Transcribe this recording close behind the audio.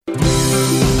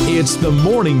It's the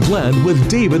Morning Blend with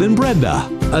David and Brenda.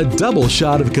 A double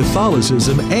shot of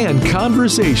Catholicism and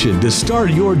conversation to start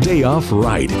your day off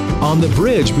right. On the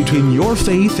bridge between your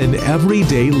faith and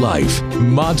everyday life.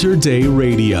 Mater Dei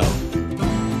Radio.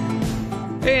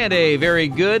 And a very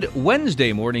good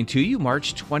Wednesday morning to you,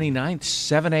 March 29th,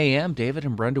 7 a.m. David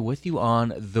and Brenda with you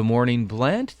on The Morning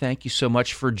Blend. Thank you so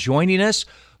much for joining us.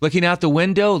 Looking out the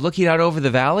window, looking out over the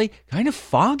valley, kind of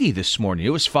foggy this morning. It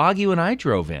was foggy when I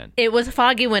drove in. It was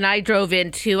foggy when I drove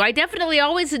in, too. I definitely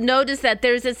always notice that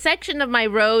there's a section of my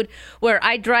road where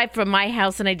I drive from my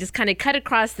house and I just kind of cut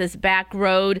across this back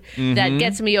road that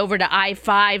gets me over to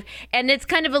I-5. And it's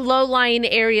kind of a low-lying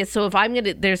area, so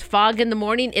if there's fog in the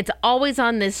morning, it's always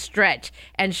on this stretch.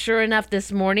 And sure enough,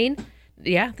 this morning,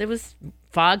 there was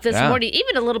fog this morning,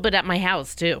 even a little bit at my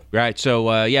house, too. Right.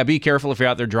 So, be careful if you're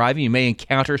out there driving. You may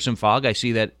encounter some fog. I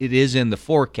see that it is in the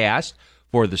forecast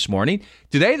for this morning.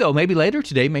 Today, though, maybe later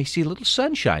today, may see a little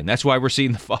sunshine. That's why we're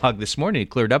seeing the fog this morning. It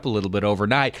cleared up a little bit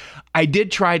overnight. I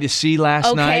did try to see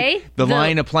last night the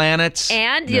line of planets.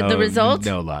 And the result?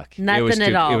 No luck. Nothing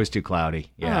at all. It was too cloudy.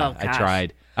 Yeah, I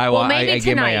tried. Maybe I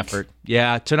gave my tonight. effort.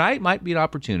 Yeah, tonight might be an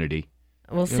opportunity.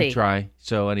 We'll see. Try.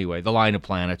 So anyway, the line of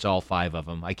planets, all 5 of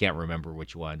them. I can't remember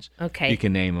which ones. Okay. You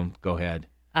can name them. Go ahead.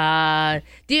 I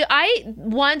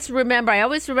always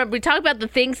remember, we talk about the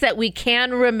things that we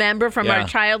can remember from our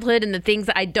childhood and the things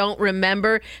that I don't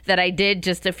remember that I did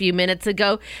just a few minutes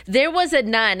ago. There was a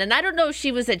nun, and I don't know if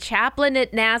she was a chaplain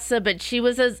at NASA, but she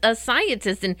was a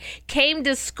scientist and came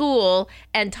to school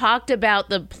and talked about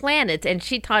the planets, and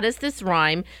she taught us this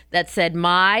rhyme that said,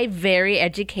 "My very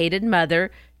educated mother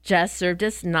just served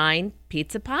us 9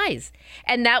 pizza pies."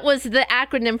 And that was the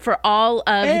acronym for all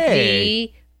of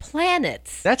the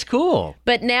planets. That's cool.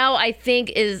 But now I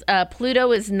think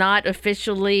Pluto is not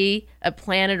officially a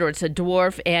planet, or it's a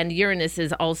dwarf, and Uranus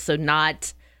is also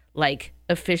not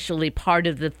officially part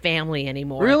of the family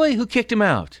anymore. Really? Who kicked him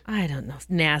out? I don't know.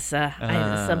 NASA.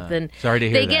 Something. Sorry to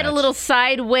hear They get a little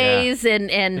sideways,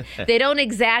 and they don't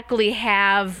exactly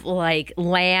have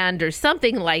land or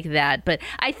something like that. But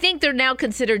I think they're now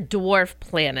considered dwarf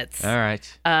planets. All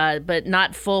right. But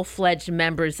not full-fledged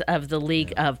members of the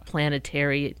League of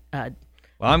Planetary Well,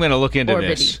 I'm going to look into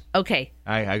orbiting. this. Okay.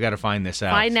 I got to find this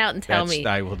out. Find out and tell me.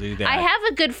 I will do that. I have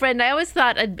a good friend. I always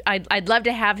thought I'd love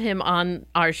to have him on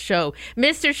our show.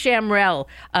 Mr. Shamrell,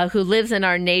 who lives in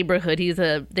our neighborhood.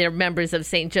 They're members of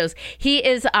St. Joe's. He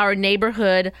is our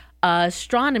neighborhood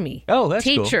astronomy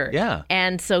teacher. Cool. Yeah.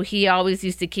 And so he always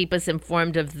used to keep us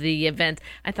informed of the events.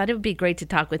 I thought it would be great to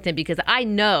talk with him because I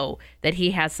know that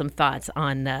he has some thoughts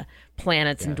on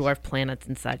planets and dwarf planets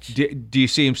and such. Do you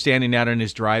see him standing out in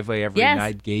his driveway every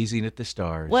night gazing at the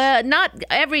stars? Well, not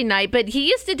every night, but he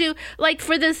used to do,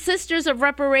 for the Sisters of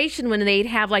Reparation, when they'd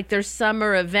have their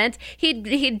summer event,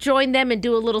 he'd join them and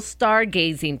do a little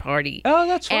stargazing party. Oh,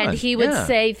 that's fun. And he would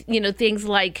say, things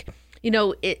like,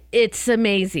 it's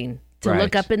amazing to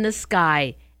look up in the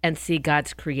sky and see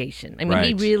God's creation. I mean,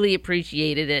 he really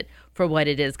appreciated it for what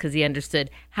it is because he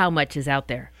understood how much is out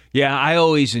there. Yeah, I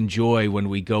always enjoy when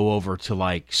we go over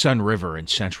to Sun River in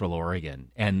Central Oregon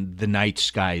and the night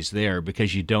skies there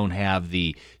because you don't have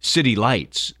the city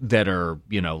lights that are,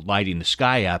 lighting the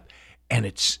sky up. And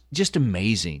it's just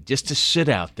amazing just to sit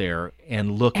out there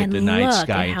and look at the night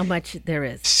sky. And how much there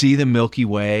is. See the Milky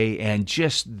Way and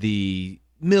just the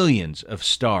millions of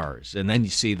stars. And then you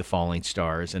see the falling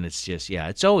stars. And it's just,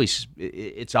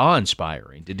 it's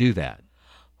awe-inspiring to do that.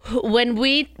 When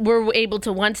we were able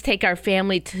to once take our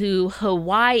family to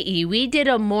Hawaii, we did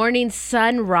a morning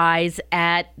sunrise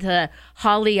at the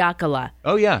Haleakala.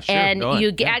 Oh, yeah, sure. And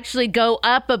you actually go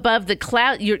up above the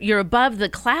cloud. You're above the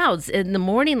clouds in the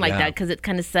morning that because it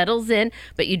kind of settles in,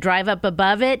 but you drive up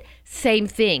above it, same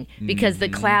thing, because the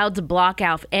clouds block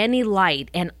out any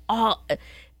light and all.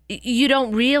 You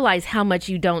don't realize how much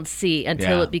you don't see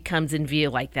until it becomes in view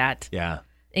like that. Yeah.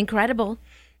 Incredible.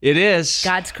 It is.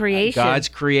 God's creation. God's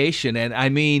creation. And I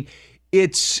mean,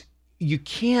 it's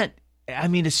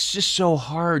just so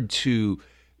hard to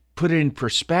put it in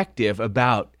perspective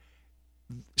about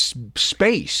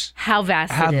space. How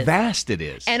vast it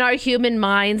is. And our human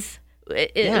minds,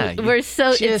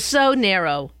 it's so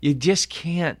narrow. You just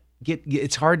can't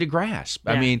it's hard to grasp.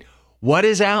 Yeah. I mean, what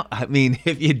is out? I mean,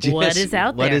 what is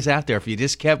out there? If you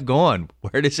just kept going,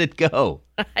 where does it go?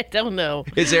 I don't know.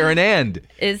 Is there an end?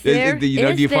 Is there? Do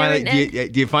you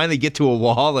finally get to a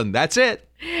wall and that's it?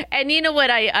 And you know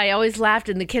what? I always laughed,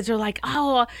 and the kids are like,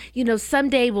 "Oh,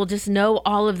 someday we'll just know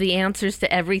all of the answers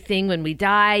to everything when we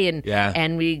die,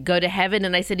 and we go to heaven."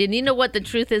 And I said, "And you know what the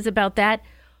truth is about that?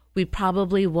 we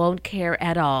probably won't care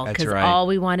at all, because all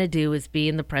we want to do is be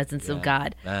in the presence of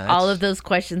God. All of those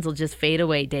questions will just fade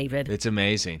away, David. It's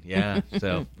amazing. Yeah.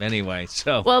 So anyway,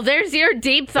 well, there's your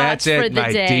deep thoughts for the day.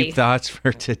 My deep thoughts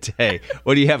for today.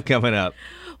 What do you have coming up?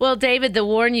 Well, David, the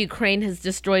war in Ukraine has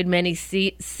destroyed many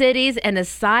cities, and a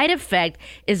side effect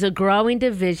is a growing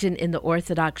division in the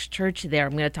Orthodox Church there.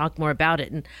 I'm going to talk more about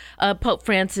it. And Pope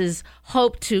Francis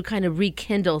hoped to kind of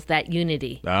rekindle that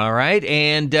unity. All right.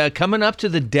 And coming up to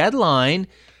the deadline,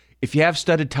 if you have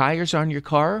studded tires on your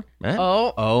car,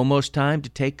 almost time to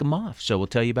take them off. So we'll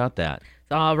tell you about that.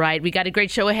 All right. We got a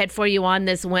great show ahead for you on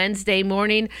this Wednesday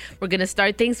morning. We're going to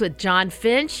start things with John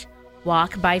Finch,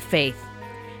 Walk by Faith.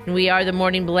 And we are the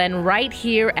Morning Blend right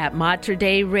here at Mater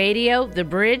Dei Radio, the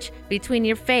bridge between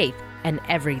your faith and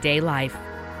everyday life.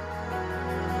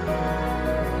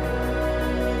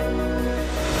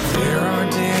 There are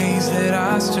days that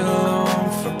I still long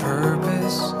for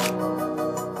purpose,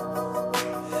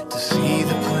 to see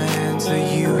the plans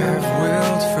that you have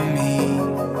willed for me.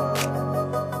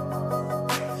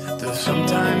 Though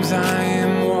sometimes I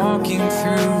am walking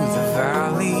through the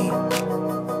valley,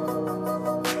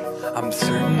 I'm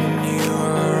certain you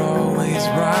are always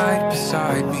right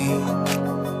beside me.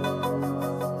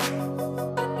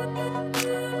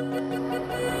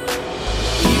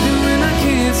 Even when I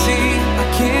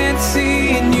can't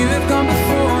see, and you have gone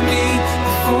before me,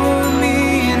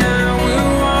 and I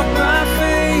will walk by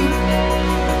faith.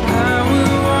 I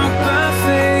will walk by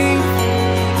faith.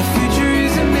 The future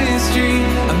is a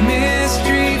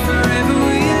mystery forever will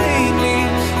you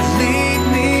lead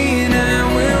me, and I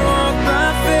will walk by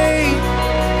faith.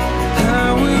 I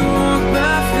will walk by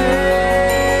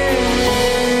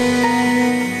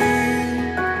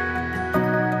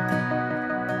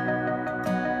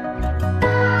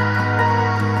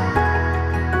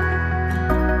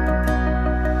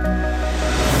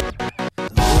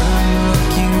Lord, I'm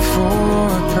looking for a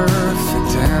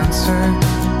perfect answer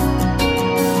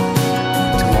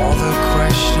to all the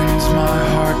questions my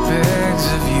heart begs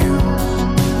of you.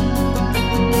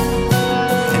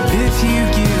 And if you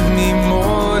give me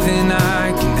more than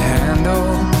I can handle,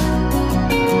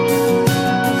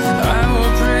 I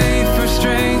will pray for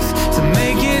strength to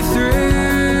make it through.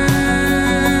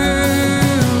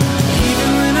 Even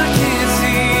when I can't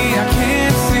see,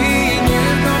 and you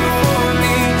have gone before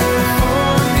me,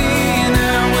 and I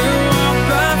will walk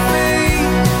by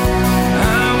faith. I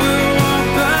will walk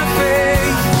by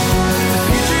faith. The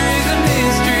future is a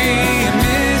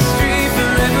mystery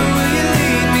forever will you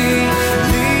lead me,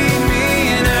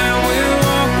 and I will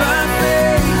walk by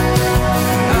faith.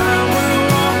 I will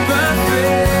walk by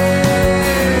faith.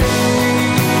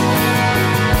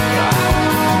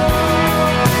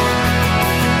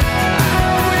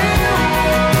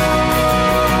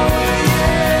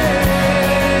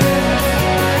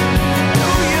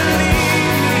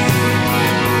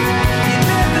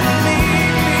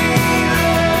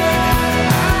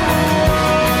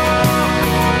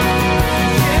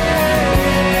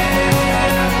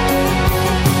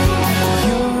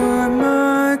 You're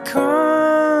my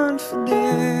confidence.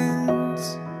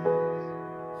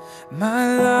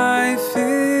 My life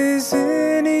is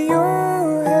in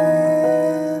your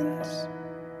hands.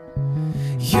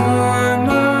 You're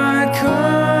my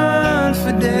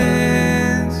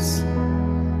confidence.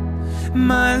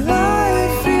 My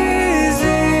life is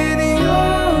in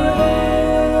your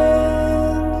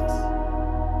hands.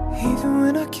 Even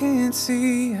when I can't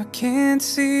see,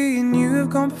 and you have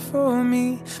gone before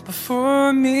me,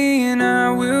 and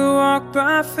I will walk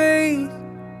by faith.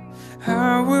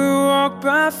 I will walk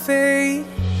by faith.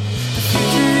 The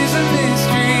future is a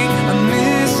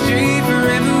mystery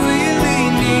forever will you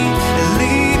lead me,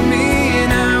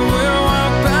 and I will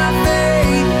walk by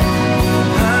faith.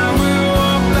 I will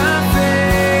walk by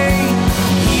faith.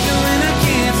 Even when I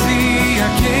can't see,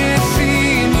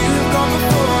 and you have gone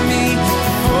before me,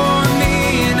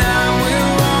 and I will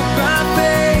walk by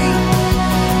faith.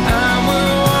 I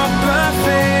will walk by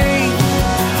faith.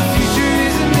 The future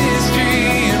is a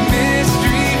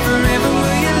mystery forever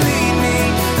will you lead me,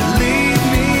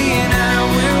 and I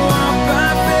will walk by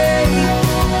faith.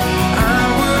 I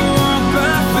will walk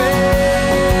by faith.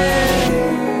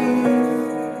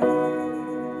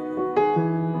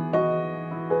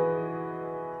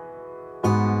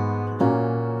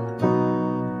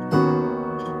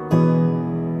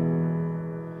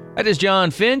 That is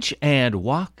John Finch and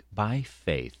Walk by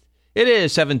Faith. It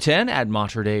is 7:10 at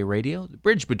Mater Dei Radio, the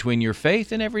bridge between your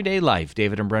faith and everyday life.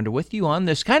 David and Brenda with you on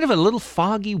this kind of a little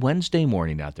foggy Wednesday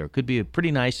morning out there. Could be a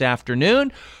pretty nice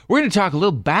afternoon. We're going to talk a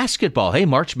little basketball. Hey,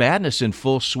 March Madness in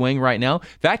full swing right now.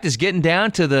 In fact, it's getting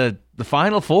down to the the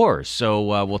Final Four.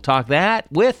 So we'll talk that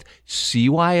with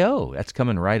CYO. That's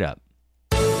coming right up.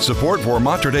 Support for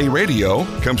Mater Dei Radio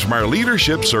comes from our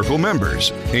Leadership Circle members,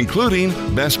 including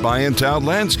Best Buy in Town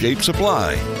Landscape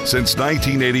Supply. Since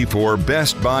 1984,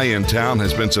 Best Buy in Town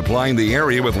has been supplying the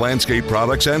area with landscape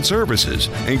products and services,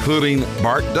 including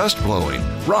bark dust blowing,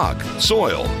 rock,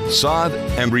 soil, sod,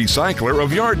 and recycler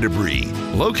of yard debris.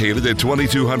 Located at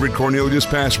 2200 Cornelius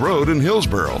Pass Road in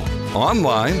Hillsboro.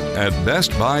 Online at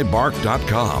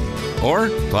bestbuybark.com or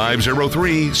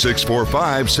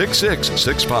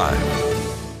 503-645-6665.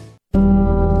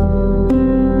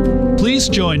 Please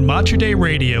join Mater Dei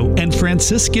Radio and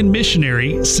Franciscan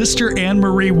missionary Sister Anne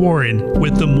Marie Warren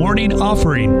with the morning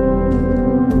offering.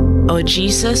 O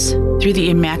Jesus, through the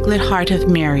Immaculate Heart of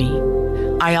Mary,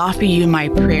 I offer you my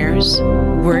prayers,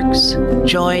 works,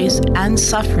 joys, and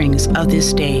sufferings of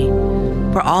this day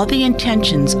for all the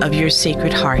intentions of your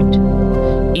Sacred Heart,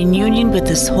 in union with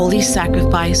this holy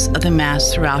sacrifice of the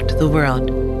Mass throughout the world,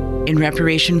 in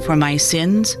reparation for my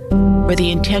sins, for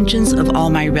the intentions of all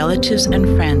my relatives and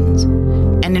friends,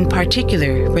 and in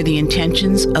particular for the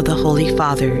intentions of the Holy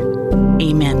Father.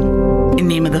 Amen. In the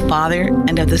name of the Father,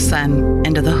 and of the Son,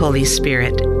 and of the Holy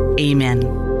Spirit. Amen.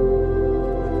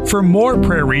 For more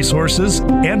prayer resources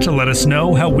and to let us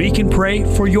know how we can pray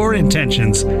for your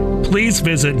intentions, please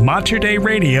visit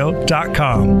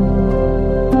materdeiradio.com.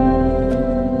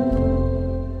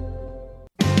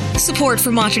 Support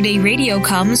for Mater Dei Radio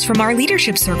comes from our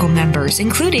Leadership Circle members,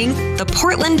 including the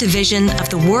Portland Division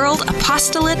of the World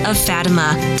Apostolate of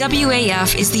Fatima.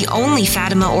 WAF is the only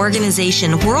Fatima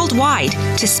organization worldwide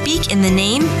to speak in the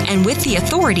name and with the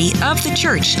authority of the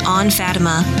Church on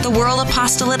Fatima. The World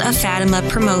Apostolate of Fatima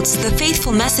promotes the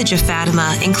faithful message of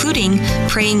Fatima, including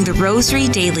praying the Rosary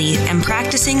daily and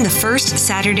practicing the First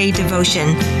Saturday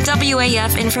devotion.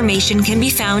 WAF information can be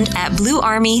found at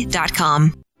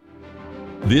bluearmy.com.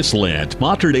 This Lent,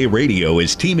 Mater Dei Radio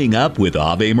is teaming up with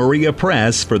Ave Maria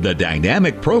Press for the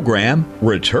dynamic program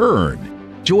Return.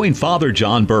 Join Father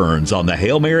John Burns on the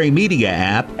Hail Mary Media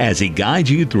app as he guides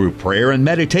you through prayer and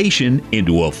meditation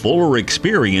into a fuller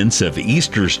experience of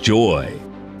Easter's joy.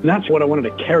 And that's what I wanted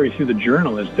to carry through the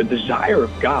journal, is the desire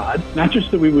of God, not just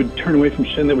that we would turn away from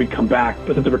sin, that we'd come back,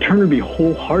 but that the return would be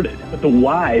wholehearted. But the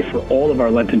why for all of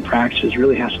our Lenten practices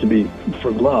really has to be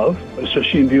for love,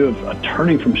 especially in view of a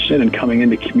turning from sin and coming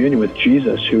into communion with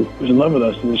Jesus, who's in love with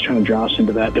us and is trying to draw us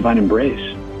into that divine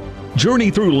embrace.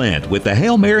 Journey through Lent with the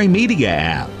Hail Mary Media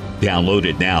app. Download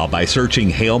it now by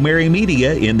searching Hail Mary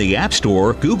Media in the App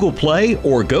Store, Google Play,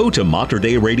 or go to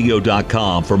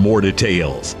materdeiradio.com for more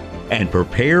details. And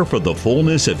prepare for the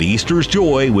fullness of Easter's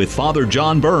joy with Father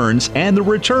John Burns and the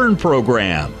Return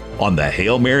program on the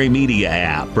Hail Mary Media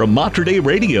app from Mater Dei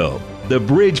Radio, the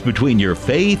bridge between your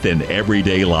faith and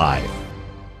everyday life.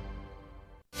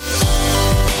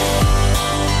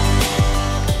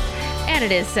 And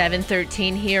it is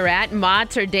 7:13 here at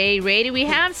Mater Dei Radio. We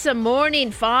have some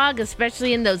morning fog,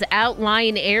 especially in those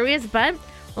outlying areas, but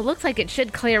it looks like it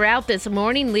should clear out this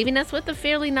morning, leaving us with a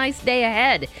fairly nice day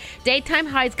ahead. Daytime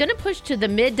high is going to push to the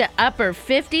mid to upper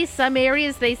 50s. Some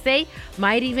areas, they say,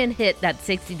 might even hit that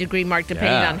 60-degree mark,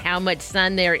 depending on how much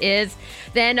sun there is.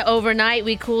 Then overnight,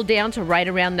 we cool down to right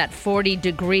around that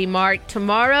 40-degree mark.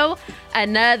 Tomorrow,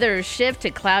 another shift to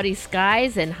cloudy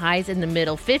skies and highs in the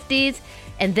middle 50s.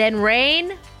 And then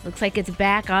rain. Looks like it's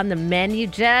back on the menu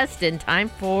just in time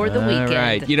for the weekend. All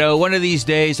right. You know, one of these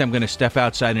days I'm going to step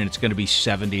outside and it's going to be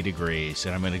 70 degrees.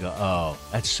 And I'm going to go, oh,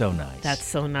 that's so nice. That's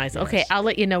so nice. Yes. Okay, I'll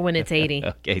let you know when it's 80.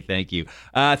 Okay, thank you.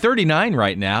 39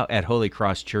 right now at Holy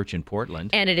Cross Church in Portland.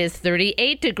 And it is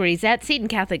 38 degrees at Seton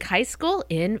Catholic High School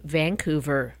in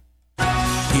Vancouver.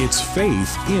 It's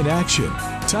Faith in Action.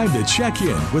 Time to check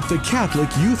in with the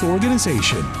Catholic Youth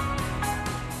Organization.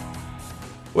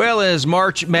 Well, as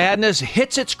March Madness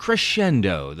hits its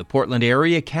crescendo, the Portland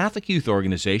Area Catholic Youth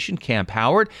Organization, Camp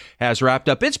Howard, has wrapped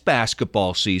up its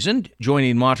basketball season.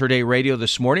 Joining Mater Dei Radio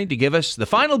this morning to give us the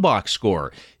final box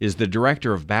score is the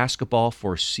Director of Basketball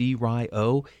for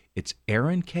CYO. It's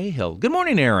Erin Cahill. Good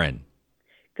morning, Erin.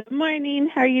 Good morning.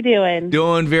 How are you doing?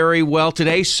 Doing very well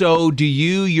today. So do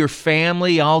you, your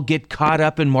family, all get caught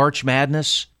up in March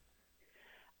Madness?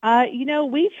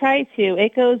 We try to.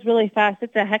 It goes really fast.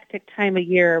 It's a hectic time of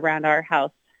year around our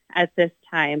house at this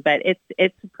time, but it's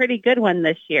a pretty good one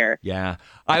this year. Yeah,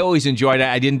 I always enjoyed it.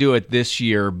 I didn't do it this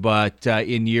year, but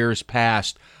in years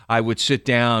past, I would sit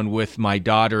down with my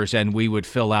daughters and we would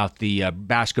fill out the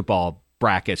basketball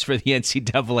brackets for the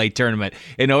NCAA tournament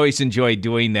and always enjoy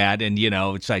doing that. And,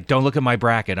 it's like, don't look at my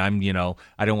bracket. I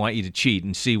don't want you to cheat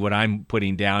and see what I'm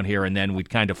putting down here. And then we'd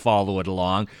kind of follow it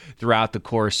along throughout the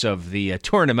course of the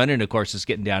tournament. And, of course, it's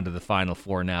getting down to the Final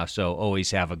Four now, so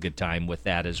always have a good time with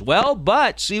that as well.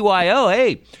 But CYO,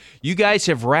 hey, you guys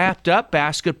have wrapped up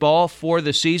basketball for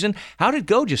the season. How did it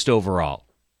go just overall?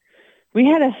 We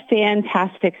had a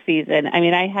fantastic season. I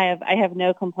mean, I have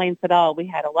no complaints at all. We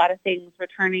had a lot of things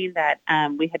returning that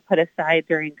we had put aside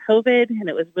during COVID, and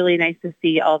it was really nice to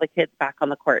see all the kids back on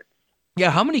the courts.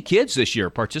 Yeah, how many kids this year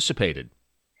participated?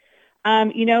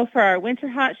 For our winter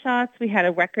hot shots, we had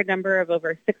a record number of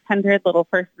over 600 little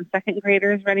first and second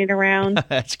graders running around.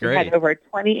 That's great. We had over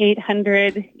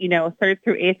 2,800, third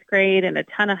through eighth grade, and a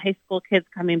ton of high school kids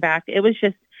coming back.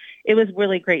 It was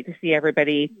really great to see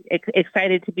everybody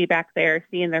excited to be back there,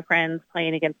 seeing their friends,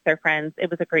 playing against their friends.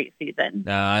 It was a great season.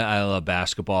 I love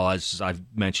basketball. As I've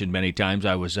mentioned many times,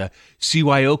 I was a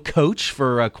CYO coach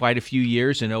for quite a few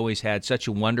years and always had such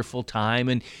a wonderful time.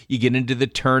 And you get into the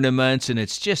tournaments, and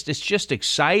it's just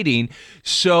exciting.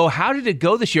 So how did it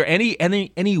go this year?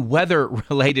 Any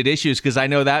weather-related issues? Because I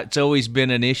know that's always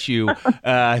been an issue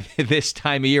this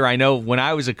time of year. I know when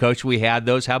I was a coach, we had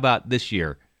those. How about this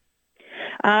year?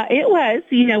 It was,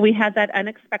 we had that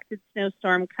unexpected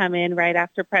snowstorm come in right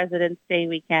after President's Day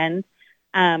weekend.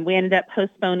 We ended up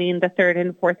postponing the third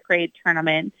and fourth grade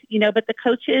tournament, but the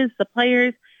coaches, the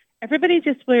players, everybody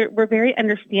just were very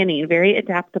understanding, very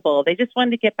adaptable. They just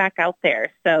wanted to get back out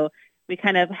there. So we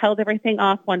kind of held everything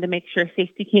off, wanted to make sure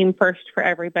safety came first for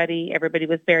everybody. Everybody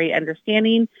was very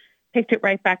understanding, picked it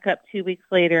right back up 2 weeks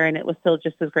later, and it was still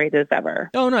just as great as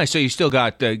ever. Oh, nice. So you still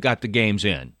got the games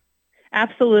in.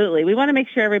 Absolutely. We want to make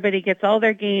sure everybody gets all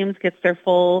their games, gets their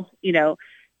full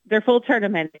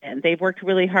tournament in. They've worked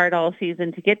really hard all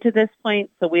season to get to this point,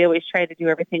 so we always try to do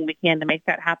everything we can to make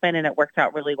that happen, and it worked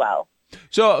out really well.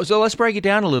 So let's break it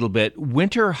down a little bit.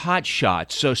 Winter hot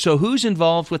shots. So who's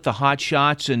involved with the hot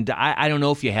shots? And I don't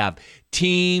know if you have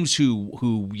teams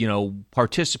who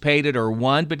participated or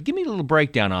won, but give me a little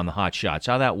breakdown on the hot shots,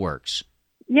 how that works.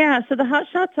 Yeah, so the Hot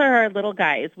Shots are our little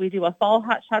guys. We do a fall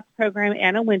Hot Shots program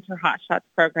and a winter Hot Shots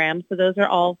program. So those are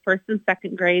all first and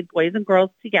second grade boys and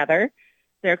girls together.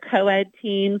 They're co-ed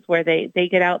teams where they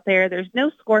get out there. There's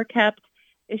no score kept.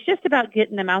 It's just about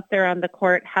getting them out there on the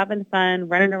court, having fun,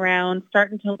 running around,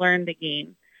 starting to learn the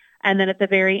game. And then at the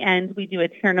very end, we do a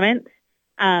tournament,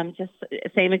 just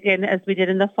same again as we did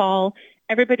in the fall.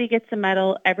 Everybody gets a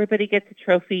medal. Everybody gets a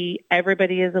trophy.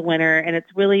 Everybody is a winner. And it's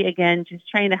really, again, just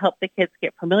trying to help the kids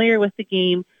get familiar with the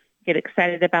game, get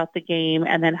excited about the game,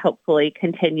 and then hopefully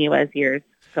continue as years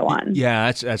go on.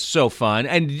 Yeah, that's so fun.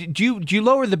 And do you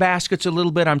lower the baskets a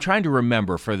little bit? I'm trying to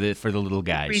remember for the little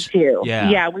guys. We do.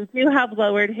 Yeah, we do have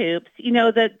lowered hoops.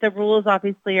 The rules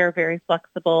obviously are very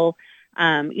flexible.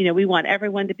 We want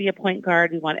everyone to be a point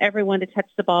guard. We want everyone to touch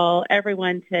the ball,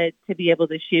 everyone to be able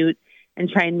to shoot and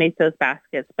try and make those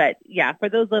baskets. But yeah, for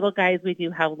those little guys, we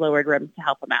do have lowered rims to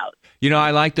help them out.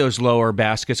 I like those lower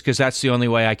baskets because that's the only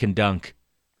way I can dunk.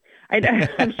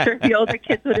 I'm sure the older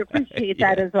kids would appreciate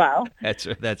that as well.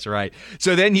 That's right.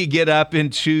 So then you get up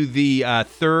into the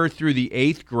third through the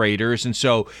eighth graders. And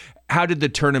so how did the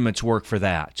tournaments work for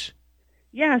that?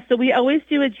 Yeah, so we always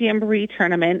do a Jamboree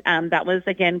tournament. That was,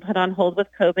 again, put on hold with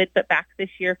COVID, but back this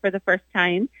year for the first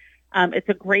time. It's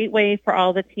a great way for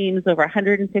all the teams. Over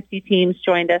 150 teams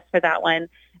joined us for that one.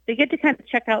 They get to kind of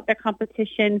check out their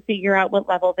competition, figure out what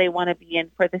level they want to be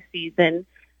in for the season.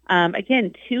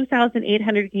 Again,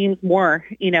 2,800 games more,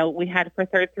 we had for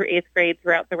third through eighth grade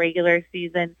throughout the regular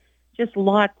season. Just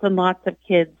lots and lots of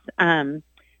kids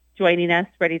joining us,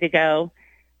 ready to go.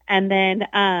 And then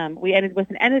we ended with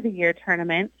an end-of-the-year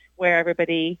tournament where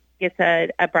everybody gets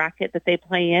a bracket that they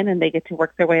play in, and they get to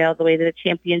work their way all the way to the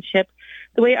championship.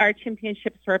 The way our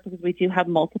championships work is we do have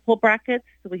multiple brackets,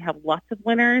 so we have lots of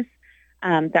winners.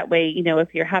 That way,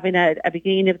 if you're having a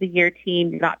beginning of the year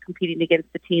team, you're not competing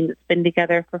against the team that's been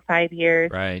together for 5 years.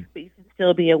 Right. But you can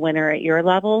still be a winner at your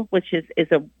level, which is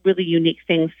a really unique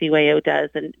thing CYO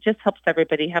does, and just helps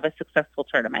everybody have a successful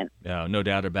tournament. No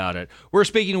doubt about it. We're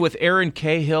speaking with Erin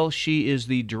Cahill. She is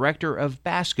the director of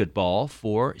basketball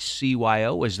for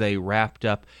CYO as they wrapped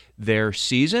up their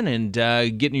season and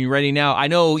getting you ready now. I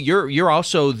know you're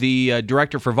also the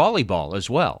director for volleyball as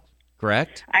well.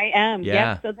 Correct? I am.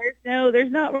 Yeah. Yep. So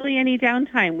there's not really any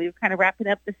downtime. We've kind of wrapping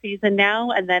up the season now,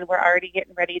 and then we're already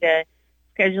getting ready to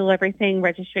schedule everything.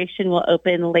 Registration will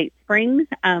open late spring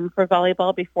for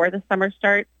volleyball before the summer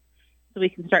starts, so we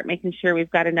can start making sure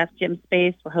we've got enough gym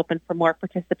space. We're hoping for more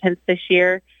participants this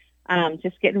year.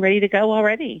 just getting ready to go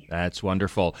already. That's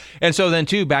wonderful. And so then,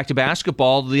 too, back to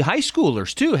basketball, the high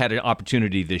schoolers, too, had an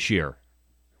opportunity this year.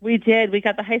 We did. We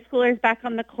got the high schoolers back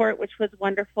on the court, which was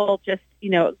wonderful. Just,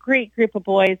 a great group of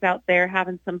boys out there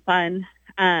having some fun.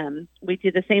 We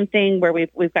do the same thing where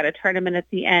we've got a tournament at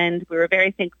the end. We were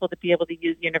very thankful to be able to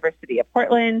use University of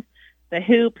Portland, the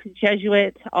Hoop,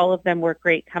 Jesuit. All of them were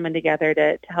great coming together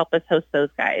to help us host those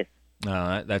guys.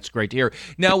 That's great to hear.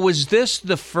 Now, was this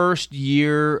the first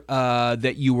year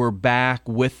that you were back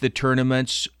with the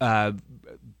tournaments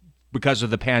because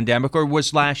of the pandemic, or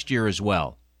was last year as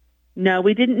well? No,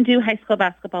 we didn't do high school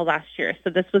basketball last year, so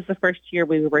this was the first year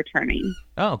we were returning.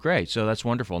 Oh, great. So that's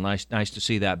wonderful. Nice to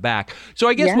see that back. So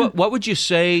I guess what would you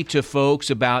say to folks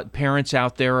about parents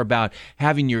out there about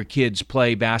having your kids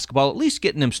play basketball, at least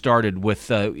getting them started with,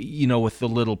 with the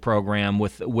little program,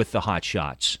 with the Hot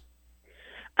Shots?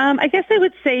 I guess I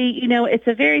would say, it's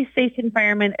a very safe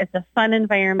environment. It's a fun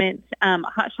environment.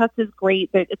 Hot Shots is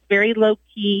great, but it's very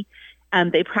low-key.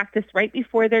 They practice right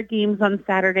before their games on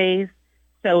Saturdays.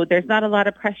 So there's not a lot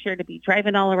of pressure to be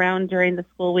driving all around during the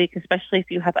school week, especially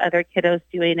if you have other kiddos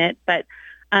doing it. But,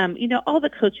 all the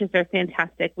coaches are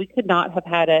fantastic. We could not have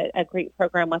had a great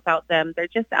program without them. They're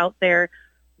just out there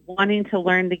wanting to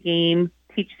learn the game,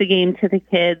 teach the game to the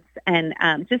kids, and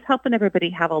just helping everybody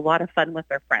have a lot of fun with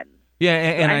their friends. Yeah,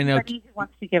 and I know anybody who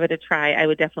wants to give it a try, I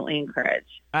would definitely encourage.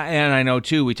 And I know,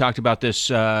 too, we talked about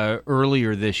this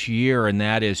earlier this year, and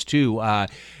that is, too,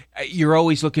 you're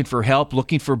always looking for help,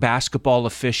 looking for basketball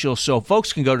officials. So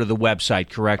folks can go to the website,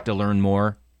 correct, to learn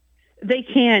more? They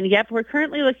can, yep. We're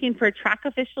currently looking for track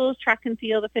officials, track and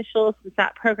field officials, since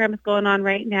that program is going on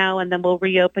right now, and then we'll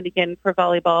reopen again for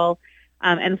volleyball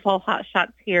and fall Hot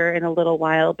Shots here in a little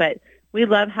while. But we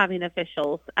love having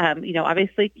officials.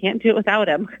 Obviously can't do it without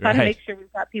them. Got to make sure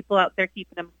we've got people out there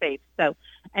keeping them safe. So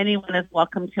anyone is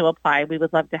welcome to apply. We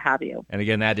would love to have you. And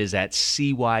again, that is at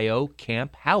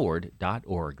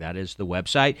cyocampHoward.org. That is the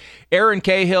website. Erin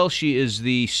Cahill, she is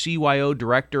the CYO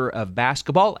Director of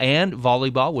Basketball and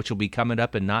Volleyball, which will be coming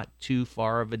up in not too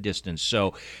far of a distance.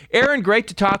 So, Erin, great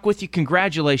to talk with you.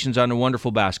 Congratulations on a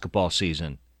wonderful basketball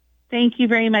season. Thank you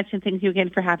very much, and thank you again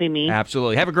for having me.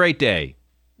 Absolutely. Have a great day.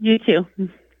 You too.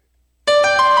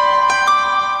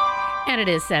 And it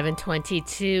is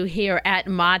 7:22 here at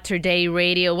Mater Dei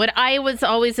Radio. What I was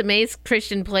always amazed,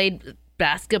 Christian played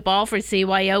basketball for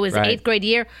CYO his 8th grade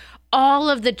year. All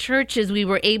of the churches we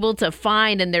were able to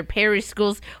find in their parish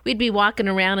schools, we'd be walking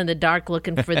around in the dark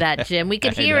looking for that gym. We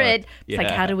could hear it. It's like,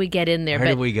 how do we get in there? Where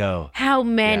do we go? How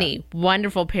many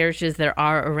wonderful parishes there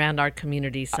are around our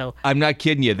community. So I'm not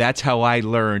kidding you. That's how I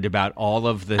learned about all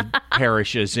of the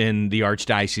parishes in the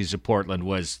Archdiocese of Portland,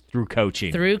 was through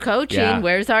coaching. Yeah.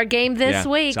 Where's our game this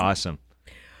week? It's awesome.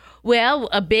 Well,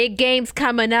 a big game's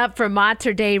coming up for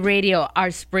Mater Dei Radio,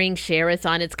 our spring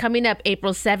share-a-thon. It's coming up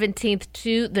April 17th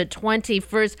to the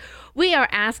 21st. We are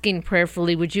asking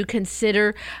prayerfully, would you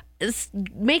consider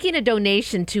making a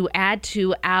donation to add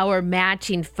to our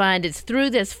matching fund? It's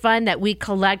through this fund that we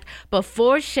collect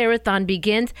before share-a-thon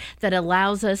begins that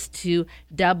allows us to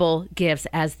double gifts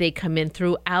as they come in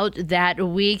throughout that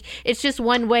week. It's just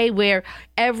one way where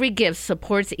every gift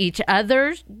supports each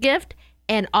other's gift,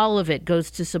 and all of it goes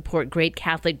to support great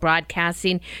Catholic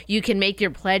broadcasting. You can make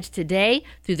your pledge today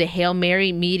through the Hail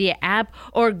Mary Media app,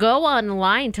 or go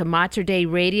online to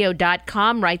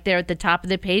materdeiradio.com. Right there at the top of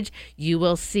the page, you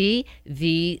will see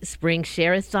the Spring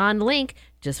Share-a-thon link.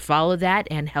 Just follow that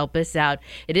and help us out.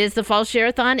 It is the Fall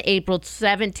Share-a-thon, April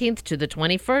 17th to the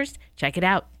 21st. Check it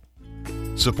out.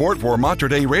 Support for Mater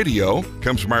Dei Radio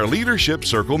comes from our Leadership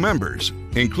Circle members,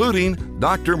 including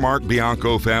Dr. Mark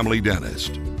Bianco, family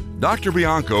dentist. Dr.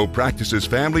 Bianco practices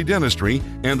family dentistry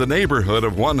in the neighborhood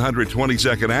of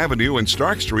 122nd Avenue and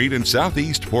Stark Street in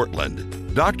Southeast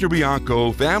Portland. Dr.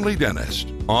 Bianco, family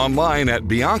dentist, online at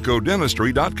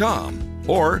biancodentistry.com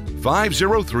or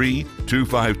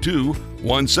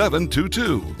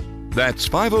 503-252-1722. That's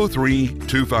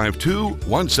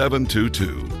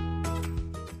 503-252-1722.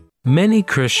 Many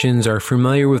Christians are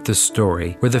familiar with the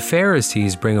story where the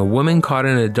Pharisees bring a woman caught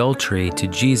in adultery to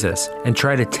Jesus and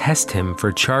try to test him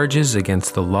for charges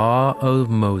against the law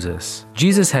of Moses.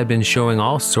 Jesus had been showing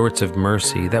all sorts of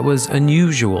mercy that was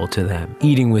unusual to them,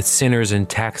 eating with sinners and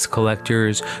tax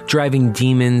collectors, driving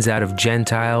demons out of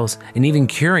Gentiles, and even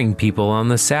curing people on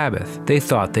the Sabbath. They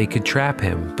thought they could trap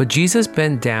him, but Jesus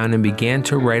bent down and began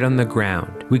to write on the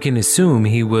ground. We can assume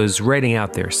he was writing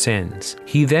out their sins.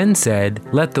 He then said,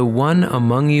 "Let the one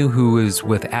among you who is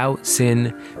without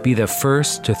sin be the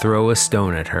first to throw a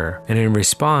stone at her." And in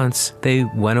response, they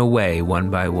went away one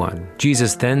by one.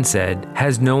 Jesus then said,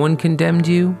 "Has no one condemned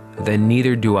you? Then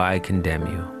neither do I condemn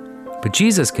you. But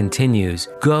Jesus continues,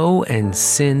 "Go and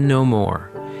sin no more."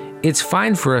 It's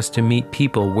fine for us to meet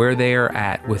people where they are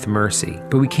at with mercy,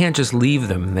 but we can't just leave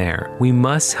them there. We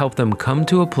must help them come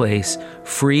to a place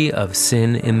free of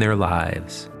sin in their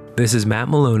lives. This is Matt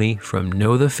Maloney from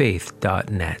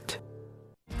knowthefaith.net.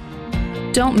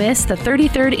 Don't miss the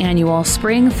 33rd annual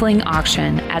Spring Fling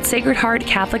Auction at Sacred Heart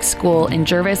Catholic School in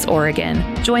Jervis, Oregon.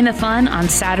 Join the fun on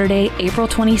Saturday, April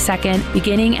 22nd,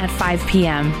 beginning at 5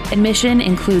 p.m. Admission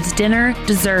includes dinner,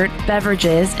 dessert,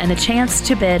 beverages, and a chance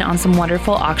to bid on some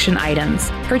wonderful auction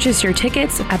items. Purchase your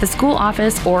tickets at the school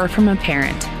office or from a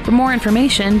parent. For more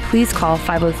information, please call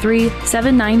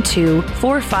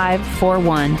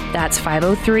 503-792-4541. That's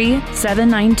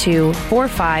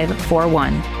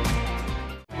 503-792-4541.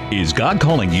 Is God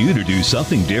calling you to do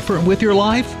something different with your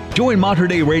life? Join Mater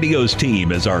Dei Radio's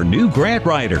team as our new grant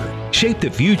writer. Shape the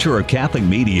future of Catholic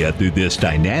media through this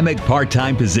dynamic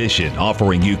part-time position,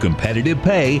 offering you competitive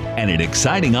pay and an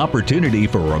exciting opportunity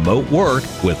for remote work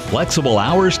with flexible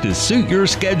hours to suit your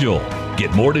schedule.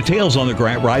 Get more details on the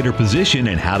grant writer position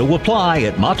and how to apply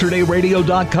at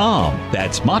materdeiradio.com.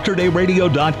 That's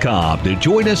materdeiradio.com to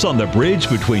join us on the bridge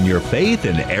between your faith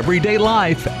and everyday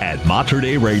life at Mater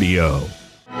Dei Radio.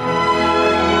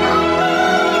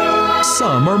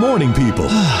 Some are morning people.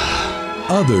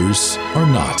 Others are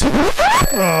not.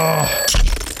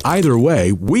 Either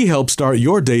way, we help start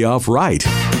your day off right.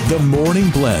 The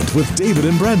Morning Blend with David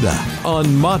and Brenda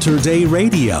on Mater Dei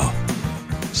Radio.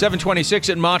 7:26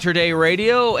 at Mater Dei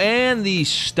Radio, and the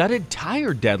studded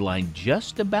tire deadline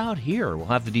just about here. We'll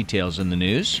have the details in the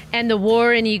news. And the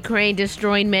war in Ukraine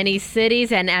destroying many cities,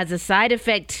 and as a side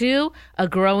effect too, a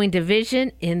growing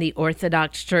division in the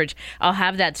Orthodox Church. I'll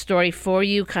have that story for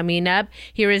you coming up.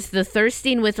 Here is the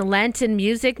Thirsting with Lenten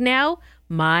music now,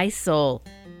 My Soul.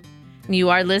 You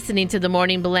are listening to the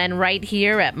Morning Blend right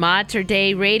here at Mater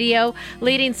Dei Radio,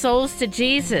 leading souls to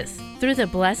Jesus through the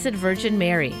Blessed Virgin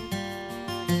Mary.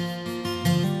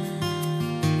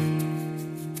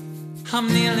 I'm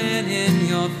kneeling in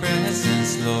your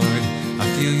presence, Lord. I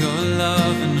feel your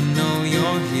love and I know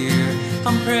you're here.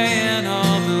 I'm praying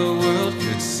all the world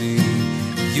could see.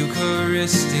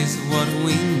 Eucharist is what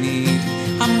we need.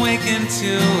 I'm waking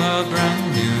to a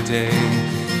brand new day,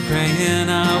 praying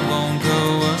I won't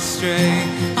go astray.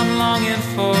 I'm longing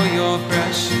for your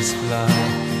precious blood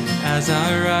as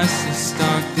I rise to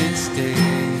start this day.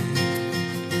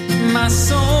 My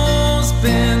soul's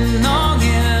been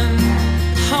longing,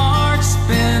 heart's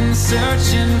been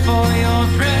searching for your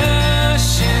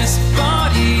precious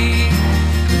body.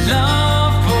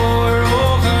 Love pour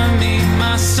over me.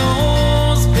 My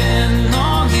soul's been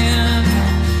longing,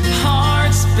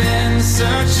 heart's been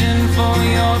searching for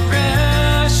your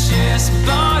precious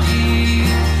body.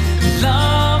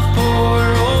 Love pour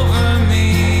over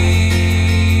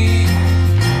me.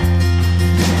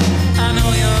 I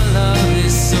know your love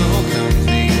is so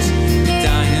complete, you're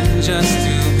dying just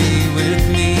to be with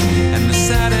me and to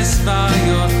satisfy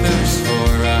your thirst for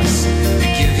us. You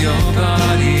give your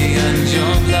body and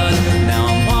your blood. Now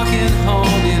I'm walking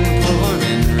home in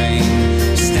pouring rain,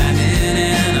 standing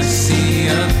in a sea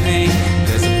of pain.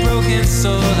 There's a broken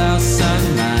soul outside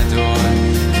my door,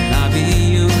 and I'll be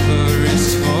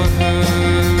Eucharist for her.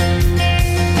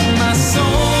 My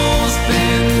soul's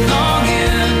been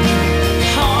longing,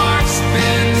 heart's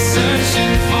been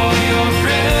searching for your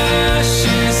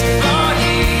precious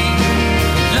body.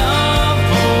 Love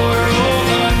pour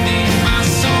over me. My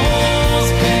soul's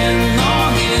been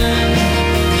longing,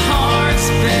 heart's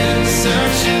been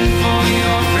searching for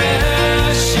your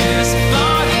precious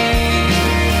body.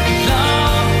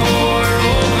 Love pour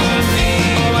over me.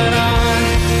 Oh, and I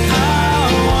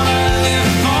wanna live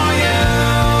for you.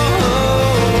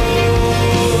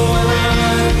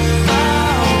 And I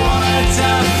wanna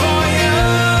die for you.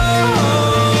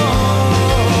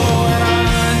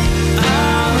 And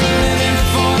I'm living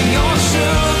for your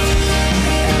truth,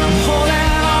 and I'm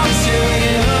holding on to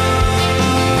you.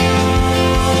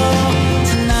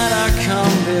 Tonight I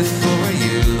come before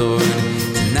you, Lord.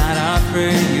 Tonight I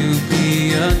pray you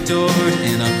be adored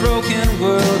in a broken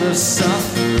world of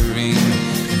suffering.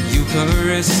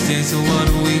 Eucharist is what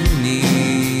we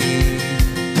need.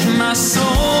 My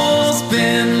soul's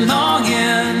been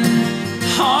longing,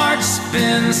 heart's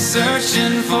been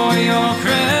searching for your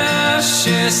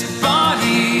precious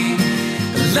body.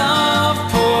 Love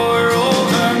pour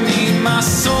over me. My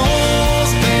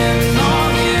soul's been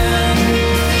longing,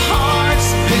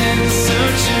 heart's been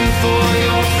searching for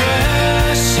your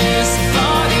precious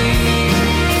body.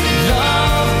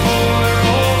 Love pour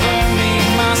over me.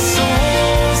 My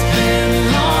soul's been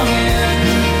longing,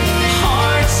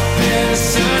 heart's been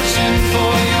searching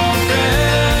for your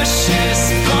precious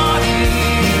body.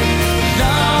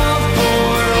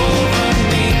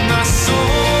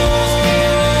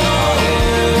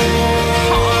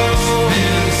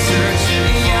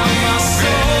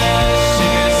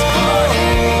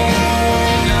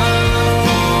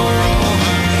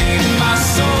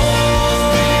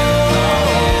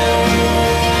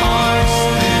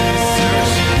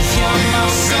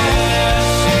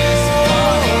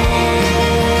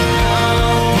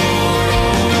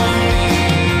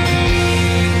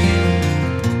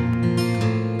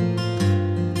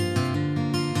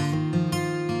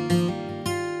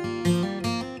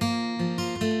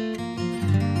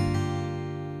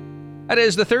 That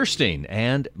is The Thirsting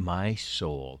and My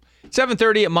Soul.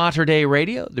 7:30 at Mater Dei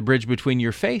Radio, the bridge between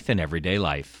your faith and everyday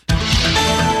life.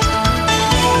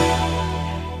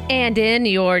 And in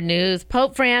your news,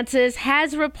 Pope Francis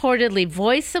has reportedly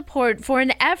voiced support for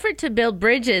an effort to build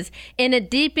bridges in a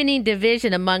deepening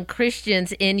division among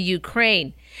Christians in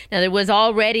Ukraine. Now, there was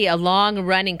already a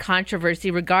long-running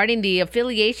controversy regarding the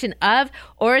affiliation of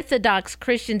Orthodox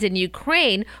Christians in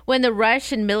Ukraine when the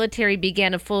Russian military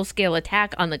began a full-scale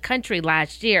attack on the country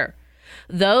last year.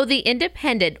 Though the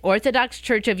Independent Orthodox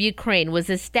Church of Ukraine was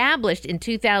established in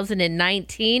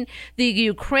 2019, the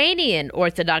Ukrainian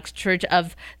Orthodox Church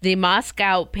of the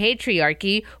Moscow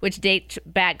Patriarchy, which dates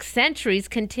back centuries,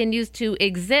 continues to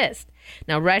exist.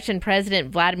 Now, Russian President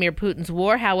Vladimir Putin's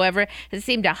war, however, has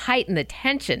seemed to heighten the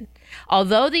tension.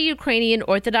 Although the Ukrainian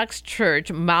Orthodox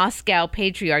Church, Moscow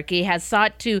Patriarchy, has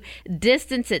sought to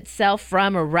distance itself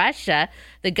from Russia,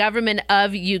 the government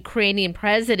of Ukrainian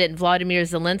President Volodymyr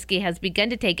Zelensky has begun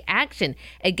to take action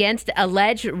against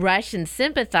alleged Russian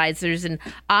sympathizers and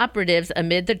operatives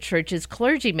amid the church's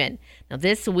clergymen. Now,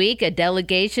 this week, a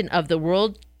delegation of the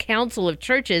World Council of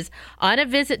Churches on a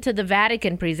visit to the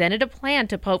Vatican presented a plan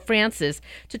to Pope Francis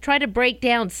to try to break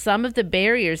down some of the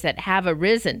barriers that have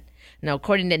arisen. Now,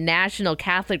 according to National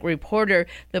Catholic Reporter,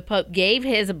 the Pope gave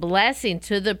his blessing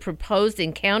to the proposed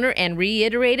encounter and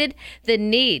reiterated the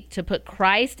need to put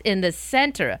Christ in the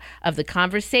center of the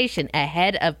conversation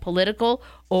ahead of political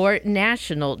or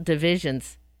national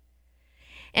divisions.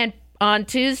 And on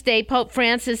Tuesday, Pope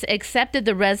Francis accepted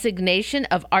the resignation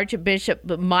of Archbishop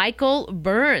Michael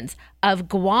Burns of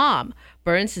Guam.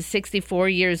 Burns, who's 64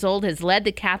 years old, has led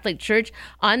the Catholic Church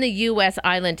on the U.S.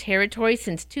 island territory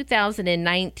since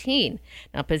 2019.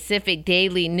 Now, Pacific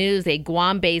Daily News, a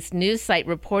Guam-based news site,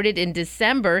 reported in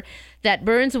December that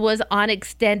Burns was on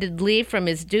extended leave from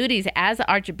his duties as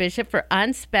Archbishop for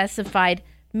unspecified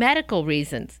medical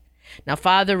reasons. Now,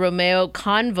 Father Romeo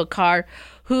Convocar,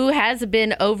 who has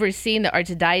been overseeing the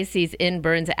Archdiocese in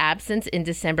Burns' absence in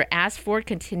December, asked for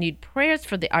continued prayers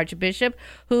for the Archbishop,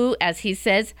 who, as he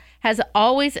says, has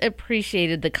always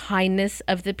appreciated the kindness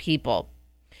of the people.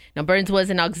 Now, Burns was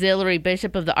an auxiliary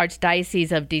bishop of the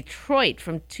Archdiocese of Detroit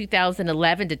from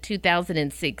 2011 to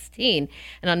 2016.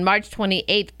 And on March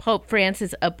 28th, Pope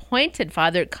Francis appointed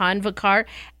Father Convocar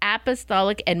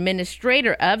apostolic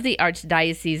administrator of the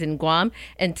Archdiocese in Guam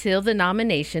until the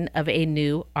nomination of a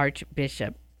new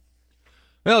archbishop.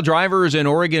 Well, drivers in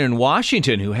Oregon and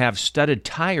Washington who have studded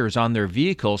tires on their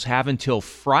vehicles have until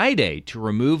Friday to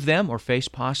remove them or face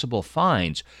possible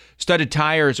fines. Studded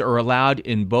tires are allowed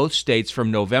in both states from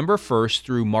November 1st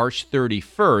through March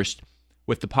 31st,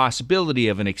 with the possibility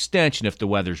of an extension if the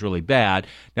weather's really bad.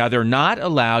 Now, they're not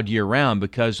allowed year-round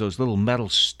because those little metal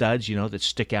studs, that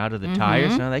stick out of the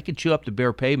tires, now they can chew up the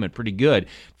bare pavement pretty good. In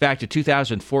fact, a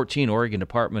 2014 Oregon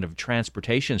Department of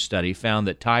Transportation study found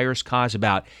that tires cause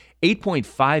about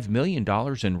 $8.5 million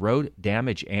in road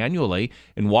damage annually.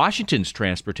 And Washington's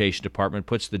Transportation Department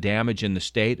puts the damage in the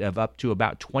state of up to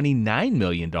about $29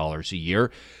 million a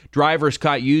year. Drivers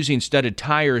caught using studded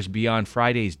tires beyond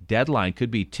Friday's deadline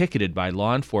could be ticketed by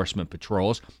law enforcement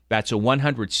patrols. That's a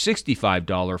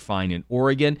 $165 fine in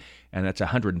Oregon, and that's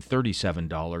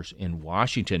 $137 in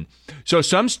Washington. So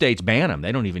some states ban them.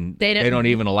 They don't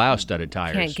even allow studded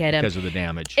tires because of the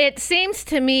damage. It seems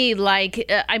to me like,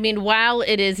 while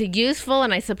it is useful,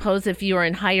 and I suppose if you are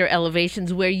in higher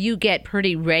elevations where you get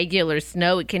pretty regular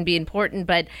snow, it can be important,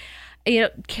 but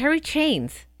carry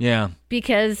chains. Yeah.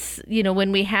 Because,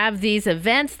 when we have these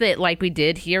events that like we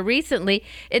did here recently,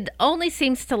 it only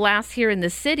seems to last here in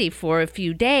the city for a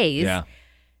few days. Yeah.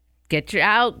 Get you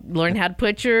out, learn how to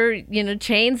put your,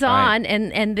 chains on,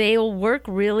 and they'll work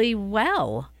really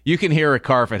well. You can hear a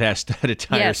car if it has studded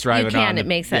tires driving on. Yes, you can. It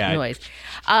makes that noise.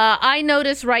 I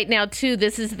notice right now, too,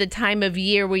 this is the time of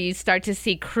year where you start to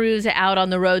see crews out on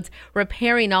the roads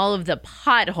repairing all of the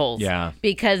potholes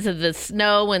because of the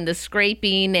snow and the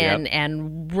scraping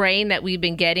and rain that we've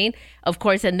been getting. Of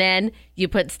course, and then you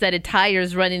put studded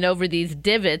tires running over these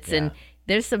divots, and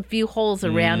there's some few holes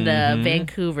around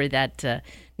Vancouver that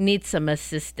need some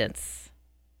assistance.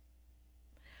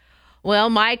 Well,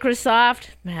 Microsoft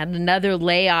had another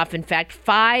layoff. In fact,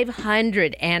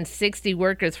 560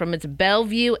 workers from its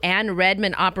Bellevue and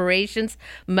Redmond operations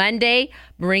Monday,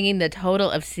 bringing the total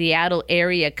of Seattle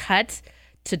area cuts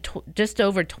to just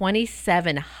over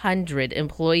 2,700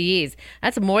 employees.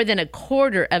 That's more than a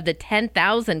quarter of the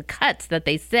 10,000 cuts that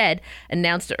they said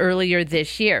announced earlier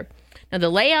this year. Now, the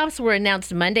layoffs were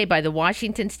announced Monday by the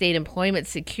Washington State Employment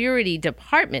Security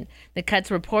Department. The cuts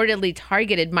reportedly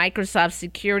targeted Microsoft's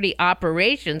security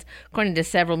operations, according to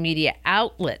several media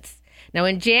outlets. Now,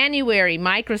 in January,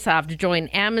 Microsoft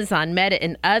joined Amazon, Meta,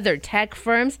 and other tech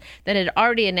firms that had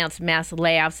already announced mass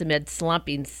layoffs amid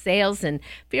slumping sales and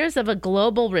fears of a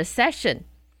global recession.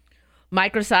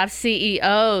 Microsoft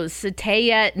CEO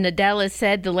Satya Nadella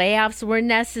said the layoffs were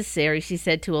necessary, she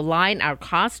said, to align our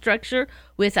cost structure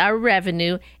with our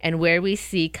revenue and where we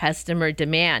see customer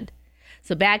demand.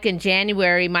 So back in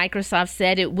January, Microsoft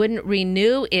said it wouldn't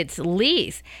renew its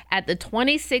lease at the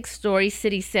 26-story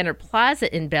City Center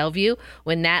Plaza in Bellevue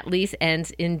when that lease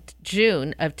ends in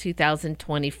June of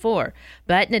 2024.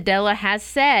 But Nadella has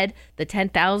said the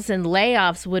 10,000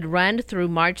 layoffs would run through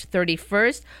March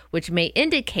 31st, which may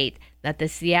indicate that the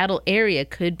Seattle area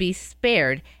could be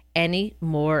spared any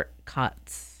more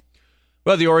cuts.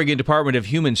 Well, the Oregon Department of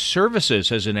Human Services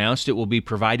has announced it will be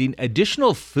providing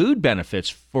additional food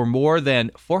benefits for more than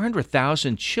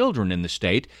 400,000 children in the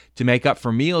state to make up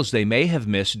for meals they may have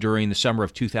missed during the summer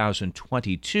of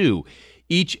 2022.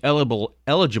 Each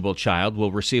eligible child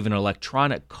will receive an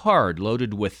electronic card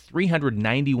loaded with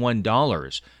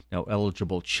 $391. Now,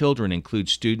 eligible children include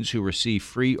students who receive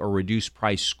free or reduced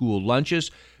price school lunches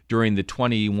during the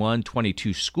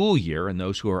 21-22 school year and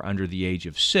those who are under the age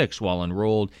of 6 while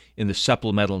enrolled in the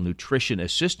Supplemental Nutrition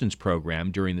Assistance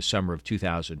Program during the summer of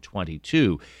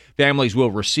 2022. Families will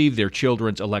receive their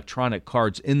children's electronic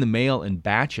cards in the mail in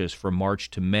batches from March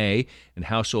to May, and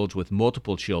households with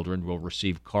multiple children will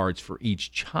receive cards for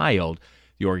each child.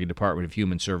 The Oregon Department of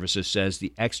Human Services says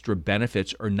the extra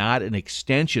benefits are not an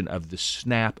extension of the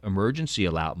SNAP emergency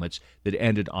allotments that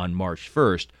ended on March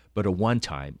 1st, but a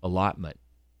one-time allotment.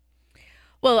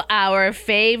 Well, our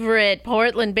favorite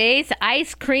Portland-based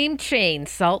ice cream chain,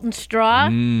 Salt and Straw,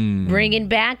 bringing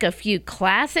back a few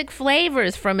classic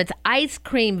flavors from its ice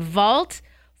cream vault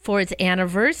for its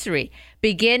anniversary,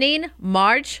 beginning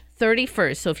March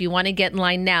 31st. So if you want to get in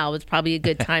line now, it's probably a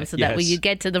good time so that way you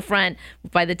get to the front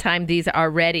by the time these are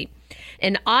ready.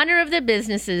 In honor of the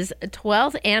business's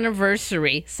 12th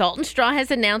anniversary, Salt and Straw has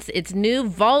announced its new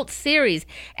Vault series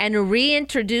and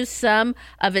reintroduced some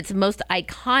of its most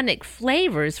iconic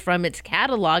flavors from its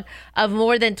catalog of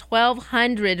more than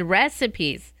 1,200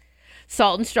 recipes.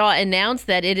 Salt and Straw announced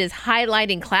that it is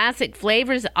highlighting classic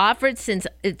flavors offered since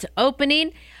its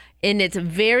opening in its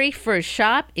very first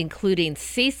shop, including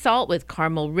sea salt with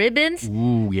caramel ribbons,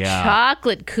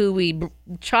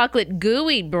 chocolate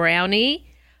gooey brownie,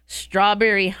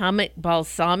 strawberry hummus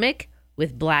balsamic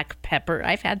with black pepper.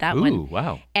 I've had that one.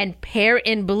 Wow. And pear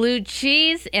and blue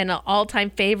cheese, and an all-time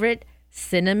favorite,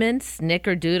 cinnamon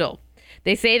snickerdoodle.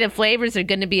 They say the flavors are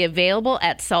going to be available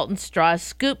at Salt and Straw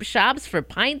scoop shops for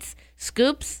pints,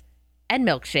 scoops, and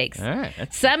milkshakes. All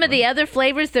right, some of the other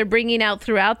flavors they're bringing out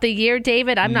throughout the year,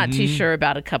 David, I'm not too sure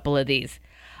about a couple of these.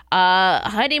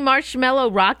 Honey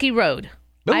Marshmallow Rocky Road.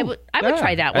 I would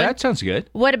try that one. That sounds good.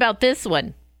 What about this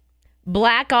one?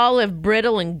 Black olive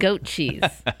brittle and goat cheese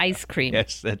ice cream.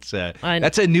 Yes, that's a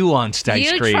nuanced ice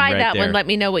cream. You try right that there. one. Let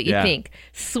me know what you think.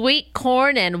 Sweet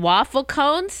corn and waffle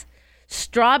cones,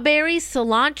 strawberry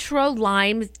cilantro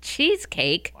lime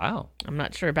cheesecake. Wow. I'm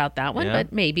not sure about that one,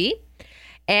 but maybe.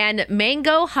 And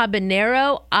mango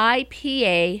habanero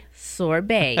IPA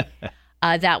sorbet.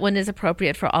 That one is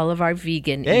appropriate for all of our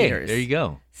vegan eaters. There you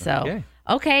go. So,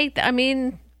 okay. I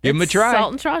mean, give them a try.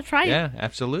 Salt and Straw, try it. Yeah,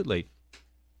 absolutely.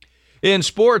 In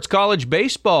sports, college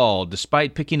baseball,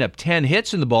 despite picking up 10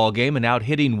 hits in the ballgame and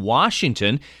out-hitting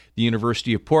Washington, the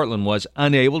University of Portland was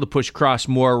unable to push across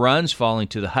more runs, falling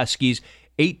to the Huskies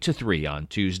 8-3 on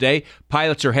Tuesday.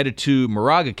 Pilots are headed to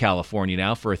Moraga, California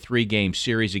now for a 3-game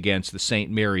series against the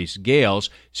St. Mary's Gales.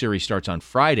 Series starts on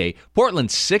Friday. Portland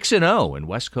 6-0 in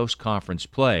West Coast Conference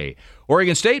play.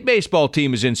 Oregon State baseball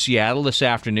team is in Seattle this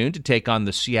afternoon to take on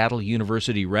the Seattle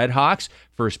University Redhawks.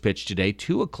 First pitch today,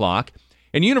 2 o'clock.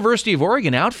 And University of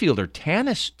Oregon outfielder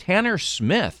Tanner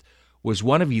Smith was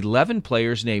one of 11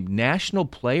 players named National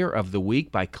Player of the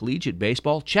Week by Collegiate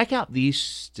Baseball. Check out these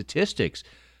statistics.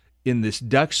 In this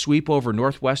Duck sweep over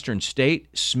Northwestern State,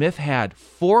 Smith had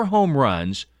 4 home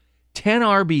runs, 10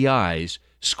 RBIs,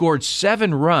 scored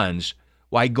 7 runs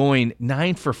while going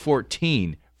 9 for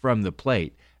 14 from the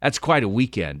plate. That's quite a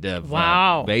weekend of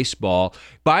baseball.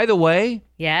 By the way,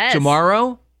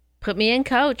 tomorrow, put me in,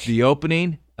 coach. The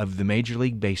opening of the Major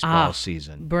League Baseball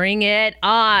season. Bring it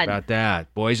on. How about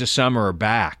that? Boys of Summer are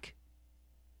back.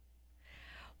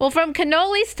 Well, from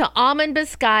cannolis to almond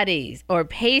biscottis or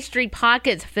pastry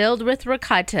pockets filled with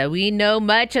ricotta, we know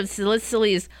much of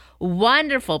Sicily's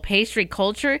wonderful pastry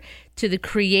culture to the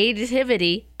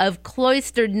creativity of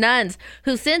cloistered nuns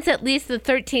who since at least the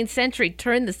 13th century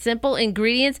turned the simple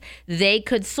ingredients they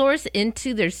could source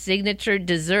into their signature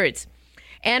desserts.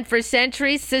 And for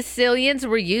centuries, Sicilians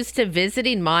were used to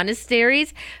visiting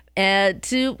monasteries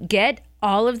to get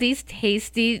all of these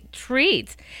tasty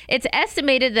treats. It's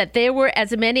estimated that there were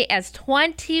as many as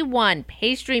 21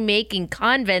 pastry-making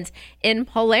convents in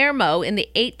Palermo in the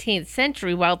 18th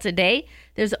century, while today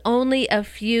there's only a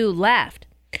few left.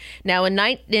 Now,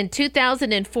 in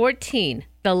 2014,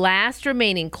 the last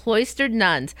remaining cloistered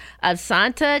nuns of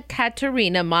Santa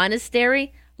Caterina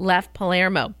Monastery left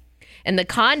Palermo. And the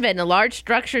convent, a large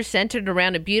structure centered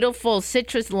around a beautiful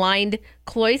citrus-lined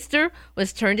cloister,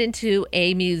 was turned into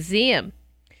a museum.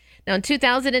 Now, in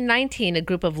 2019, a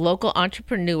group of local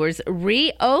entrepreneurs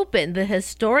reopened the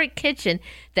historic kitchen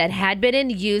that had been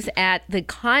in use at the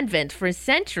convent for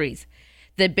centuries.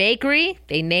 The bakery,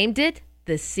 they named it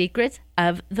The Secret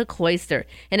of the Cloister.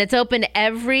 And it's open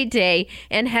every day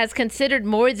and has considered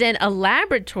more than a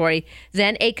laboratory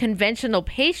than a conventional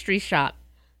pastry shop.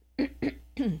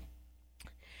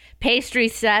 Pastry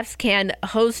chefs can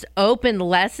host open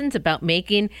lessons about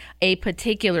making a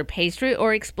particular pastry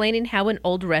or explaining how an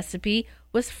old recipe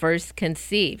was first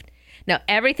conceived. Now,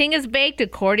 everything is baked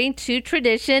according to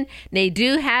tradition. They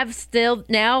do have still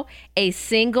now a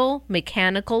single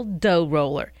mechanical dough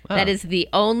roller. Oh. That is the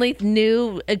only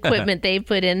new equipment they've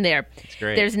put in there. That's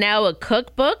great. There's now a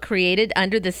cookbook created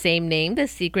under the same name, The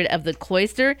Secret of the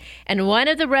Cloister. And one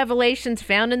of the revelations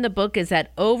found in the book is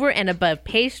that over and above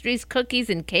pastries,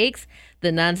 cookies, and cakes,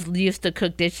 the nuns used to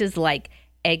cook dishes like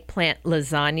eggplant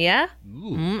lasagna.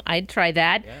 I'd try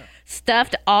that. Yeah.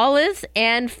 Stuffed olives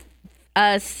and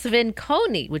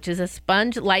svinconi, which is a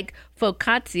sponge-like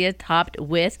focaccia topped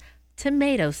with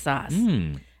tomato sauce.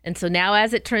 And so now,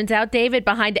 as it turns out, David,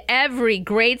 behind every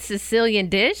great Sicilian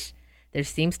dish, there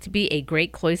seems to be a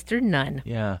great cloistered nun.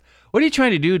 Yeah. What are you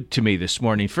trying to do to me this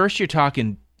morning? First, you're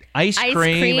talking ice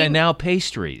cream, and now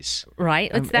pastries.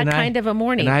 Right. It's that kind of a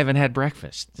morning. And I haven't had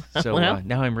breakfast. So well,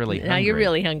 now I'm really hungry. Now you're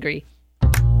really hungry.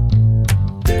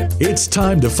 It's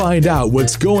time to find out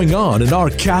what's going on in our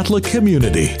Catholic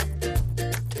community.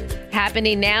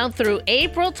 Happening now through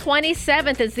April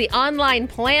 27th is the online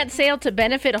plant sale to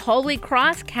benefit Holy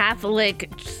Cross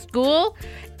Catholic School.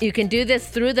 You can do this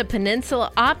through the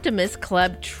Peninsula Optimist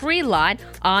Club tree lot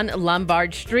on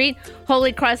Lombard Street.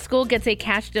 Holy Cross School gets a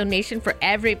cash donation for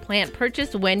every plant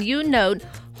purchased when you note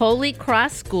Holy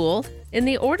Cross School in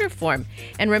the order form.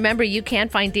 And remember, you can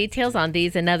find details on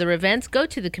these and other events. Go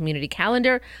to the community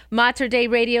calendar,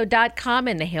 materdeiradio.com,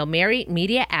 and the Hail Mary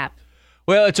Media app.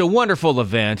 Well, it's a wonderful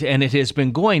event, and it has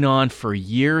been going on for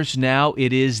years now.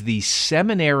 It is the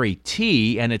Seminary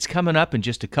Tea, and it's coming up in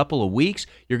just a couple of weeks.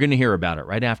 You're going to hear about it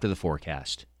right after the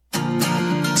forecast.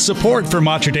 Support for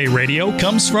Mater Dei Radio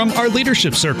comes from our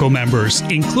Leadership Circle members,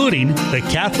 including the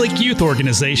Catholic Youth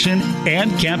Organization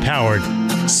and Camp Howard.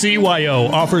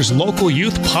 CYO offers local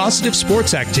youth positive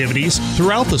sports activities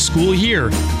throughout the school year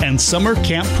and summer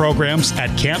camp programs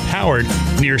at Camp Howard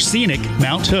near scenic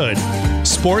Mount Hood.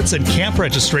 Sports and camp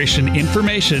registration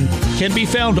information can be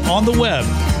found on the web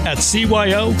at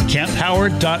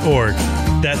cyoCampHoward.org.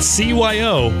 That's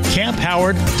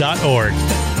cyoCampHoward.org.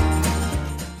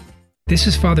 This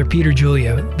is Father Peter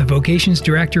Giulio, the Vocations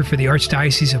Director for the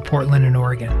Archdiocese of Portland and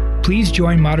Oregon. Please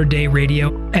join Mater Dei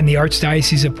Radio and the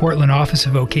Archdiocese of Portland Office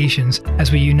of Vocations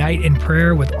as we unite in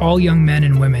prayer with all young men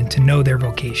and women to know their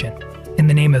vocation. In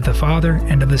the name of the Father,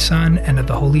 and of the Son, and of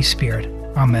the Holy Spirit.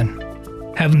 Amen.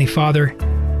 Heavenly Father,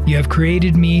 you have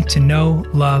created me to know,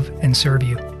 love, and serve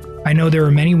you. I know there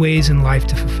are many ways in life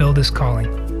to fulfill this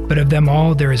calling, but of them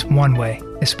all there is one way,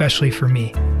 especially for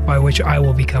me, by which I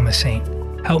will become a saint.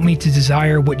 Help me to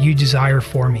desire what you desire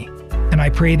for me, and I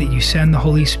pray that you send the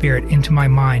Holy Spirit into my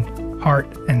mind,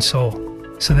 heart, and soul,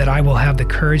 so that I will have the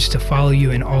courage to follow you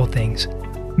in all things.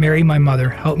 Mary, my mother,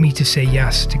 help me to say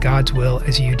yes to God's will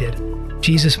as you did.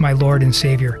 Jesus, my Lord and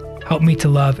Savior, help me to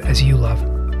love as you love.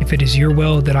 If it is your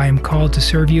will that I am called to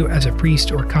serve you as a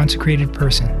priest or consecrated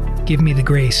person, give me the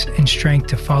grace and strength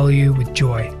to follow you with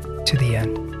joy to the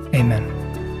end. Amen.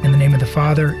 In the name of the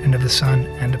Father, and of the Son,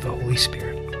 and of the Holy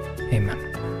Spirit. Amen.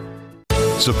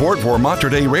 Support for Mater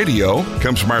Dei Radio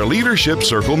comes from our Leadership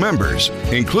Circle members,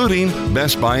 including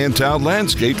Best Buy in Town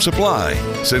Landscape Supply.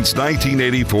 Since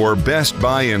 1984, Best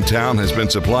Buy in Town has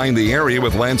been supplying the area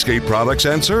with landscape products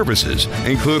and services,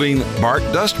 including bark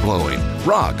dust blowing,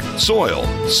 rock, soil,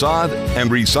 sod, and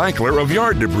recycler of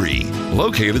yard debris.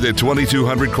 Located at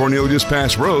 2200 Cornelius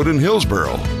Pass Road in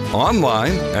Hillsboro.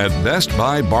 Online at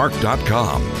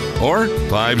bestbuybark.com or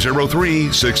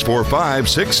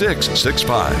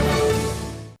 503-645-6665.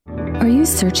 Are you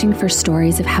searching for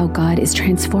stories of how God is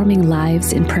transforming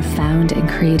lives in profound and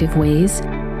creative ways?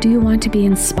 Do you want to be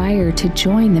inspired to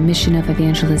join the mission of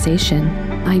evangelization?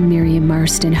 I'm Miriam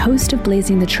Marston, host of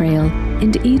Blazing the Trail,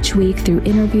 and each week through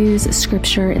interviews,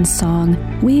 scripture, and song,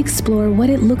 we explore what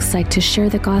it looks like to share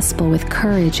the gospel with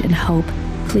courage and hope.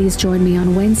 Please join me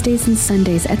on Wednesdays and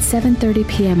Sundays at 7:30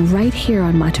 p.m. right here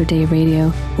on Mater Dei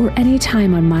Radio, or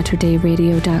anytime on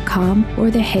materdeiradio.com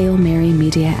or the Hail Mary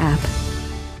Media app.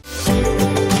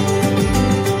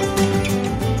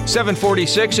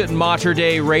 7:46 at Mater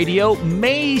Dei Radio.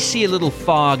 May see a little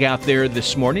fog out there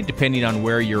this morning, depending on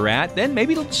where you're at. Then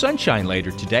maybe a little sunshine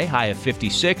later today, high of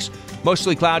 56.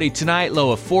 Mostly cloudy tonight,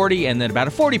 low of 40, and then about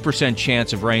a 40%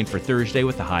 chance of rain for Thursday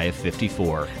with a high of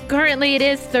 54. Currently, it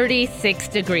is 36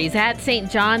 degrees at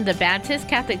St. John the Baptist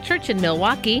Catholic Church in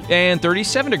Milwaukee. And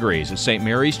 37 degrees at St.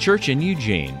 Mary's Church in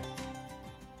Eugene.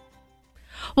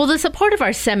 Well, the support of our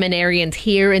seminarians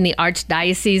here in the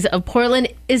Archdiocese of Portland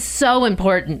is so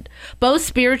important, both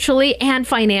spiritually and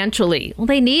financially. Well,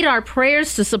 they need our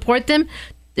prayers to support them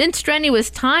in strenuous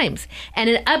times, and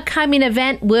an upcoming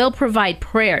event will provide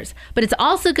prayers, but it's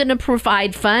also going to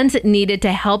provide funds needed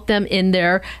to help them in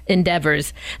their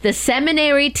endeavors. The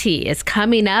Seminary Tea is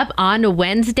coming up on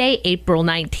Wednesday, April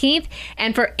 19th,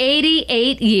 and for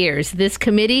 88 years, this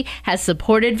committee has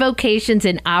supported vocations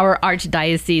in our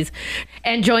Archdiocese.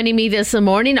 And joining me this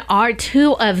morning are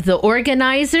two of the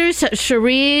organizers.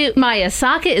 Cherie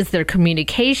Mayasaka is their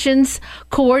communications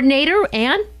coordinator,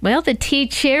 and, well, the tea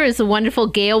chair is the wonderful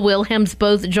Gail Wilhelms,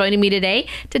 both joining me today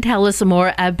to tell us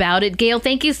more about it. Gail,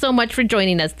 thank you so much for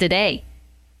joining us today.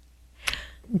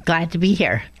 Glad to be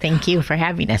here. Thank you for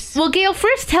having us. Well, Gail,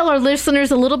 first tell our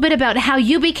listeners a little bit about how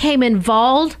you became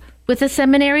involved with the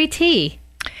Seminary Tea.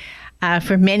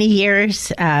 For many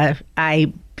years,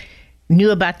 I knew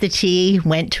about the tea,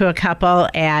 went to a couple,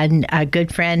 and a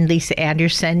good friend, Lisa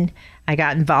Anderson, I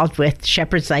got involved with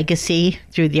Shepherd's Legacy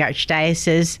through the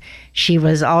Archdiocese. She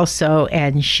was also,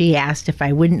 and she asked if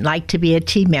I wouldn't like to be a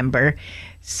tea member.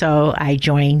 So I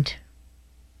joined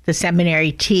the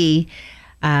Seminary Tea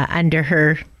under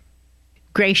her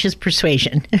gracious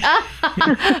persuasion.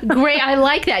 Great. I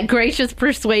like that, gracious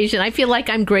persuasion. I feel like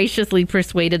I'm graciously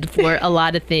persuaded for a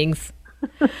lot of things.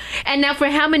 And now,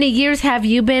 for how many years have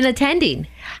you been attending?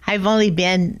 I've only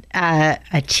been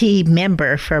a tea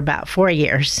member for about 4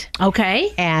 years.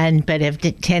 Okay. But have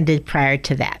attended prior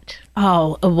to that.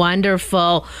 Oh,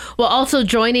 wonderful. Well, also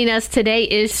joining us today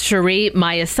is Cherie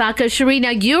Mayasaka. Cherie, now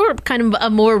you're kind of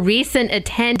a more recent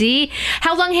attendee.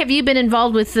 How long have you been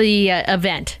involved with the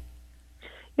event?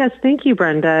 Yes, thank you,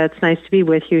 Brenda. It's nice to be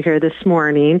with you here this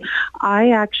morning.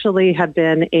 I actually have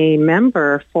been a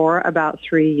member for about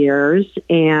 3 years,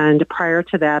 and prior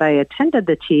to that, I attended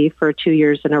the tea for 2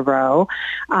 years in a row,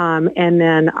 and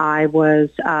then I was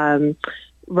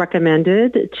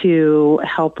recommended to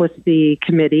help with the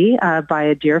committee by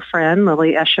a dear friend,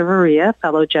 Lily Echevarria,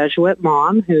 fellow Jesuit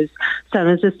mom, whose son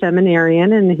is a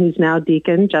seminarian and who's now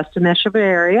deacon, Justin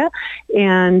Echevarria,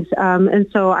 and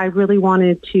so I really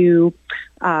wanted to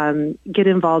get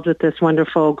involved with this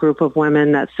wonderful group of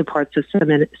women that supports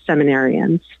the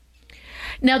seminarians.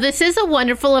 Now, this is a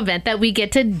wonderful event that we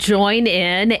get to join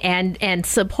in and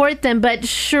support them. But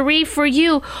Cherie, for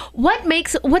you,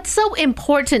 what's so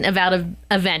important about an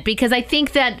event? Because I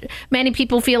think that many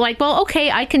people feel like, well,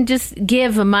 okay, I can just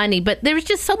give money, but there's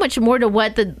just so much more to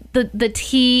what the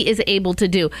tea is able to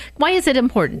do. Why is it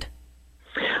important?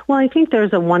 Well, I think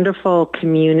there's a wonderful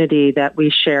community that we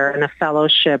share and a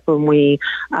fellowship when we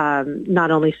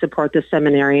not only support the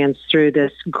seminarians through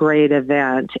this great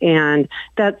event. And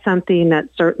that's something that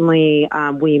certainly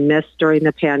we missed during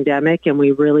the pandemic, and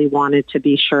we really wanted to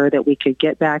be sure that we could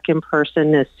get back in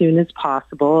person as soon as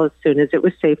possible, as soon as it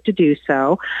was safe to do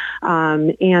so.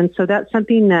 And so that's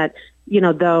something that, you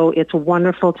know, though it's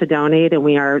wonderful to donate and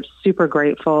we are super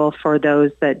grateful for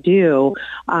those that do,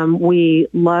 we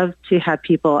love to have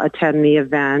people attend the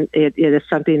event. It is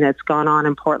something that's gone on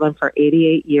in Portland for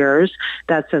 88 years.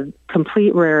 That's a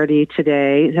complete rarity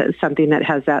today, something that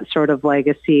has that sort of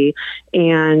legacy.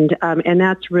 And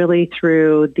that's really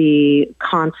through the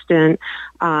constant,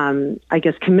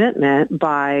 commitment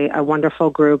by a wonderful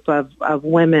group of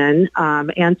women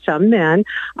and some men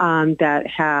that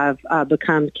have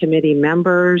become committee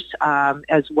members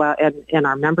as well in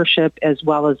our membership, as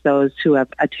well as those who have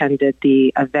attended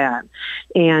the event.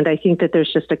 And I think that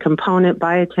there's just a component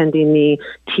by attending the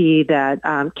tea that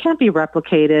can't be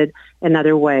replicated in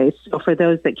other ways. So for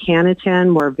those that can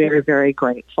attend, we're very, very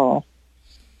grateful.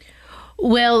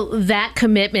 Well, that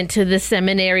commitment to the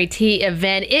Seminary Tea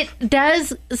event, it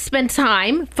does spend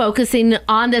time focusing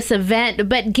on this event.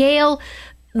 But Gail,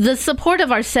 the support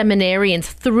of our seminarians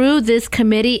through this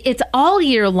committee, it's all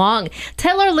year long.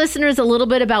 Tell our listeners a little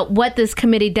bit about what this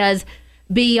committee does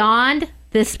beyond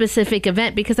this specific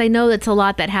event? Because I know that's a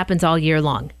lot that happens all year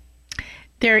long.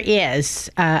 There is.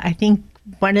 I think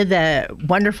one of the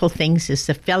wonderful things is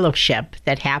the fellowship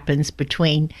that happens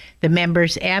between the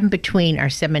members and between our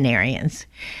seminarians.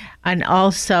 And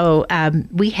also,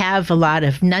 we have a lot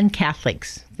of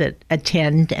non-Catholics that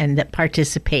attend and that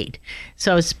participate.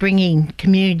 So it's bringing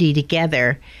community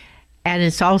together, and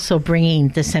it's also bringing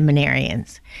the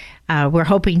seminarians. We're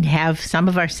hoping to have some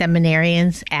of our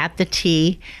seminarians at the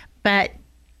tea, but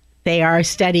they are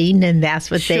studying, and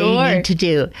that's what they need to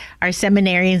do. Our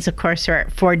seminarians, of course, are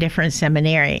at 4 different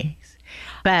seminaries.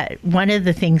 But one of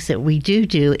the things that we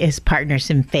do is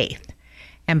Partners in Faith.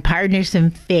 And Partners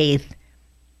in Faith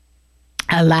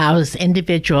allows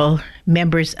individual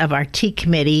members of our tea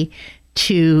committee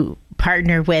to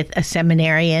partner with a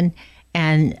seminarian,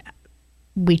 and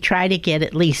we try to get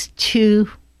at least 2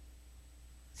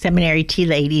 seminary tea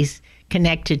ladies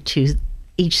connected to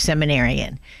each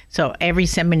seminarian. So every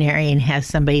seminarian has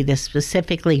somebody that's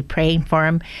specifically praying for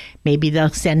them. Maybe they'll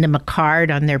send them a card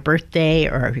on their birthday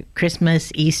or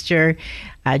Christmas, Easter,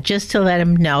 just to let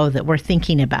them know that we're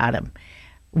thinking about them.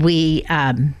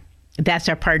 That's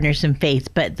our Partners in Faith,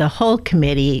 but the whole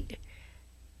committee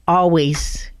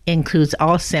always includes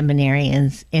all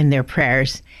seminarians in their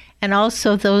prayers, and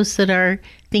also those that are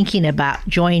thinking about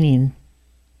joining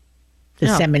the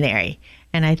seminary.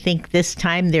 And I think this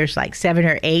time there's like 7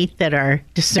 or 8 that are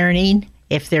discerning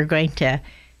if they're going to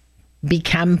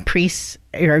become priests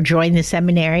or join the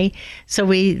seminary. So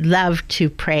we love to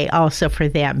pray also for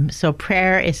them. So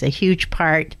prayer is a huge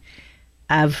part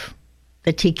of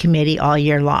the tea committee all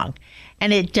year long.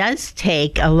 And it does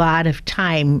take a lot of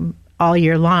time all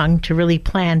year long to really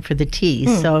plan for the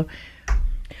teas. So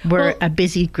we're a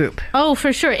busy group. Oh,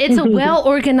 for sure. It's a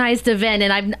well-organized event,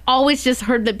 and I've always just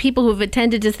heard that people who've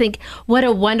attended just think what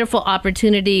a wonderful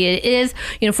opportunity it is.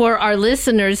 You know, for our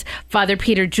listeners, Father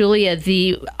Peter Julia,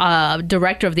 the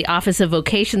director of the Office of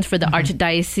Vocations for the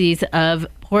Archdiocese of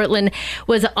Portland,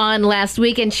 was on last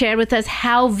week and shared with us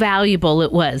how valuable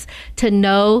it was to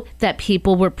know that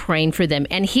people were praying for them.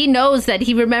 And he knows that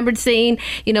he remembered saying,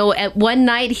 you know, at one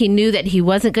night he knew that he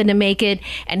wasn't going to make it,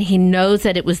 and he knows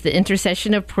that it was the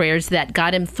intercession of prayers that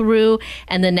got him through.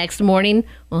 And the next morning,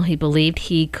 well, he believed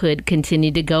he could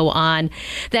continue to go on.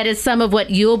 That is some of what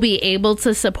you'll be able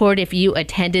to support if you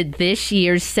attended this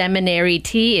year's seminary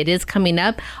tea. It is coming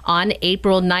up on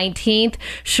April 19th.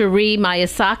 Cherie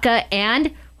Mayasaka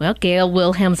and Gail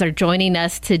Wilhelms are joining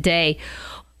us today.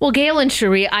 Well, Gail and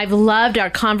Cherie, I've loved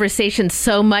our conversation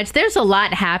so much. There's a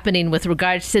lot happening with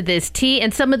regards to this tea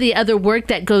and some of the other work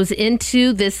that goes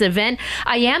into this event.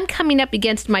 I am coming up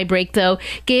against my break, though.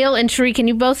 Gail and Cherie, can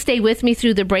you both stay with me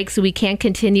through the break so we can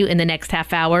continue in the next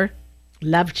half hour?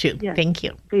 Love to. Yeah. Thank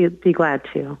you. Be glad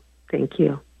to. Thank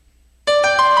you.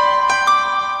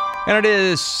 And it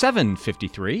is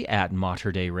 7:53 at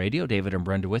Mater Dei Radio. David and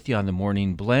Brenda with you on the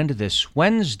Morning Blend this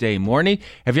Wednesday morning.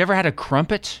 Have you ever had a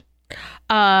crumpet?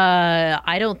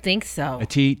 I don't think so. A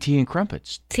tea and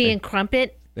crumpets. Tea and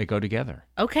crumpet? They go together.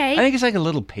 Okay. I think it's like a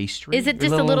little pastry. Is it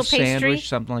just a little pastry? Sandwich,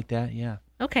 something like that, yeah.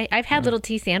 Okay. I've had little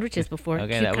tea sandwiches before.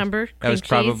 Okay, Cucumber, that was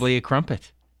probably a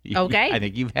crumpet. Okay. I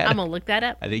think you've had I'm going to look that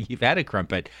up. I think you've had a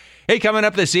crumpet. Hey, coming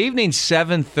up this evening,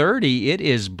 7:30, it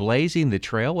is Blazing the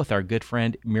Trail with our good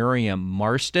friend Miriam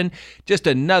Marston. Just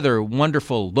another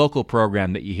wonderful local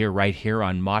program that you hear right here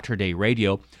on Mater Dei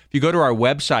Radio. If you go to our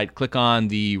website, click on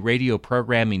the radio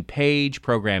programming page,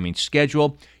 programming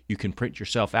schedule, you can print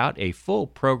yourself out a full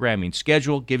programming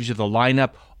schedule. Gives you the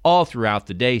lineup all throughout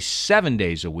the day, 7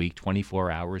 days a week, 24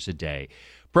 hours a day.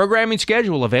 Programming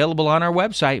schedule available on our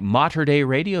website,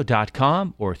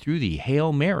 materdeiradio.com, or through the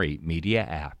Hail Mary Media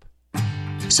app.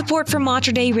 Support for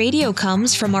Mater Dei Radio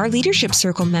comes from our Leadership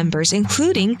Circle members,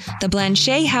 including the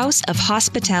Blanchet House of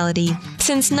Hospitality.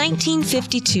 Since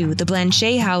 1952, the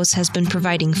Blanchet House has been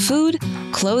providing food,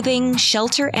 clothing,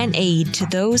 shelter, and aid to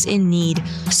those in need.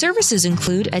 Services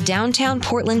include a downtown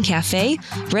Portland cafe,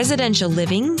 residential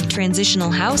living,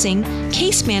 transitional housing,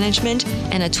 case management,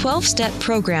 and a 12-step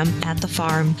program at the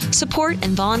farm. Support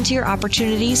and volunteer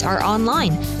opportunities are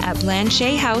online at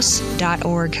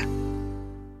blanchethouse.org.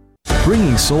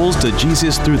 Bringing souls to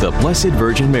Jesus through the Blessed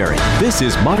Virgin Mary. This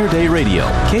is Mater Dei Radio,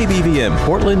 KBVM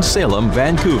Portland, Salem,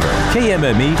 Vancouver,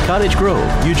 KMME Cottage Grove,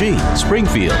 Eugene,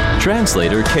 Springfield,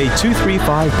 translator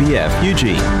K235BF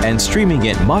Eugene, and streaming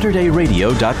at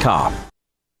materdeiradio.com.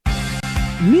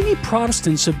 Many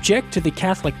Protestants object to the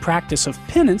Catholic practice of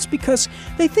penance because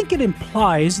they think it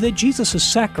implies that Jesus'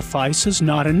 sacrifice is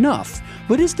not enough.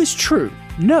 But is this true?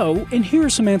 No, and here are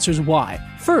some answers why.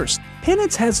 First,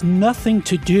 Penance has nothing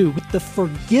to do with the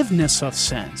forgiveness of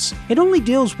sins. It only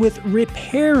deals with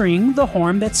repairing the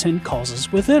harm that sin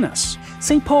causes within us.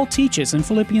 St. Paul teaches in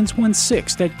Philippians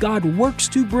 1:6 that God works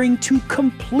to bring to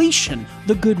completion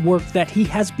the good work that He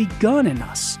has begun in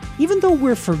us. Even though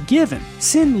we're forgiven,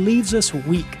 sin leaves us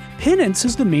weak. Penance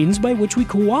is the means by which we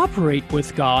cooperate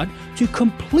with God to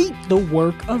complete the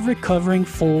work of recovering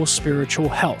full spiritual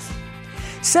health.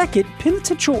 Second,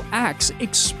 penitential acts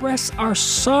express our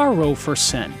sorrow for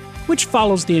sin, which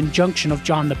follows the injunction of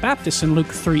John the Baptist in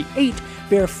Luke 3:8,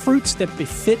 bear fruits that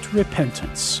befit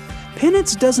repentance.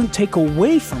 Penance doesn't take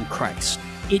away from Christ,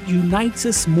 it unites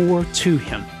us more to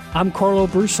Him. I'm Carlo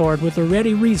Broussard with a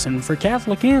ready reason for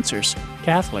Catholic Answers,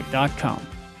 Catholic.com.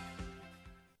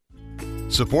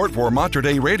 Support for Mater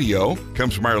Dei Radio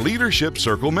comes from our Leadership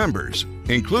Circle members,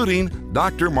 including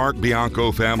Dr. Mark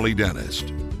Bianco, family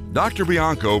dentist. Dr.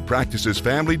 Bianco practices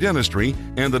family dentistry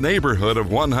in the neighborhood of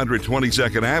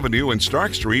 122nd Avenue and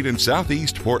Stark Street in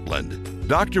Southeast Portland.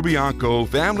 Dr. Bianco,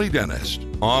 family dentist,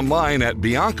 online at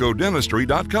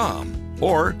biancodentistry.com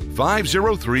or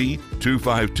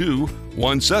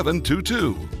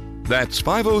 503-252-1722. That's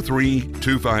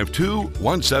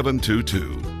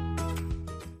 503-252-1722.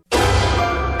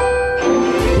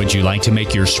 Would you like to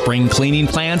make your spring cleaning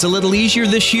plans a little easier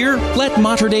this year? Let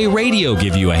Mater Dei Radio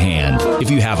give you a hand. If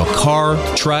you have a car,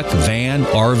 truck, van,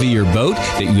 RV, or boat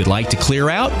that you would like to clear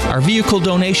out, our vehicle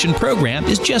donation program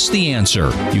is just the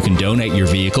answer. You can donate your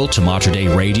vehicle to Mater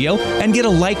Dei Radio and get a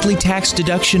likely tax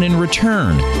deduction in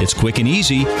return. It's quick and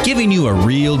easy, giving you a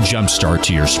real jumpstart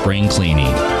to your spring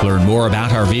cleaning. Learn more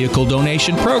about our vehicle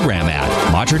donation program at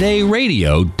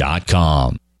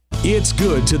materdeiradio.com. It's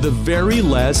good to the very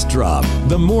last drop.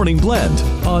 The Morning Blend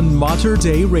on Mater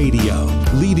Dei Radio,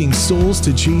 leading souls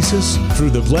to Jesus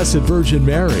through the Blessed Virgin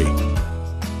Mary.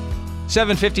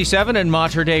 7:57 in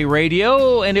Mater Dei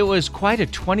Radio, and it was quite a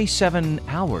 27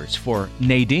 hours for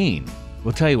Nadine.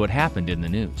 We'll tell you what happened in the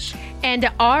news. And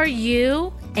are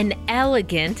you an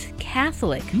elegant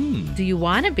Catholic? Do you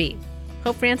want to be?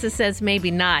 Pope Francis says maybe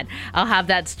not. I'll have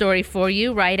that story for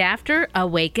you right after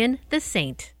Awaken the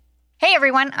Saint. Hey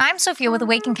everyone, I'm Sophia with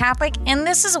Awaken Catholic, and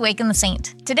this is Awaken the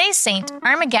Saint. Today's saint,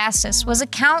 Armagastus, was a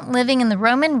count living in the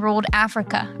Roman-ruled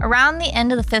Africa around the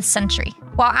end of the 5th century.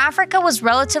 While Africa was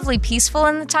relatively peaceful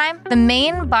in the time, the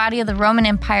main body of the Roman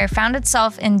Empire found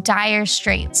itself in dire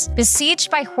straits, besieged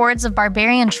by hordes of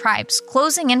barbarian tribes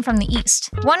closing in from the east.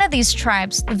 One of these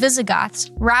tribes, the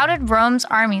Visigoths, routed Rome's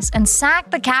armies and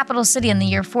sacked the capital city in the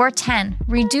year 410,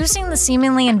 reducing the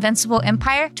seemingly invincible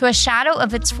empire to a shadow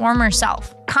of its former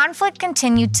self. Conflict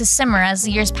continued to simmer as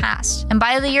the years passed, and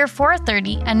by the year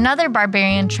 430, another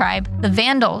barbarian tribe, the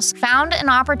Vandals, found an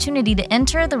opportunity to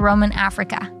enter the Roman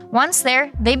Africa. Once there,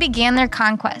 they began their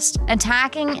conquest,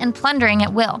 attacking and plundering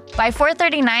at will. By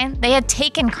 439, they had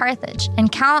taken Carthage, and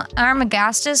Count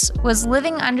Armagastus was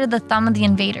living under the thumb of the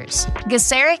invaders.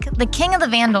 Gesseric, the king of the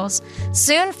Vandals,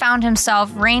 soon found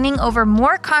himself reigning over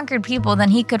more conquered people than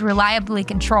he could reliably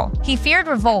control. He feared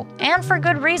revolt, and for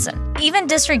good reason. Even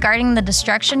disregarding the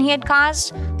destruction he had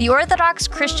caused, the Orthodox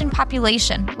Christian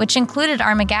population, which included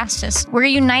Armagastus, were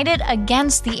united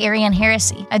against the Arian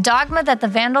heresy, a dogma that the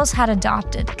Vandals had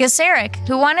adopted. Gesseric,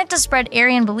 who wanted to spread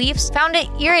Arian beliefs, found it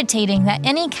irritating that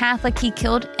any Catholic he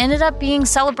killed ended up being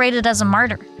celebrated as a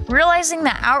martyr. Realizing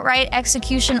that outright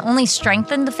execution only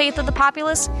strengthened the faith of the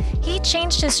populace, he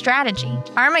changed his strategy.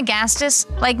 Armagastus,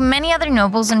 like many other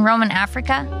nobles in Roman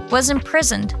Africa, was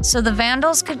imprisoned so the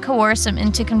Vandals could coerce him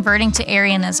into converting to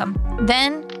Arianism.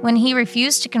 Then, when he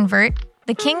refused to convert,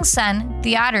 the king's son,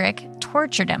 Theodoric,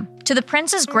 tortured him. To the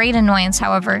prince's great annoyance,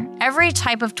 however, every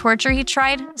type of torture he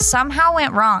tried somehow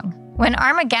went wrong. When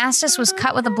Armagastus was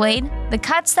cut with a blade, the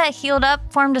cuts that healed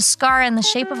up formed a scar in the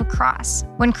shape of a cross.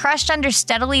 When crushed under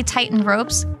steadily tightened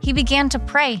ropes, he began to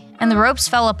pray, and the ropes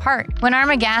fell apart. When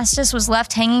Armagastus was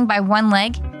left hanging by one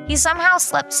leg, he somehow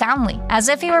slept soundly, as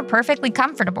if he were perfectly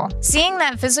comfortable. Seeing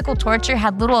that physical torture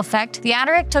had little effect,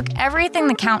 Theodoric took everything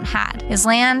the count had, his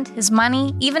land, his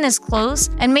money, even his clothes,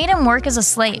 and made him work as a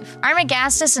slave.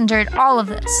 Armagastus endured all of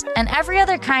this, and every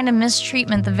other kind of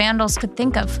mistreatment the Vandals could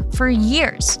think of, for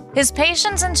years. His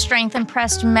patience and strength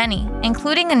impressed many,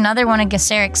 including another one of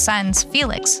Gesseric's sons,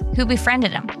 Felix, who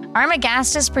befriended him.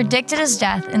 Armagastus predicted his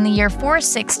death in the year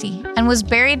 460 and was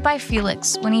buried by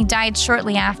Felix when he died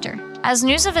shortly after. As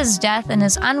news of his death and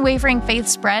his unwavering faith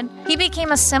spread, he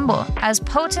became a symbol as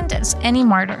potent as any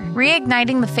martyr,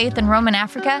 reigniting the faith in Roman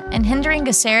Africa and hindering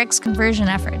Gaisaric's conversion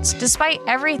efforts, despite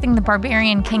everything the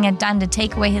barbarian king had done to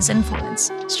take away his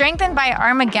influence. Strengthened by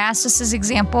Armagastus'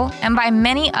 example and by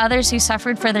many others who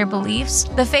suffered for their beliefs,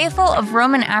 the faithful of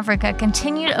Roman Africa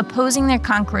continued opposing their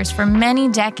conquerors for many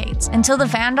decades until the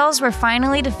Vandals were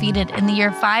finally defeated in the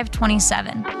year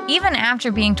 527. Even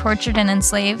after being tortured and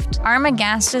enslaved,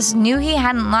 Armagastus knew he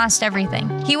hadn't lost everything.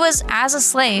 He was, as a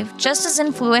slave, just as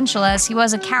influential as he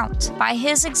was a count, by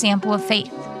his example of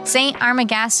faith. Saint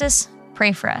Armagastus,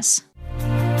 pray for us.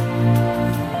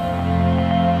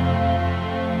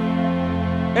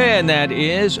 And that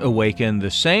is Awaken the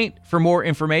Saint. For more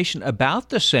information about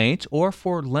the saints or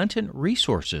for Lenten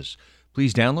resources,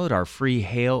 please download our free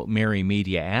Hail Mary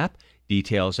Media app.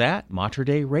 Details at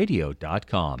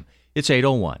materdeiradio.com. It's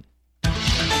 8:01.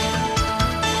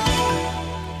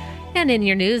 And in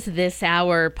your news this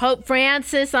hour, Pope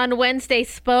Francis on Wednesday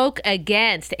spoke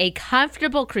against a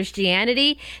comfortable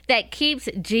Christianity that keeps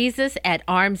Jesus at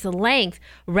arm's length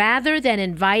rather than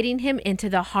inviting him into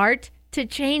the heart to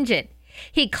change it.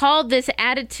 He called this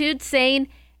attitude saying,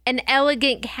 an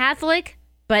elegant Catholic,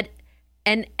 but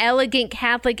an elegant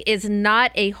Catholic is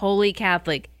not a holy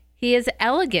Catholic. He is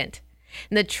elegant.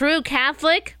 And the true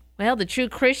Catholic, well, the true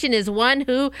Christian is one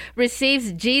who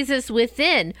receives Jesus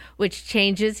within, which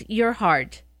changes your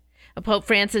heart. Pope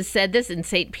Francis said this in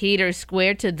St. Peter's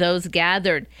Square to those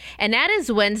gathered. And at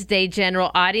his Wednesday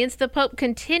general audience, the Pope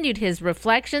continued his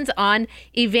reflections on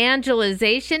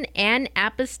evangelization and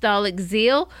apostolic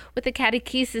zeal with a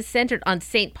catechesis centered on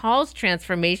St. Paul's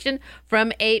transformation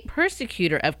from a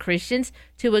persecutor of Christians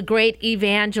to a great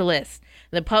evangelist.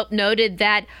 The Pope noted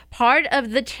that part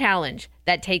of the challenge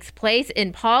that takes place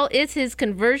in Paul is his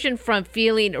conversion from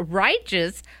feeling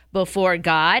righteous before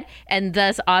God and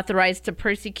thus authorized to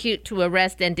persecute, to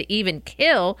arrest, and to even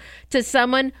kill, to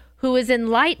someone who is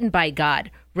enlightened by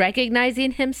God,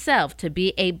 recognizing himself to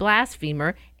be a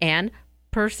blasphemer and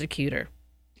persecutor.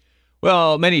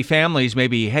 Well, many families may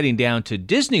be heading down to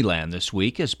Disneyland this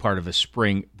week as part of a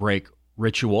spring break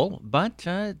ritual, but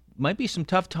might be some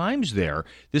tough times there.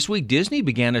 This week, Disney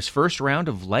began its first round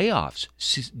of layoffs.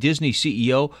 Disney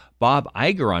CEO Bob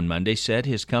Iger on Monday said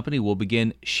his company will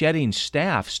begin shedding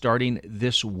staff starting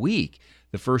this week,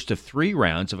 the first of 3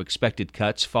 rounds of expected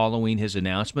cuts following his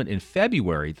announcement in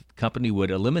February that the company would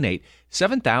eliminate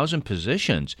 7,000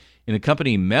 positions. In a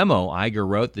company memo, Iger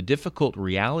wrote, "The difficult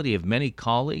reality of many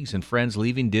colleagues and friends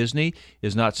leaving Disney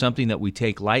is not something that we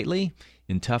take lightly.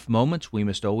 In tough moments, we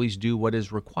must always do what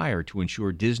is required to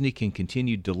ensure Disney can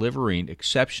continue delivering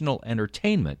exceptional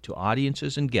entertainment to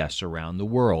audiences and guests around the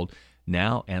world,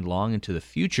 now and long into the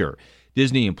future."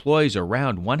 Disney employs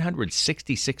around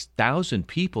 166,000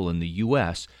 people in the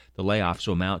U.S. The layoffs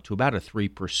will amount to about a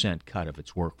 3% cut of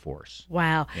its workforce.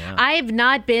 Wow. Yeah. I have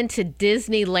not been to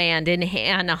Disneyland in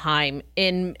Anaheim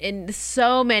in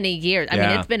so many years. I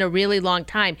mean, it's been a really long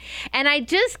time. And I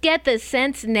just get the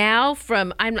sense now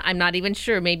from, I'm not even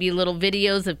sure, maybe little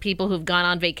videos of people who've gone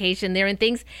on vacation there and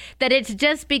things, that it's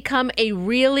just become a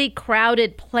really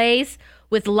crowded place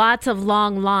with lots of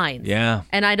long lines. Yeah.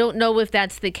 And I don't know if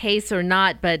that's the case or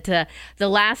not, but the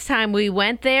last time we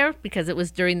went there, because it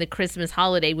was during the Christmas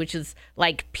holiday, which is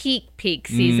like peak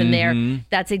season there,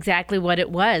 that's exactly what it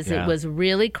was. Yeah. It was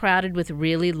really crowded with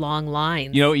really long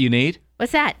lines. You know what you need?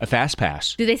 What's that? A fast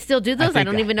pass. Do they still do those? I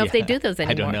don't even know if they do those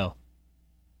anymore. I don't know.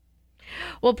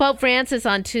 Well, Pope Francis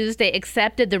on Tuesday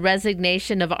accepted the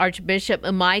resignation of Archbishop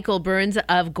Michael Burns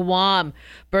of Guam.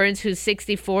 Burns, who's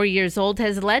 64 years old,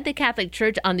 has led the Catholic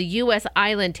Church on the U.S.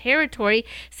 island territory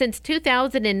since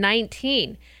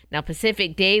 2019. Now,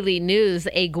 Pacific Daily News,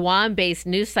 a Guam-based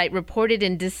news site, reported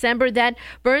in December that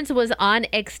Burns was on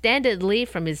extended leave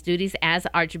from his duties as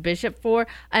Archbishop for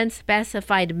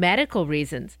unspecified medical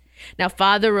reasons. Now,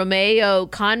 Father Romeo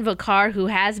Convocar, who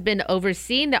has been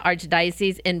overseeing the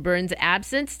Archdiocese in Burns'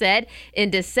 absence, said in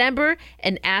December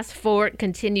and asked for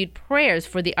continued prayers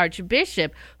for the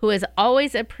Archbishop, who has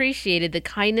always appreciated the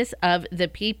kindness of the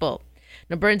people.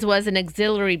 Now, Burns was an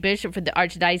auxiliary bishop for the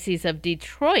Archdiocese of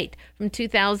Detroit from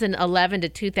 2011 to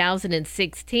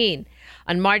 2016.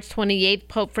 On March 28th,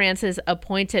 Pope Francis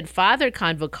appointed Father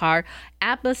Convocar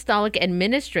apostolic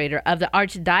administrator of the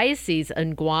Archdiocese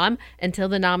in Guam until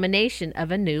the nomination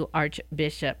of a new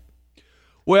archbishop.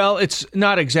 Well, it's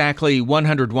not exactly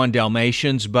 101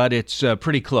 Dalmatians, but it's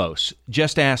pretty close.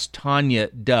 Just ask Tanya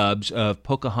Dubbs of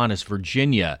Pocahontas,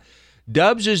 Virginia.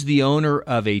 Dubbs is the owner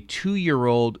of a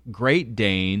 2-year-old Great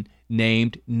Dane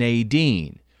named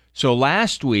Nadine. So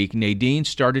last week, Nadine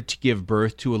started to give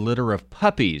birth to a litter of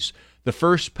puppies. The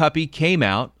first puppy came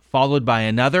out followed by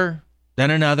another,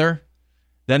 then another,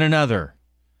 then another.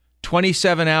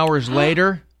 27 hours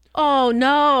later, oh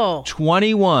no,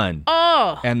 21.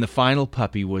 Oh. And the final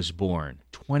puppy was born.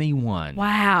 21.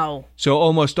 Wow. So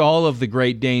almost all of the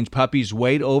Great Dane's puppies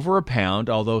weighed over a pound,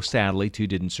 although sadly 2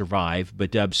 didn't survive.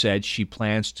 But Dub said she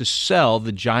plans to sell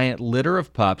the giant litter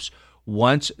of pups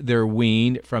once they're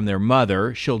weaned from their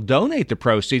mother. She'll donate the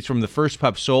proceeds from the first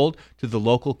pup sold to the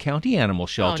local county animal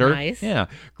shelter. Oh, nice. Yeah.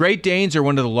 Great Danes are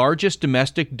one of the largest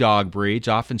domestic dog breeds,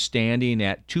 often standing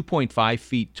at 2.5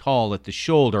 feet tall at the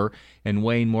shoulder and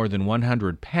weighing more than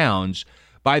 100 pounds.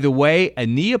 By the way, a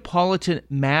Neapolitan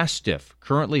Mastiff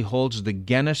currently holds the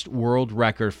Guinness World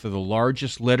Record for the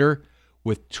largest litter,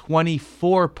 with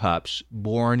 24 pups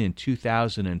born in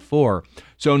 2004.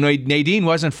 So Nadine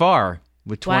wasn't far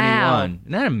with 21. Wow.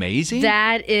 Isn't that amazing?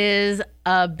 That is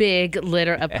a big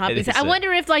litter of puppies. I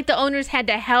wonder if the owners had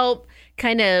to help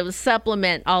kind of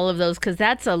supplement all of those, because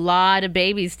that's a lot of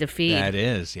babies to feed. That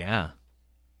is, yeah.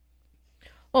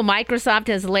 Well, Microsoft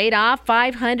has laid off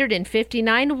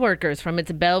 559 workers from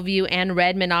its Bellevue and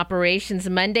Redmond operations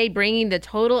Monday, bringing the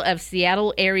total of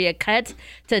Seattle area cuts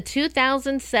to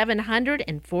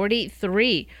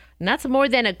 2,743. And that's more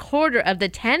than a quarter of the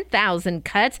 10,000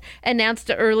 cuts announced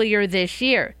earlier this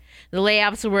year. The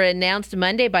layoffs were announced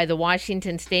Monday by the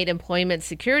Washington State Employment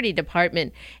Security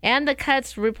Department, and the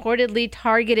cuts reportedly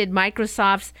targeted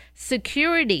Microsoft's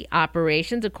security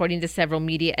operations, according to several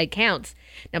media accounts.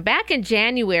 Now, back in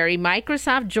January,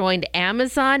 Microsoft joined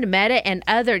Amazon, Meta, and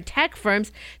other tech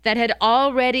firms that had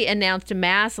already announced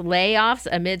mass layoffs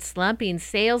amid slumping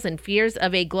sales and fears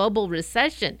of a global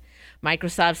recession.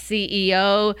 Microsoft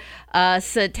CEO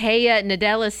Satya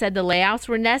Nadella said the layoffs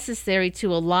were necessary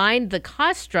to align the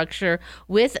cost structure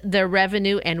with the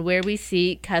revenue and where we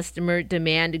see customer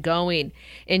demand going.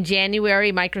 In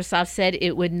January, Microsoft said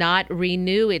it would not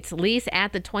renew its lease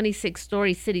at the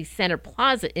 26-story City Center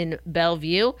Plaza in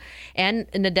Bellevue.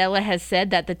 And Nadella has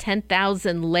said that the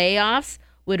 10,000 layoffs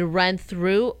would run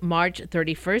through March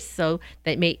 31st, so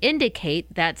that may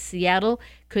indicate that Seattle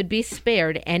could be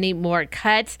spared any more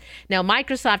cuts. Now,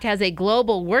 Microsoft has a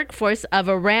global workforce of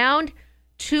around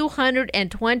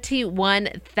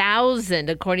 221,000,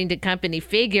 according to company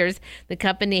figures. The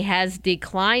company has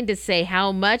declined to say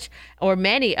how much or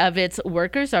many of its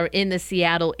workers are in the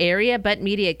Seattle area, but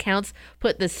media accounts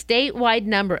put the statewide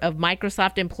number of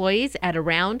Microsoft employees at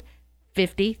around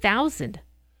 50,000.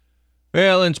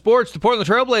 Well, in sports, the Portland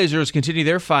Trailblazers continue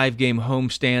their 5-game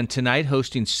homestand tonight,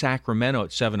 hosting Sacramento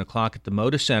at 7 o'clock at the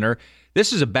Moda Center.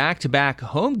 This is a back-to-back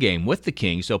home game with the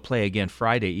Kings. They'll play again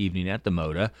Friday evening at the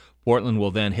Moda. Portland will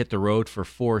then hit the road for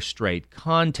 4 straight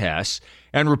contests.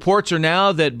 And reports are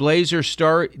now that Blazers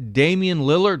star Damian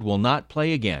Lillard will not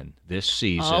play again this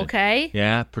season. Okay.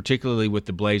 Yeah, particularly with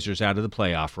the Blazers out of the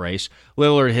playoff race.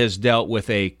 Lillard has dealt with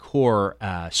a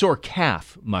sore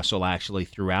calf muscle, actually,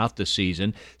 throughout the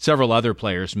season. Several other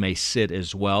players may sit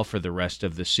as well for the rest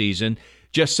of the season.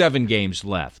 Just 7 games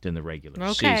left in the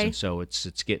regular season, so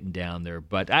it's getting down there.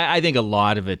 But I think a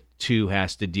lot of it, too,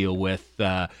 has to deal with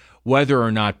whether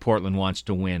or not Portland wants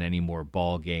to win any more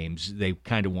ball games. They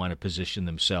kind of want to position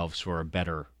themselves for a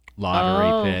better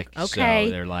lottery pick. Okay.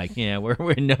 So they're like, yeah,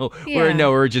 we're in no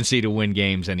urgency to win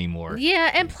games anymore.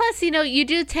 Yeah, and plus, you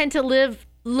do tend to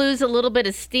lose a little bit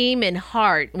of steam and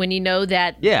heart when you know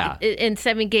that in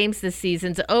 7 games the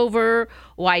season's over.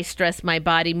 Why stress my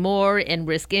body more and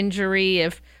risk injury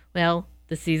if, the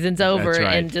season's over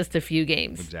in just a few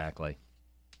games. Exactly.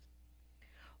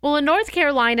 Well, a North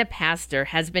Carolina pastor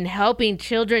has been helping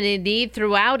children in need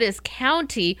throughout his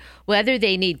county, whether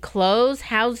they need clothes,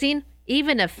 housing,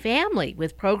 even a family,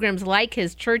 with programs like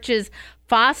his church's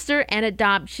foster and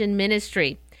adoption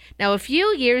ministry. Now, a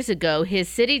few years ago, his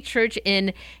city church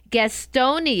in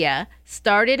Gastonia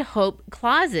started Hope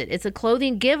Closet. It's a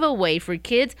clothing giveaway for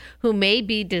kids who may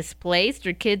be displaced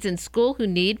or kids in school who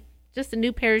need just a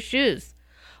new pair of shoes.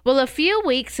 Well, a few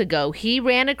weeks ago, he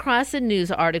ran across a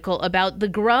news article about the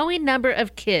growing number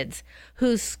of kids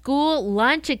whose school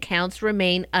lunch accounts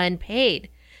remain unpaid.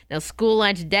 Now, school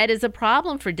lunch debt is a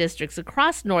problem for districts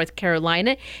across North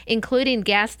Carolina, including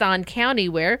Gaston County,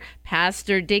 where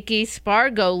Pastor Dickie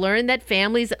Spargo learned that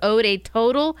families owed a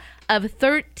total of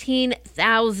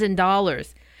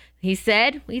 $13,000. He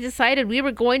said, we decided we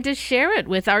were going to share it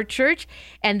with our church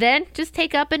and then just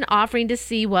take up an offering to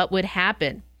see what would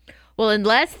happen. Well, in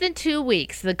less than 2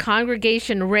 weeks, the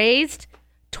congregation raised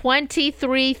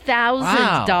 $23,000.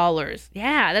 Wow.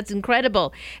 Yeah, that's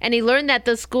incredible. And he learned that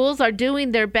the schools are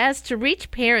doing their best to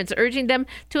reach parents, urging them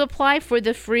to apply for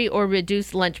the free or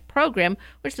reduced lunch program,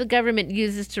 which the government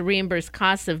uses to reimburse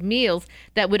costs of meals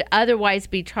that would otherwise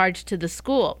be charged to the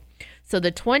school. So the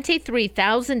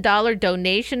 $23,000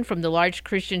 donation from the large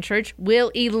Christian church will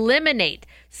eliminate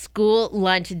school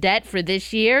lunch debt for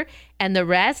this year, and the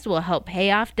rest will help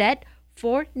pay off debt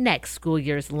for next school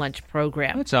year's lunch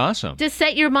program. That's awesome. Just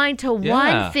set your mind to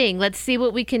one thing. Let's see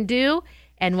what we can do.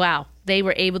 And wow, they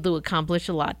were able to accomplish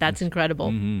a lot. That's incredible.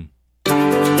 Mm-hmm.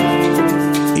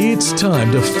 It's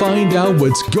time to find out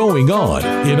what's going on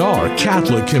in our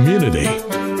Catholic community.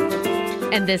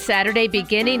 And this Saturday,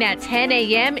 beginning at 10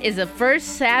 a.m., is the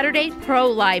first Saturday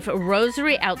pro-life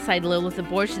rosary outside Lilith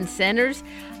Abortion Centers.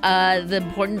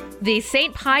 The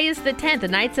St. Pius X, the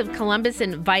Knights of Columbus,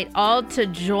 invite all to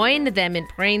join them in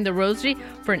praying the rosary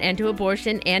for an end to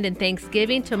abortion and in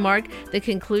Thanksgiving to mark the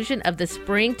conclusion of the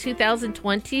spring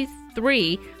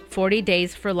 2023 40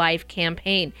 Days for Life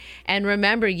campaign. And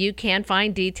remember, you can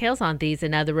find details on these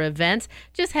and other events.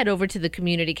 Just head over to the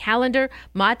community calendar,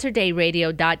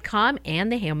 materdeiradio.com,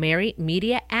 and the Hail Mary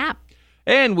Media app.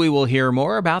 And we will hear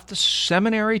more about the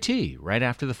seminary tea right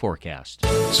after the forecast.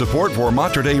 Support for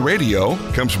Mater Dei Radio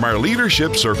comes from our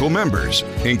Leadership Circle members,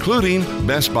 including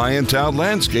Best Buy in Town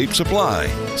Landscape Supply.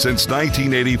 Since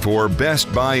 1984,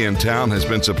 Best Buy in Town has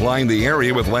been supplying the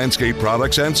area with landscape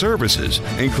products and services,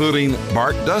 including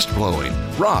bark dust blowing,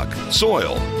 rock,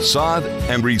 soil, sod,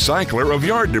 and recycler of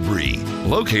yard debris.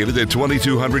 Located at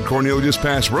 2200 Cornelius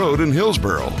Pass Road in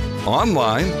Hillsboro.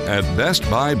 Online at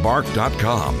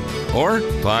bestbuybark.com or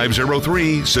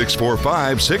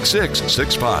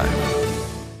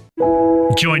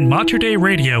 503-645-6665. Join Mater Dei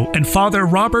Radio and Father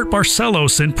Robert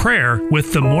Barcelos in prayer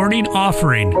with the morning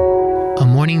offering. A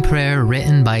morning prayer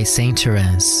written by Saint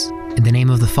Therese. In the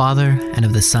name of the Father, and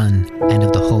of the Son, and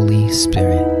of the Holy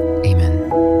Spirit. Amen.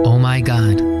 O my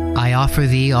God, I offer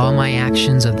Thee all my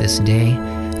actions of this day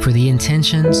for the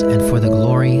intentions and for the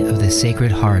glory of the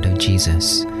Sacred Heart of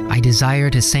Jesus. I desire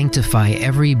to sanctify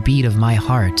every beat of my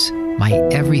heart, my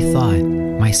every thought,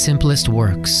 my simplest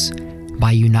works,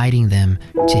 by uniting them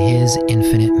to His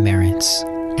infinite merits.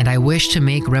 And I wish to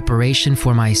make reparation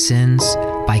for my sins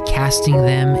by casting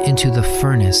them into the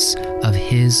furnace of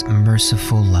His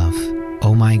merciful love.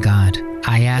 O my God,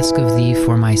 I ask of Thee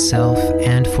for myself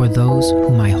and for those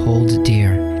whom I hold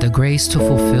dear, the grace to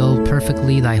fulfill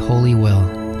perfectly Thy holy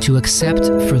will, to accept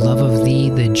for love of Thee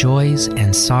the joys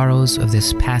and sorrows of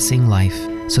this passing life,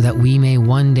 so that we may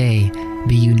one day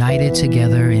be united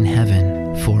together in heaven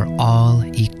for all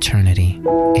eternity.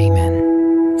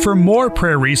 Amen. For more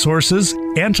prayer resources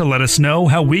and to let us know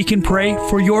how we can pray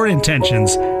for your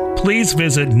intentions, please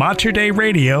visit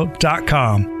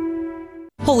materdeiradio.com.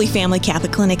 Holy Family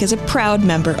Catholic Clinic is a proud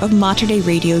member of Mater Dei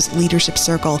Radio's Leadership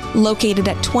Circle. Located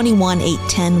at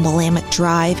 21810 Willamette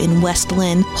Drive in West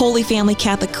Lynn, Holy Family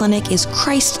Catholic Clinic is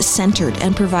Christ-centered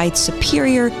and provides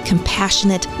superior,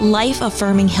 compassionate,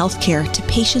 life-affirming health care to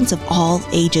patients of all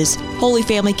ages. Holy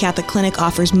Family Catholic Clinic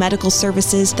offers medical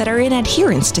services that are in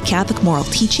adherence to Catholic moral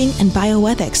teaching and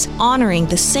bioethics, honoring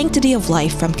the sanctity of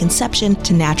life from conception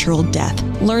to natural death.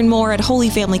 Learn more at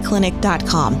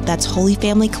holyfamilyclinic.com. That's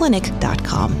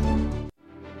holyfamilyclinic.com.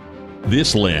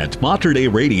 This Lent, Mater Dei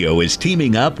Radio is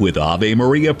teaming up with Ave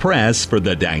Maria Press for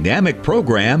the dynamic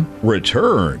program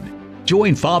Return.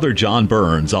 Join Father John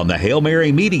Burns on the Hail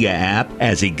Mary Media app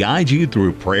as he guides you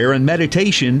through prayer and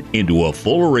meditation into a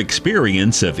fuller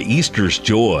experience of Easter's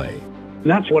joy. And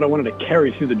that's what I wanted to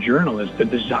carry through the journal, is the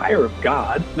desire of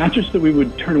God, not just that we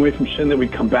would turn away from sin, that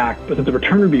we'd come back, but that the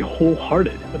return would be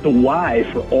wholehearted. But the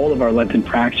why for all of our Lenten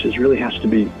practices really has to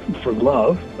be for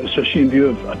love, but especially in view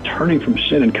of a turning from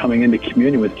sin and coming into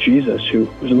communion with Jesus, who's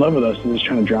in love with us and is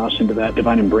trying to draw us into that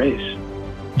divine embrace.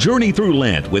 Journey through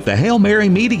Lent with the Hail Mary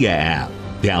Media app.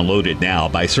 Download it now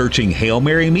by searching Hail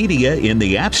Mary Media in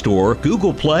the App Store,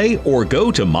 Google Play, or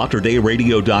go to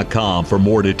materdeiradio.com for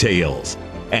more details.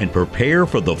 And prepare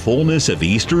for the fullness of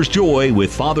Easter's joy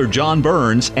with Father John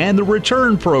Burns and the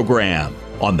Return program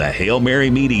on the Hail Mary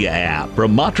Media app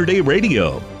from Mater Dei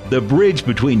Radio, the bridge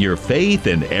between your faith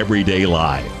and everyday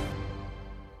life.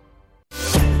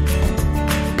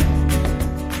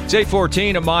 It's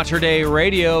 8:14 at Mater Dei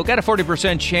Radio. Got a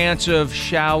 40% chance of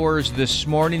showers this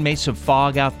morning. Made some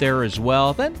fog out there as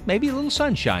well. Then maybe a little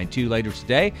sunshine too later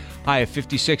today. High of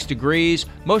 56 degrees.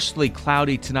 Mostly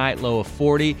cloudy tonight, low of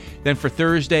 40. Then for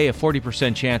Thursday, a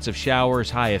 40% chance of showers,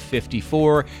 high of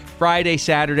 54. Friday,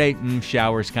 Saturday,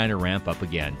 showers kind of ramp up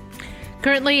again.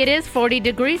 Currently, it is 40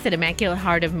 degrees at Immaculate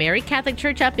Heart of Mary Catholic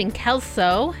Church up in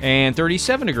Kelso. And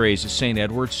 37 degrees at St.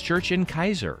 Edward's Church in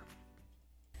Kaiser.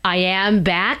 I am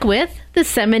back with the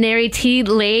Seminary Tea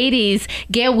Ladies.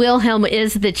 Gail Wilhelm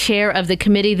is the chair of the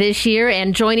committee this year,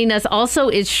 and joining us also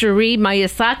is Cherie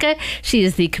Mayasaka. She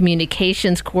is the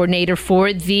communications coordinator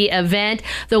for the event.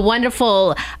 The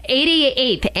wonderful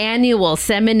 88th annual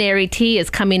Seminary Tea is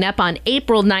coming up on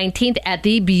April 19th at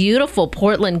the beautiful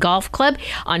Portland Golf Club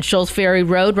on Shoals Ferry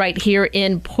Road right here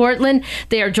in Portland.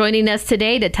 They are joining us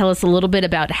today to tell us a little bit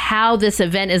about how this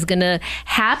event is going to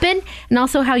happen and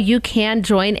also how you can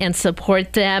join and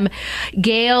support them.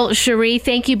 Gail, Cherie,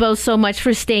 thank you both so much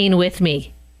for staying with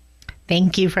me.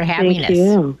 Thank you for having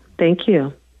us. Thank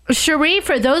you. Cherie,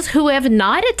 for those who have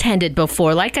not attended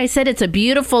before, like I said, it's a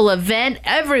beautiful event.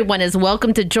 Everyone is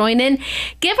welcome to join in.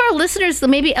 Give our listeners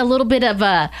maybe a little bit of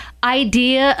a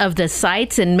idea of the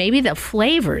sights and maybe the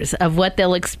flavors of what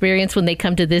they'll experience when they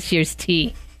come to this year's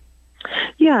tea.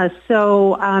 Yeah,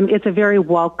 so it's a very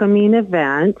welcoming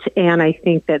event, and I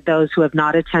think that those who have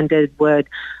not attended would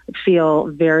feel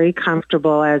very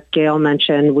comfortable. As Gail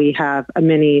mentioned, we have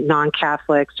many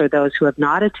non-Catholics or those who have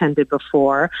not attended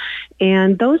before,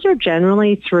 and those are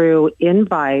generally through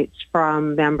invites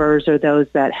from members or those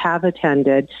that have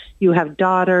attended. You have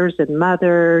daughters and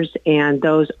mothers and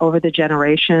those over the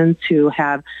generations who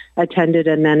have attended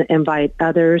and then invite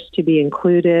others to be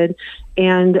included.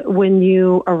 And when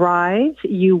you arrive,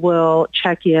 you will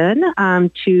check in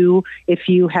to, if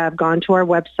you have gone to our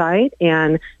website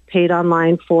and paid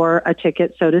online for a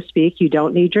ticket, so to speak. You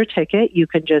don't need your ticket. You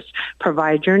can just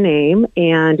provide your name,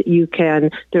 and you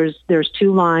can, there's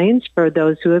two lines for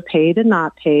those who have paid and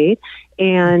not paid.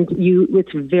 And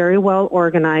it's very well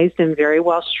organized and very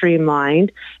well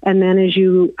streamlined. And then as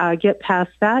you get past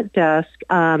that desk,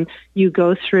 you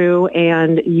go through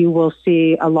and you will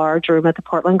see a large room at the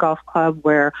Portland Golf Club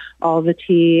where all the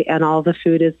tea and all the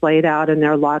food is laid out, and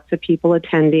there are lots of people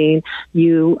attending.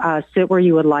 You sit where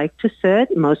you would like to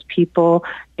sit. Most people,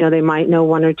 they might know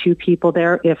one or two people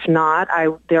there. If not,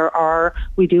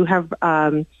 we do have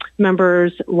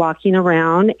members walking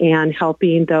around and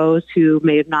helping those who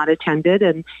may have not attended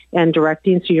and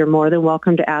directing, so you're more than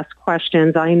welcome to ask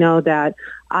questions. I know that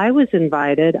I was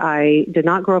invited. I did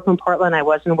not grow up in Portland. I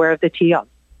wasn't aware of the tea,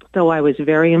 though I was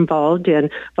very involved in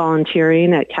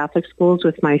volunteering at Catholic schools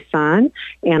with my son,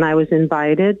 and I was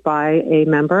invited by a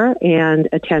member and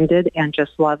attended and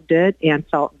just loved it and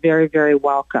felt very, very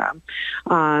welcome.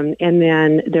 And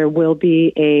then there will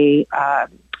be a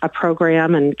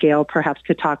program, and Gail perhaps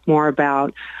could talk more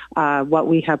about what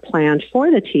we have planned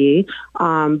for the tea,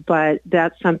 but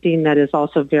that's something that is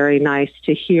also very nice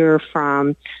to hear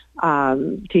from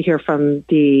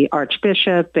the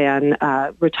Archbishop and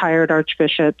retired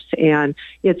archbishops, and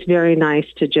it's very nice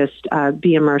to just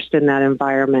be immersed in that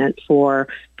environment from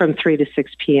 3 to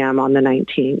 6 p.m. on the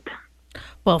 19th.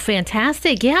 Well,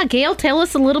 fantastic. Yeah, Gail, tell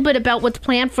us a little bit about what's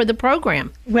planned for the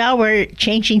program. Well, we're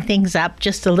changing things up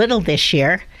just a little this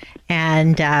year.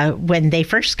 And when they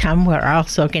first come, we're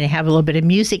also going to have a little bit of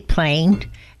music playing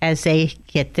as they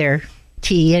get their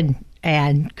tea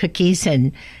and cookies. And,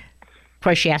 of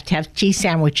course, you have to have tea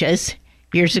sandwiches.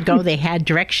 Years ago, they had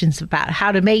directions about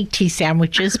how to make tea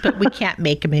sandwiches, but we can't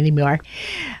make them anymore.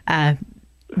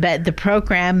 But the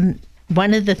program,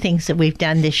 one of the things that we've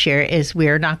done this year is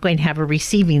we're not going to have a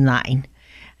receiving line.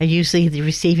 Usually the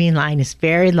receiving line is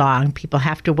very long. People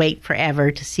have to wait forever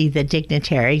to see the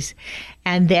dignitaries.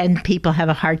 And then people have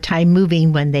a hard time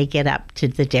moving when they get up to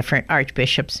the different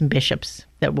archbishops and bishops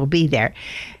that will be there.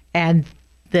 And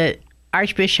the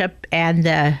archbishop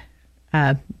and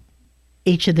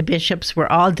each of the bishops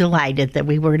were all delighted that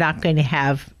we were not going to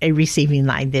have a receiving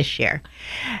line this year.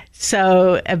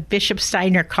 So Bishop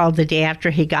Steiner called the day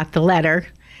after he got the letter,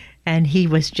 and he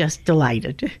was just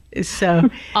delighted. So,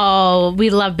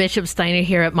 we love Bishop Steiner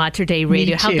here at Mater Dei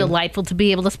Radio. How delightful to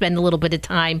be able to spend a little bit of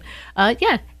time,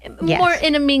 more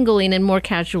in a mingling and more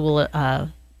casual.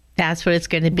 That's what it's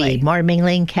going to be, right. More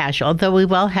mingling, casual. Though we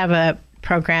will have a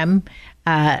program,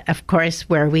 of course,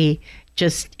 where we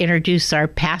just introduce our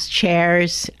past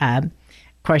chairs. Of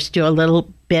course, do a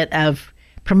little bit of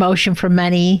promotion for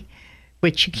money,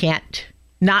 which you can't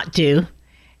not do.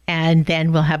 And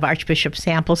then we'll have Archbishop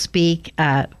Sample speak.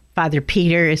 Father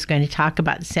Peter is going to talk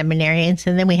about the seminarians.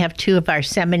 And then we have two of our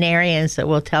seminarians that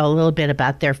will tell a little bit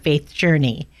about their faith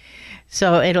journey.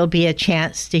 So it'll be a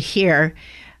chance to hear.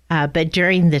 But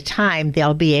during the time,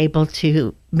 they'll be able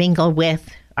to mingle with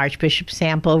Archbishop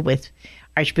Sample, with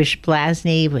Archbishop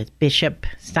Blasny, with Bishop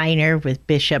Steiner, with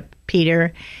Bishop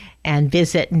Peter, and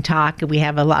visit and talk. We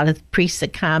have a lot of priests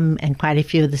that come and quite a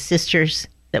few of the sisters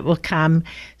that will come.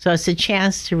 So it's a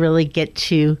chance to really get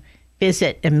to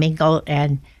visit and mingle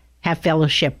and have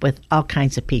fellowship with all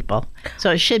kinds of people. So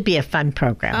it should be a fun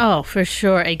program. Oh, for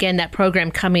sure. Again, that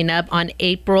program coming up on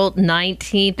April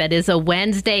 19th. That is a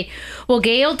Wednesday. Well,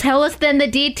 Gail, tell us then the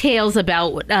details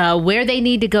about where they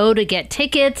need to go to get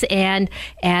tickets and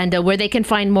where they can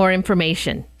find more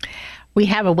information. We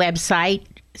have a website,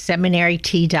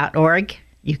 seminaryt.org.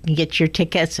 You can get your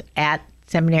tickets at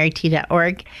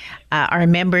seminaryt.org. Our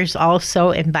members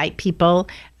also invite people.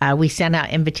 We send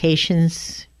out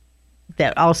invitations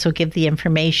that also give the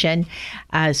information.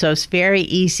 So it's very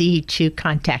easy to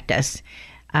contact us.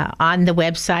 On the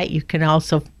website, you can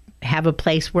also have a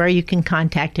place where you can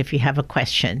contact if you have a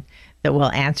question that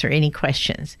will answer any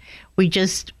questions. We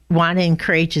just want to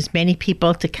encourage as many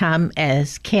people to come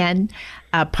as can.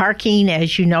 Parking,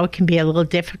 as you know, can be a little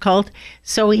difficult.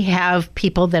 So we have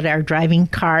people that are driving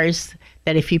cars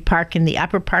that if you park in the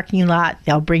upper parking lot,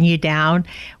 they'll bring you down.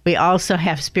 We also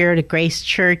have Spirit of Grace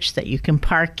Church that you can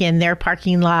park in their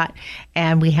parking lot,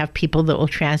 and we have people that will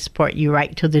transport you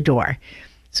right to the door.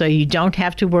 So you don't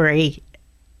have to worry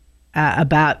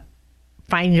about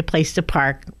finding a place to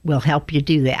park. We'll help you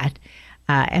do that.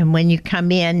 And when you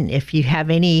come in, if you have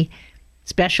any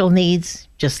special needs,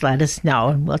 just let us know,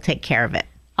 and we'll take care of it.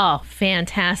 Oh,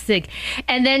 fantastic.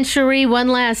 And then, Cherie, one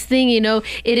last thing, it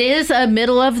is a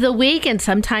middle of the week, and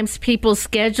sometimes people's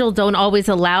schedule don't always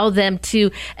allow them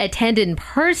to attend in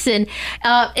person.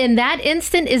 In that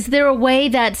instant, is there a way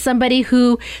that somebody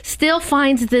who still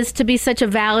finds this to be such a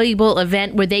valuable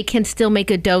event where they can still make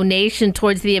a donation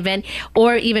towards the event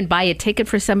or even buy a ticket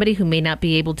for somebody who may not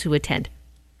be able to attend?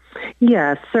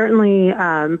 Yes, certainly,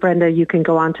 Brenda, you can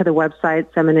go onto the website,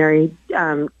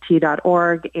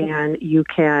 seminaryt.org, and you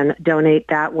can donate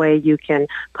that way. You can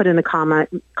put in the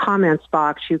comments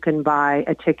box, you can buy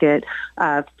a ticket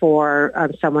for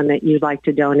someone that you'd like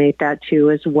to donate that to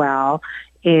as well.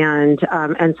 And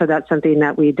so that's something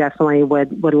that we definitely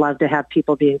would love to have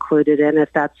people be included in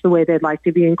if that's the way they'd like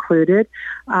to be included.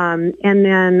 And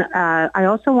then I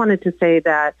also wanted to say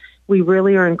that we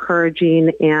really are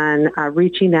encouraging and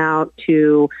reaching out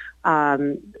to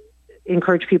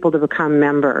encourage people to become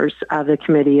members of the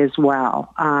committee as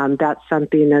well. That's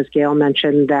something, as Gail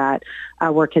mentioned, that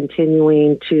we're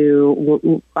continuing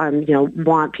to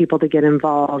want people to get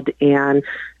involved, and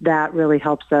that really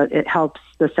helps. It helps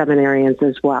the seminarians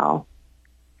as well.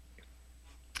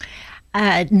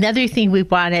 Another thing we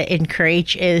want to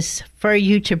encourage is for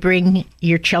you to bring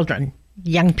your children,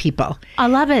 young people. I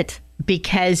love it.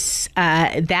 Because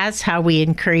that's how we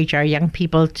encourage our young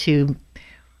people to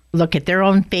look at their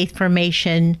own faith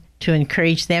formation, to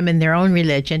encourage them in their own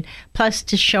religion, plus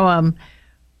to show them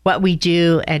what we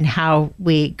do and how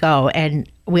we go. And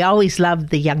we always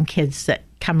love the young kids that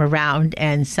come around,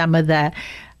 and some of the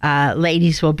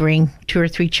ladies will bring 2 or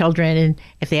 3 children, and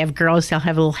if they have girls, they'll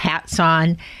have little hats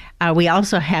on. We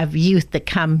also have youth that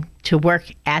come to work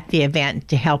at the event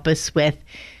to help us with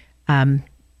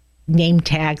name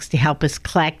tags, to help us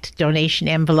collect donation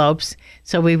envelopes.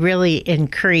 So we really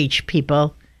encourage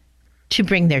people to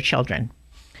bring their children.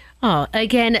 Oh,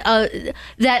 again,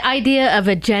 that idea of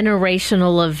a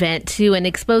generational event too, and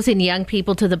exposing young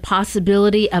people to the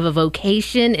possibility of a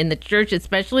vocation in the church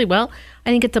especially, well,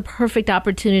 I think it's a perfect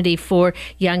opportunity for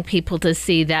young people to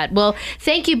see that. Well,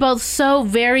 thank you both so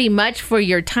very much for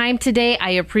your time today. I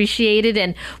appreciate it,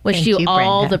 and wish you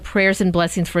all the prayers and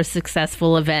blessings for a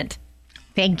successful event.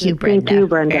 Thank you, Brenda. Thank you,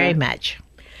 Brenda. Very much.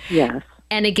 Yes.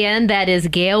 And again, that is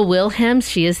Gail Wilhelms.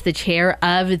 She is the chair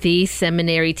of the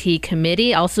Seminary Tea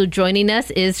Committee. Also joining us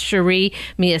is Cherie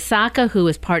Miyasaka, who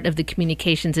is part of the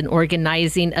Communications and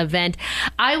Organizing event.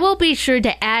 I will be sure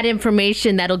to add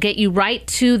information that'll get you right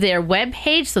to their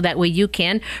webpage, so that way you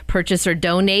can purchase or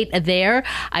donate there.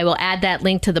 I will add that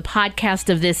link to the podcast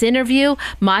of this interview,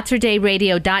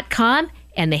 MaterDeiRadio.com,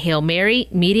 and the Hail Mary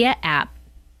Media app.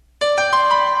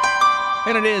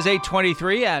 And it is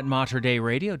 8:23 at Mater Dei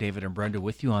Radio. David and Brenda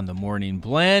with you on the Morning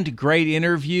Blend. Great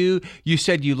interview. You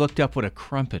said you looked up what a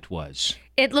crumpet was.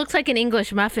 It looks like an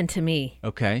English muffin to me.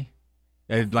 Okay.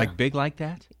 Like big like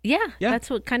that? Yeah.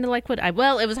 That's what kind of like what it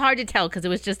was hard to tell because it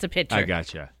was just a picture. I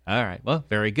gotcha. All right. Well,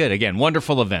 very good. Again,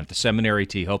 wonderful event, the Seminary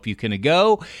Tea. Hope you can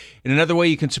go. And another way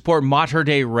you can support Mater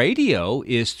Dei Radio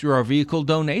is through our vehicle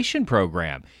donation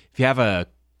program. If you have a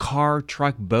car,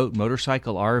 truck, boat,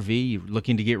 motorcycle, RV, you're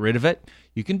looking to get rid of it,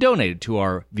 you can donate it to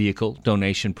our vehicle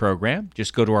donation program.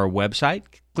 Just go to our website,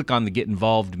 click on the Get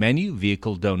Involved menu,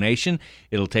 Vehicle Donation.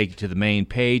 It'll take you to the main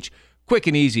page. Quick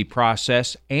and easy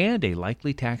process, and a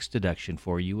likely tax deduction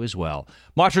for you as well.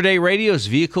 Mater Dei Radio's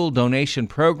vehicle donation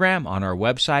program on our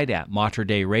website at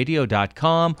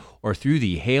materdeiradio.com or through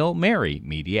the Hail Mary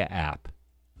Media app.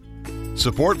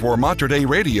 Support for Mater Dei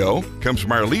Radio comes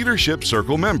from our Leadership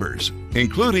Circle members,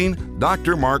 including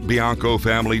Dr. Mark Bianco,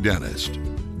 family dentist.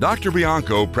 Dr.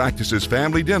 Bianco practices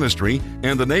family dentistry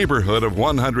in the neighborhood of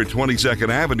 122nd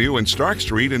Avenue and Stark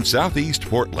Street in Southeast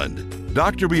Portland.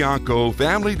 Dr. Bianco,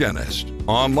 family dentist,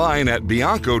 online at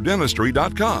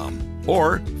biancodentistry.com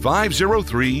or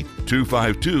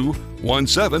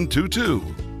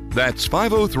 503-252-1722. That's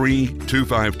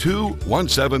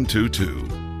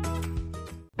 503-252-1722.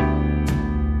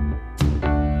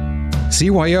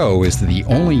 CYO is the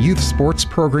only youth sports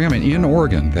program in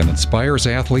Oregon that inspires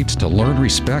athletes to learn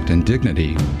respect and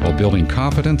dignity while building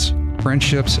confidence,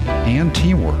 friendships, and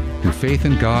teamwork through faith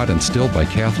in God instilled by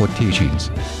Catholic teachings.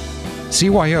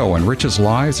 CYO enriches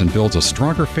lives and builds a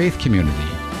stronger faith community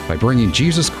by bringing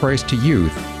Jesus Christ to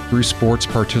youth through sports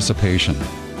participation.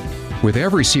 With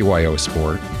every CYO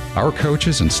sport, our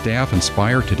coaches and staff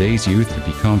inspire today's youth to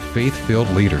become faith-filled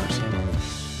leaders.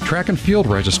 Track and field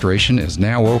registration is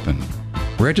now open.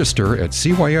 Register at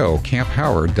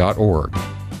cyocampHoward.org.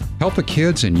 Help the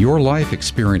kids in your life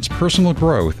experience personal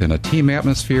growth in a team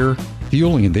atmosphere,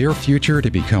 fueling their future to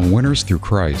become winners through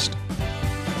Christ.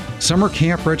 Summer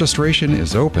camp registration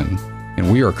is open,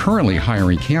 and we are currently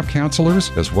hiring camp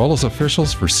counselors as well as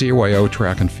officials for CYO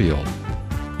track and field.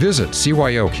 Visit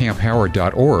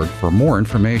cyocampHoward.org for more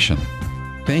information.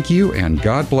 Thank you, and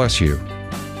God bless you.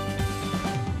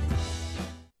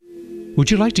 Would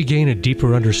you like to gain a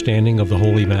deeper understanding of the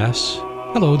Holy Mass?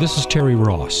 Hello, this is Terry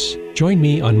Ross. Join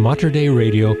me on Mater Dei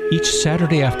Radio each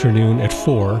Saturday afternoon at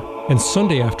 4 and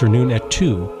Sunday afternoon at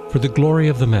 2 for the glory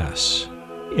of the Mass.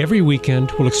 Every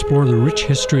weekend, we'll explore the rich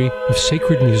history of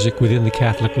sacred music within the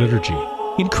Catholic liturgy.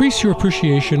 Increase your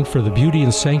appreciation for the beauty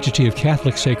and sanctity of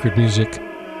Catholic sacred music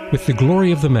with the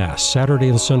glory of the Mass, Saturday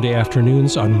and Sunday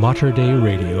afternoons on Mater Dei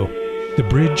Radio, the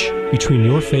bridge between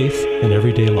your faith and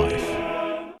everyday life.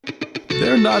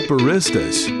 They're not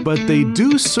baristas, but they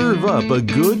do serve up a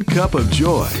good cup of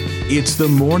joy. It's the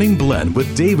Morning Blend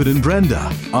with David and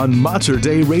Brenda on Mater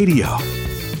Dei Radio.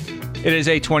 It is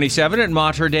 8:27 at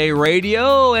Mater Dei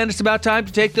Radio, and it's about time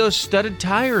to take those studded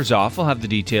tires off. We'll have the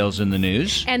details in the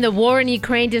news. And the war in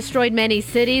Ukraine destroyed many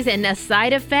cities, and a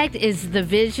side effect is the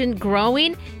division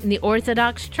growing in the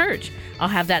Orthodox Church. I'll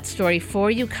have that story for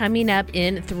you coming up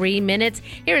in 3 minutes.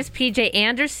 Here is PJ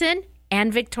Anderson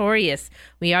and Victorious.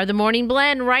 We are the Morning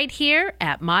Blend right here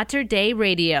at Mater Dei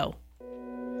Radio.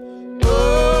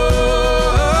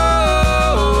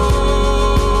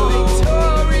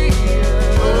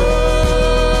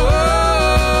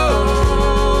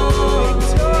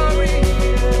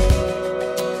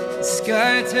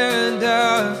 Sky turned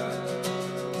dark.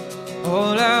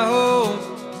 All I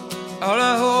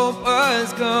hope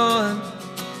was gone.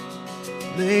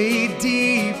 Laid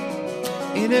deep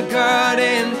in a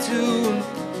garden tomb.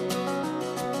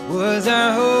 Was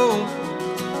our hope?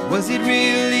 Was it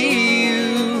really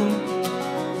you?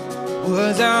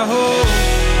 Was our hope?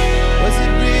 Was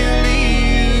it really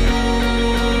you?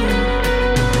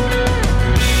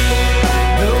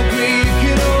 No grave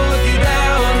can hold you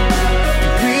down.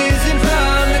 Risen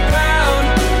from the ground,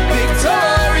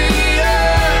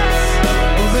 victorious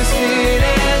over sin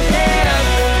and death.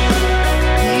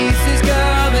 Peace has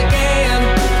come again.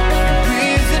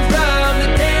 Risen from the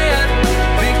dead,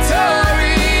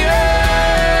 victorious.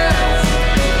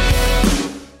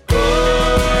 Oh,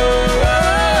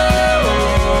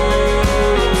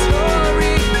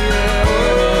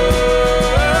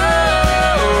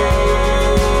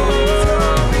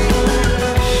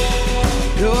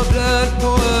 your blood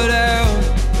poured out.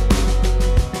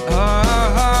 Our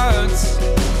hearts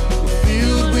were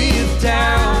filled with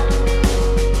doubt.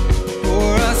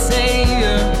 For our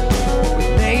Savior,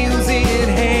 with nails in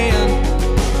hand,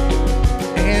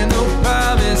 and no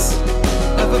promise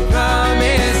of a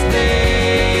promised land.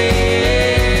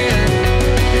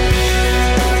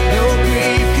 No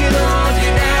grave can hold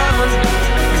you down.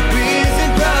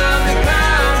 Risen from the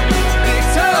ground,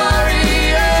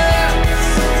 victorious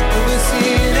over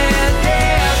sin and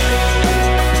death.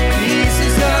 Peace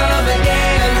has come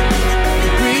again.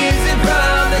 Risen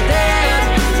from the dead,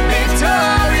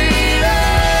 victorious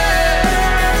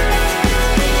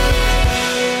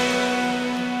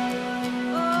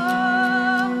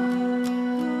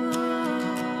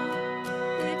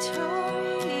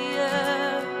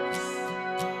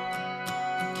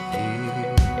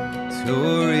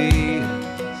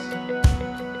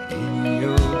in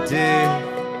your death.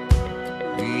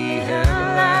 We have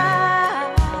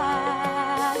life.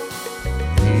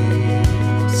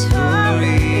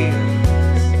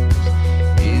 Victorious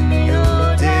in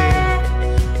your death.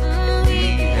 We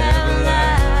have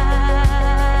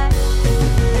life.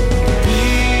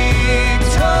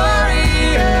 Victorious.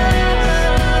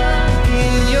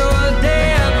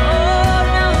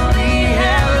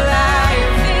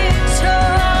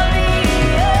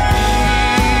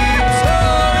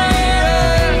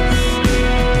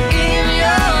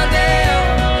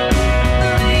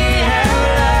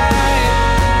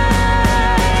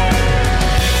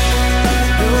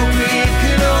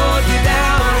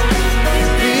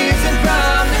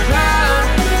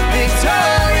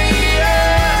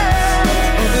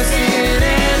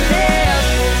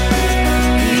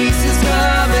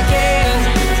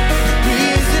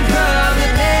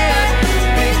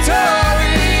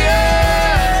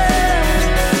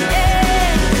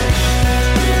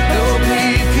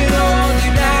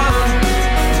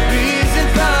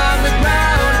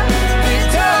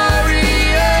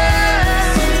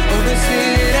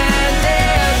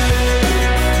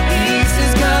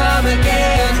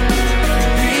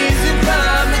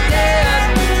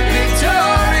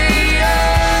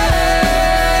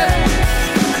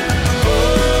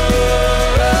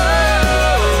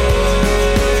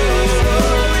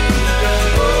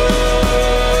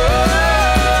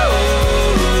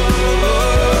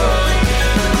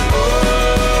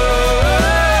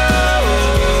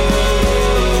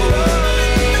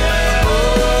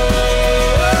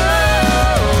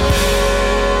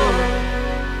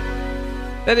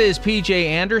 That is PJ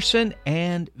Anderson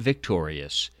and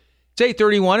Victorious. It's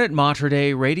 8:31 at Mater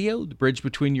Dei Radio, the bridge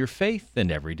between your faith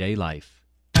and everyday life.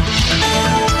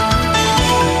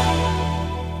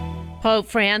 Pope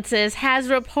Francis has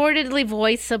reportedly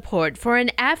voiced support for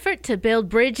an effort to build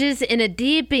bridges in a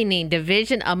deepening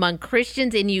division among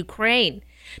Christians in Ukraine.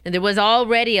 Now, there was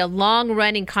already a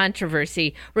long-running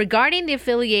controversy regarding the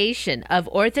affiliation of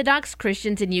Orthodox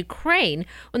Christians in Ukraine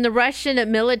when the Russian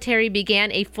military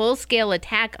began a full-scale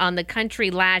attack on the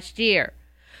country last year.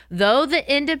 Though the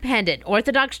Independent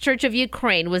Orthodox Church of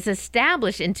Ukraine was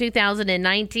established in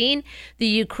 2019, the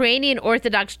Ukrainian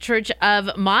Orthodox Church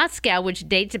of Moscow, which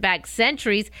dates back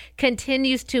centuries,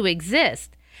 continues to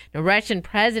exist. Now, Russian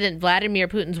President Vladimir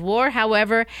Putin's war,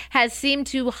 however, has seemed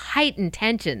to heighten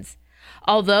tensions.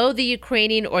 Although the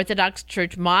Ukrainian Orthodox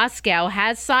Church Moscow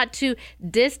has sought to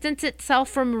distance itself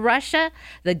from Russia,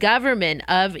 the government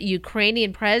of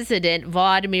Ukrainian President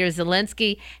Volodymyr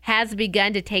Zelensky has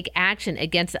begun to take action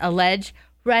against alleged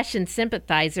Russian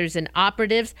sympathizers and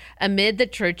operatives amid the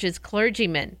church's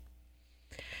clergymen.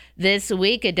 This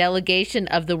week, a delegation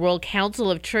of the World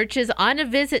Council of Churches on a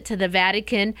visit to the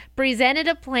Vatican presented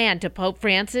a plan to Pope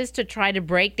Francis to try to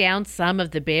break down some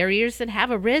of the barriers that have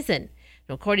arisen.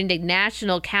 According to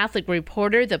National Catholic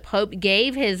Reporter, the Pope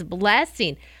gave his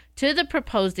blessing to the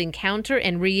proposed encounter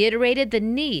and reiterated the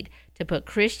need to put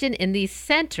Christian in the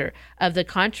center of the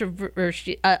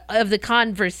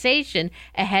conversation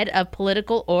ahead of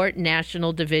political or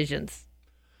national divisions.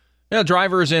 Now,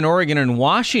 drivers in Oregon and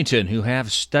Washington who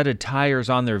have studded tires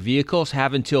on their vehicles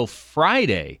have until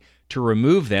Friday to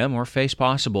remove them or face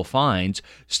possible fines.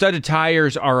 Studded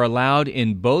tires are allowed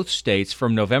in both states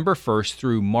from November 1st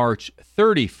through March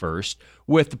 31st,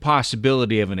 with the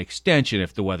possibility of an extension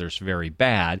if the weather's very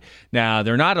bad. Now,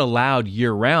 they're not allowed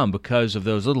year-round because of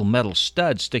those little metal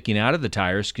studs sticking out of the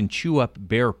tires can chew up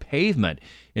bare pavement.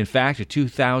 In fact, a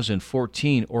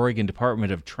 2014 Oregon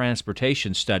Department of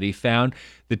Transportation study found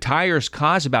the tires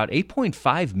cause about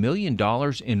 $8.5 million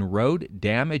in road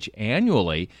damage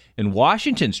annually, and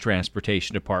Washington's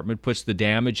Transportation Department puts the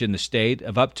damage in the state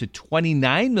of up to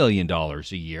 $29 million a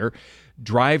year.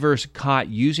 Drivers caught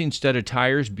using studded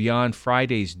tires beyond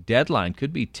Friday's deadline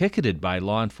could be ticketed by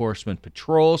law enforcement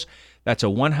patrols. That's a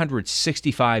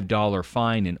 $165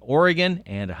 fine in Oregon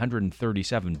and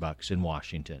 $137 in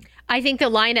Washington. I think the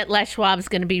line at Les Schwab is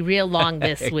going to be real long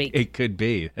this week. It could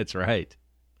be. That's right.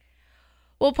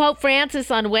 Well, Pope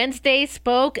Francis on Wednesday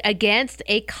spoke against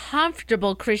a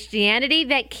comfortable Christianity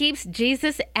that keeps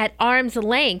Jesus at arm's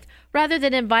length rather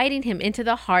than inviting him into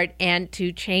the heart and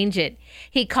to change it.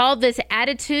 He called this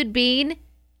attitude being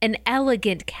an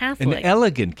elegant Catholic. An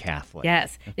elegant Catholic.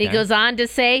 Yes. Okay. He goes on to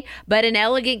say, but an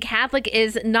elegant Catholic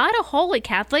is not a holy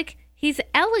Catholic. He's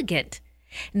elegant.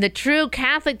 And the true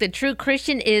Catholic, the true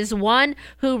Christian, is one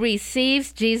who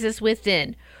receives Jesus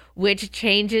within, which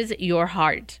changes your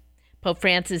heart. Pope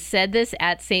Francis said this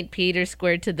at St. Peter's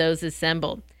Square to those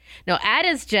assembled. Now, at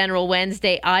his General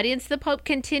Wednesday audience, the Pope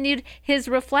continued his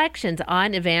reflections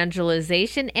on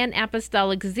evangelization and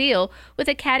apostolic zeal with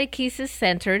a catechesis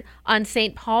centered on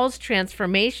St. Paul's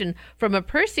transformation from a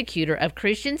persecutor of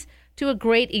Christians to a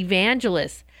great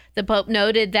evangelist. The Pope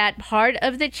noted that part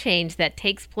of the change that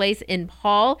takes place in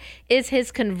Paul is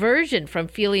his conversion from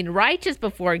feeling righteous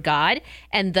before God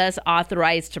and thus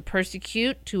authorized to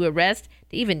persecute, to arrest,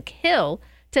 to even kill,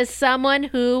 to someone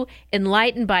who,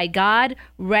 enlightened by God,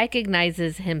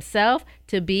 recognizes himself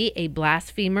to be a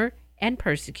blasphemer and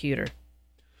persecutor.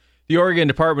 The Oregon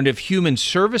Department of Human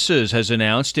Services has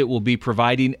announced it will be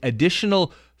providing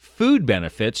additional food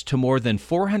benefits to more than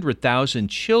 400,000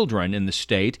 children in the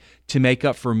state to make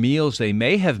up for meals they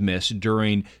may have missed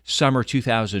during summer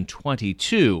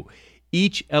 2022.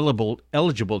 Each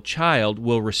eligible child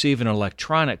will receive an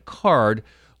electronic card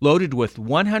loaded with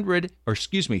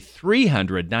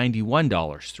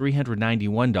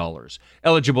 $391.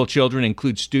 Eligible children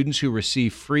include students who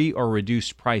receive free or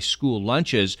reduced price school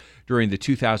lunches during the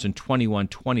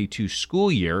 2021-22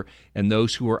 school year and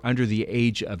those who are under the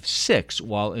age of 6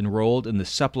 while enrolled in the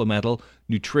Supplemental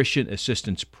Nutrition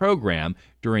Assistance Program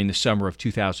during the summer of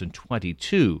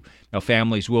 2022. Now,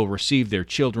 families will receive their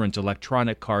children's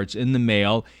electronic cards in the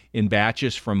mail in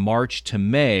batches from March to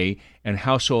May, and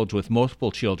households with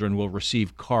multiple children will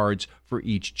receive cards for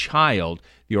each child.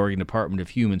 The Oregon Department of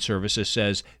Human Services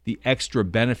says the extra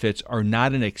benefits are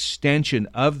not an extension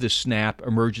of the SNAP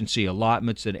emergency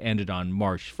allotments that ended on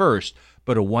March 1st,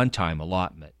 but a one-time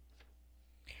allotment.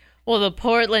 Well, the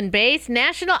Portland-based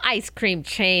national ice cream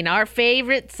chain, our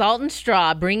favorite, Salt and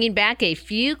Straw, bringing back a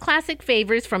few classic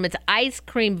favors from its ice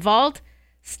cream vault,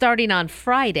 starting on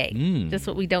Friday. Just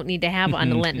what we don't need to have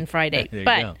on a Lenten Friday. There you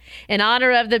But go. in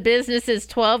honor of the business's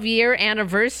 12-year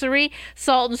anniversary,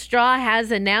 Salt and Straw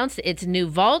has announced its new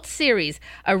Vault series,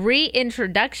 a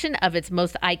reintroduction of its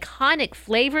most iconic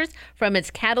flavors from its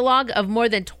catalog of more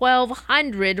than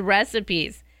 1,200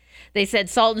 recipes. They said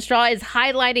Salt and Straw is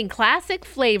highlighting classic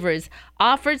flavors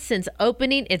offered since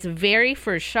opening its very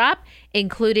first shop,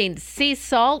 including sea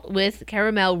salt with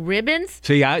caramel ribbons.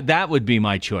 See, that would be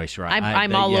my choice, right?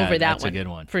 I'm all over that that's one. That's a good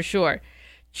one. For sure.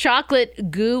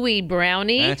 Chocolate gooey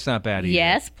brownie. That's not bad either.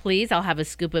 Yes, please. I'll have a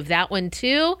scoop of that one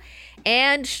too.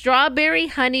 And strawberry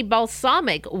honey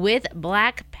balsamic with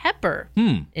black pepper.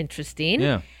 Interesting.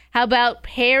 Yeah. How about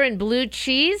pear and blue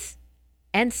cheese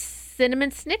and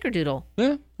cinnamon snickerdoodle?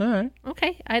 Yeah, all right.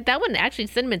 Okay. That one, actually,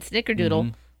 cinnamon snickerdoodle.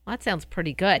 Well, that sounds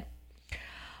pretty good.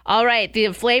 All right.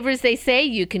 The flavors, they say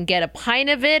you can get a pint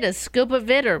of it, a scoop of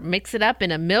it, or mix it up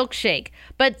in a milkshake.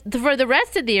 But for the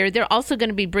rest of the year, they're also going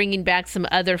to be bringing back some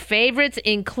other favorites,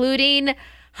 including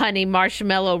honey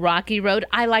marshmallow Rocky Road.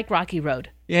 I like Rocky Road.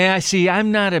 Yeah, see,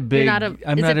 I'm not a big. Is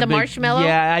it the marshmallow?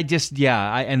 Yeah,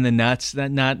 and the nuts.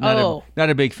 Not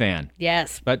a big fan.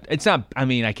 Yes. But it's not. I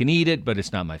mean, I can eat it, but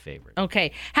it's not my favorite.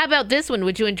 Okay. How about this one?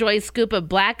 Would you enjoy a scoop of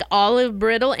black olive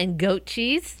brittle and goat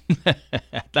cheese?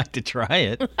 I'd like to try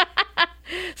it.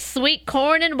 Sweet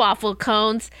corn and waffle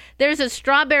cones. There's a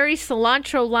strawberry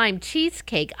cilantro lime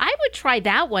cheesecake. I would try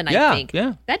that one, I think.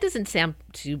 Yeah. That doesn't sound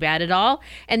too bad at all.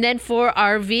 And then for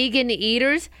our vegan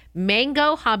eaters,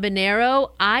 mango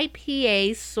habanero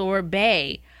IPA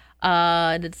sorbet.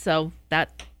 So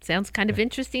that sounds kind of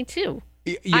interesting too.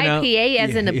 IPA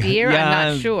as in a beer?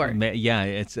 I'm not sure.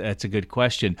 Yeah, that's a good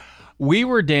question. We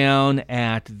were down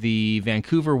at the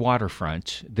Vancouver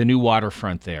waterfront, the new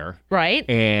waterfront there. Right.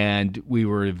 And we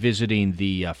were visiting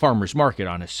the farmer's market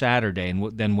on a Saturday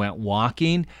and then went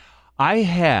walking. I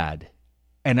had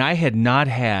not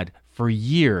had for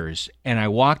years, and I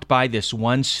walked by this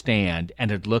one stand, and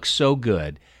it looked so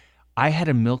good. I had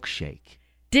a milkshake.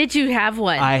 Did you have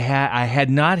one? I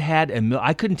had not had a milk.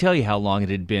 I couldn't tell you how long it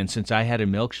had been since I had a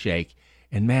milkshake.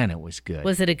 And man, it was good.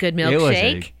 Was it a good milkshake? It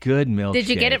was a good milkshake. Did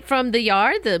you get it from the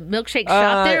yard, the milkshake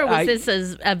shop there, or was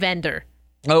this a vendor?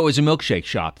 Oh, it was a milkshake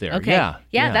shop there. Okay.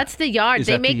 Yeah, that's the yard.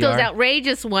 They make those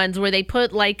outrageous ones where they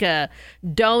put like a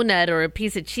donut or a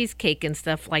piece of cheesecake and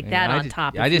stuff like that on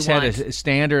top. I just had a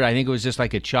standard, I think it was just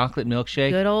like a chocolate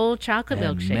milkshake. Good old chocolate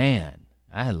milkshake. Man,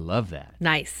 I love that.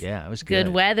 Nice. Yeah, it was good.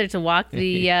 Good weather to walk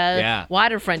the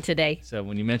waterfront today. So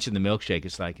when you mentioned the milkshake,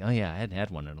 it's like, oh yeah, I hadn't had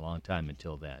one in a long time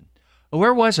until then.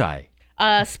 Where was I?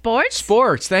 Sports?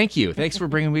 Sports, thank you. Thanks for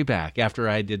bringing me back after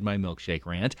I did my milkshake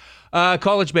rant.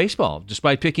 College baseball.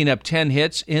 Despite picking up 10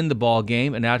 hits in the ball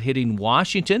game and out-hitting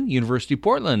Washington, University of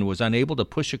Portland was unable to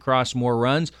push across more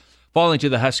runs, falling to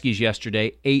the Huskies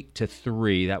yesterday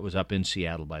 8-3. That was up in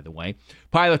Seattle, by the way.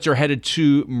 Pilots are headed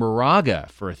to Moraga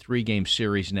for a 3-game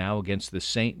series now against the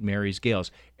St. Mary's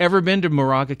Gales. Ever been to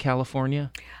Moraga,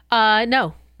 California?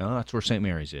 No. Oh, that's where St.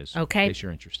 Mary's is. Okay. In case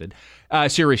you're interested.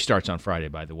 Series starts on Friday,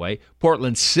 by the way.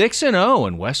 Portland 6-0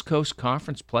 in West Coast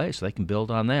Conference play, so they can build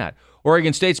on that.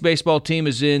 Oregon State's baseball team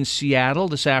is in Seattle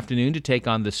this afternoon to take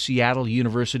on the Seattle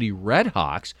University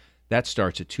Redhawks. That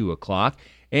starts at 2 o'clock.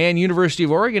 And University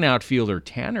of Oregon outfielder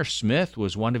Tanner Smith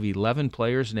was one of 11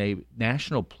 players named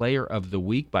National Player of the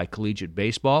Week by Collegiate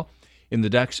Baseball. In the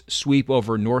Ducks' sweep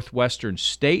over Northwestern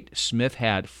State, Smith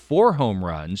had 4 home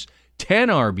runs, 10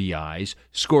 RBIs,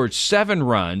 scored 7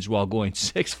 runs while going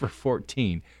 6 for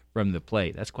 14 from the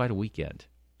plate. That's quite a weekend.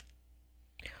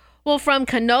 Well, from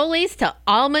cannolis to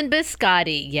almond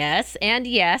biscotti, yes, and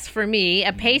yes, for me,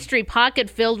 a pastry pocket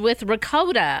filled with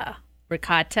ricotta.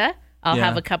 I'll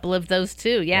have a couple of those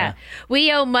too, yeah.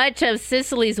 We owe much of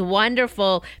Sicily's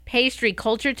wonderful pastry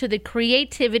culture to the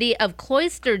creativity of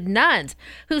cloistered nuns,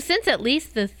 who since at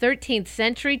least the 13th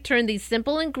century turned these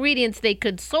simple ingredients they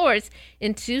could source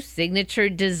into signature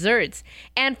desserts.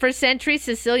 And for centuries,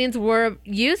 Sicilians were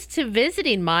used to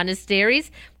visiting monasteries,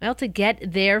 to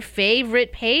get their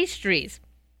favorite pastries.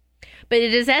 But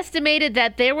it is estimated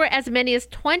that there were as many as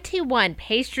 21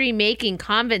 pastry-making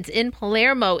convents in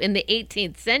Palermo in the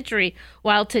 18th century,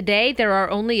 while today there are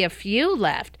only a few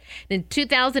left. In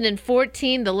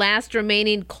 2014, the last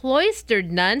remaining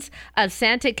cloistered nuns of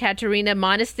Santa Caterina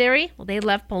Monastery, they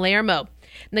left Palermo.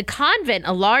 And the convent,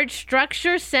 a large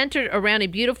structure centered around a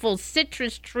beautiful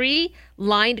citrus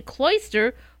tree-lined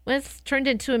cloister, was turned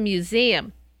into a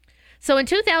museum. So in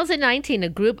 2019, a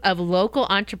group of local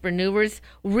entrepreneurs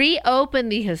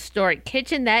reopened the historic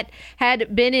kitchen that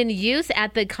had been in use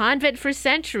at the convent for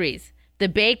centuries. The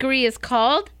bakery is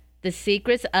called The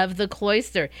Secrets of the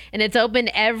Cloister, and it's open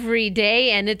every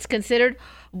day, and it's considered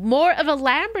more of a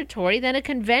laboratory than a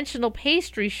conventional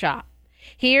pastry shop.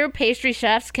 Here, pastry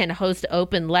chefs can host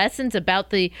open lessons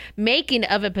about the making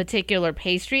of a particular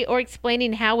pastry or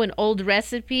explaining how an old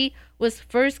recipe was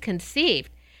first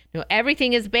conceived. Now,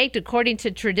 everything is baked according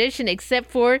to tradition except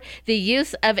for the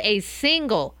use of a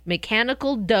single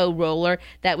mechanical dough roller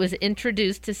that was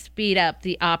introduced to speed up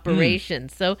the operation.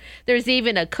 So there's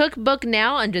even a cookbook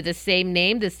now under the same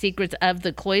name, The Secrets of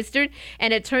the Cloistered,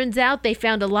 and it turns out they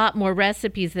found a lot more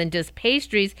recipes than just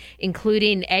pastries,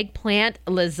 including eggplant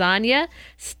lasagna,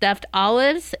 stuffed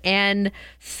olives, and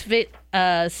svinconi.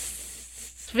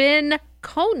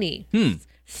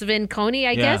 Svinconi,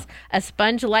 I guess, a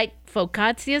sponge-like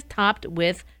focaccia topped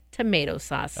with tomato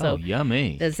sauce. So,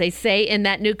 yummy. As they say in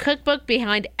that new cookbook,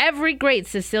 behind every great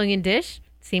Sicilian dish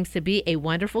seems to be a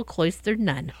wonderful cloistered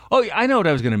nun. Oh, I know what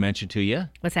I was going to mention to you.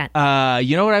 What's that?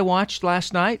 You know what I watched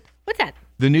last night? What's that?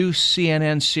 The new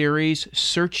CNN series,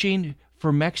 Searching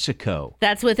for Mexico.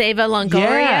 That's with Eva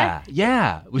Longoria?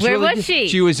 Yeah. It was Where really was good. she?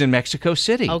 She was in Mexico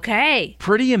City. Okay.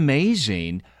 Pretty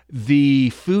amazing.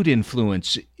 The food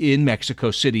influence in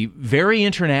Mexico City, very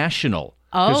international.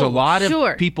 Because a lot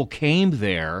of people came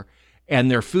there,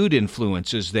 and their food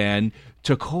influences then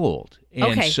took hold.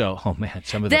 And so, oh man,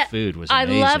 some of the food was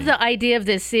amazing. I love the idea of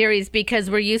this series because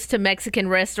we're used to Mexican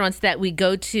restaurants that we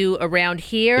go to around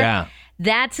here. Yeah.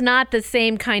 That's not the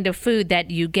same kind of food that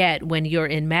you get when you're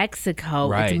in Mexico.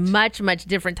 Right. It's much, much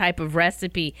different type of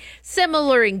recipe.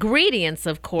 Similar ingredients,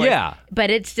 of course. Yeah.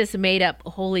 But it's just made up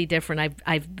wholly different.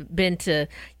 I've been to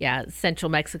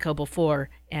Central Mexico before,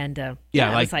 and I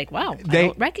was like, wow, I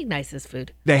don't recognize this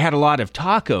food. They had a lot of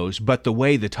tacos, but the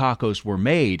way the tacos were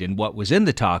made and what was in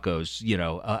the tacos,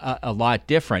 a lot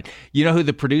different. You know who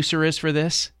the producer is for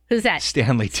this? Who's that?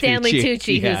 Stanley Tucci. Stanley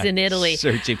Tucci, who's in Italy.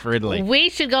 Searching for Italy. We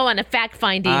should go on a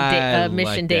fact-finding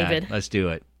mission, David. Let's do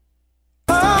it.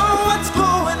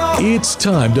 It's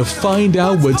time to find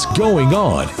out what's going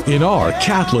on in our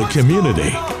Catholic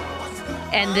community.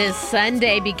 And this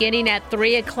Sunday, beginning at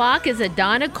 3 o'clock, is a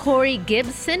Donna Corey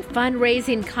Gibson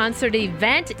fundraising concert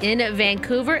event in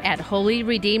Vancouver at Holy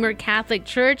Redeemer Catholic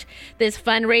Church. This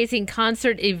fundraising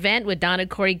concert event with Donna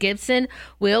Corey Gibson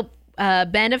will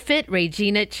benefit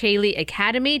Regina Chaley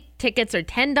Academy. Tickets are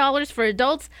 $10 for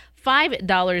adults,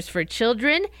 $5 for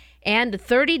children, and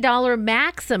 $30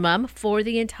 maximum for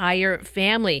the entire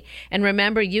family. And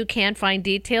remember, you can find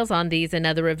details on these and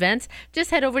other events.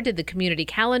 Just head over to the community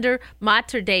calendar,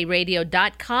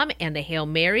 materdeiradio.com, and the Hail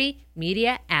Mary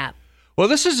Media app. Well,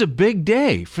 this is a big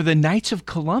day for the Knights of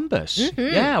Columbus.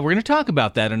 Mm-hmm. Yeah, we're going to talk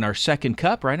about that in our second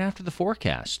cup right after the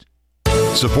forecast.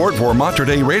 Support for Mater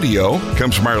Dei Radio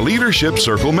comes from our Leadership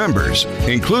Circle members,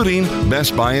 including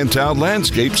Best Buy in Town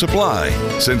Landscape Supply.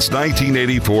 Since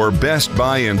 1984, Best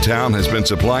Buy in Town has been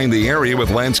supplying the area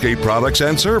with landscape products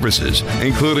and services,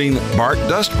 including bark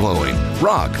dust blowing,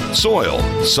 rock, soil,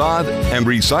 sod, and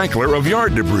recycler of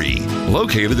yard debris.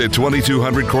 Located at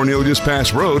 2200 Cornelius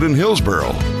Pass Road in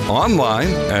Hillsborough. Online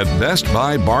at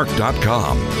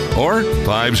bestbuybark.com or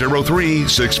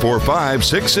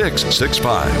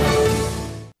 503-645-6665.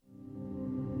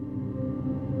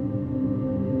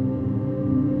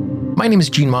 My name is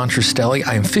Gene Montrestelli.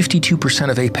 I am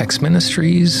 52% of Apex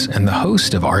Ministries and the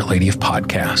host of Our Lady of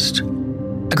Podcast.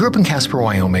 I grew up in Casper,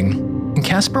 Wyoming, and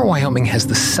Casper, Wyoming has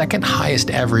the second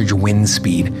highest average wind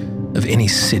speed of any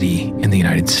city in the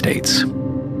United States.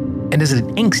 And as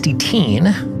an angsty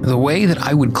teen, the way that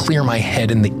I would clear my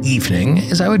head in the evening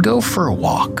is I would go for a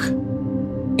walk.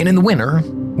 And in the winter,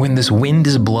 when this wind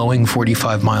is blowing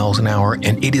 45 miles an hour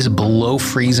and it is below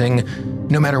freezing,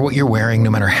 no matter what you're wearing, no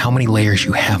matter how many layers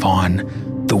you have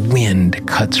on, the wind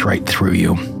cuts right through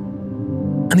you.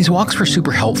 And these walks were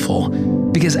super helpful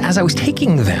because as I was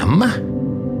taking them,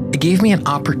 it gave me an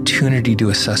opportunity to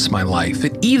assess my life.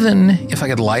 That even if I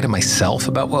could lie to myself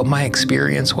about what my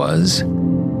experience was,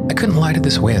 I couldn't lie to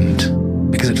this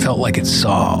wind because it felt like it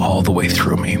saw all the way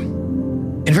through me.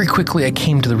 And very quickly I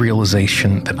came to the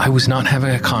realization that I was not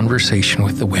having a conversation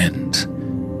with the wind,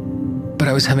 but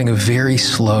I was having a very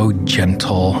slow,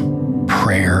 gentle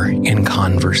prayer in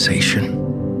conversation.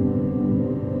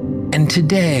 And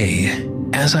today,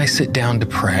 as I sit down to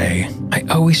pray, I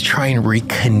always try and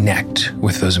reconnect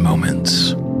with those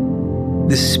moments.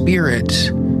 The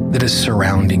spirit that is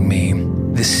surrounding me,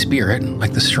 the spirit,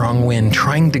 like the strong wind,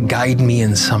 trying to guide me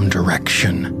in some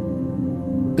direction,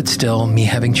 but still me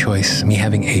having choice, me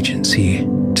having agency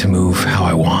to move how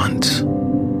I want.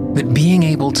 That being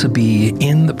able to be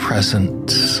in the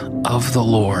presence of the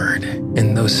Lord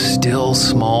in those still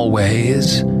small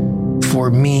ways,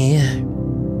 for me,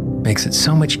 makes it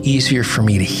so much easier for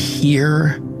me to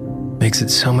hear makes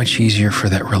it so much easier for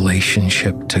that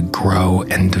relationship to grow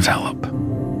and develop.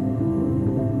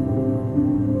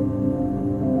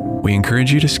 We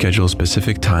encourage you to schedule a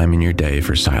specific time in your day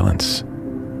for silence.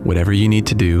 Whatever you need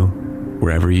to do,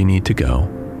 wherever you need to go,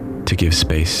 to give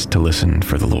space to listen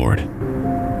for the Lord.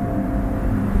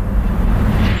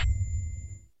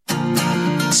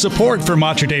 Support for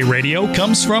Mater Dei Radio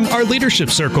comes from our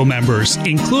Leadership Circle members,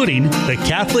 including the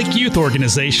Catholic Youth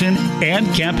Organization and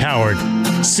Camp Howard.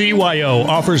 CYO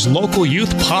offers local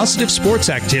youth positive sports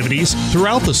activities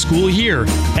throughout the school year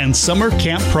and summer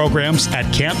camp programs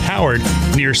at Camp Howard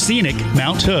near scenic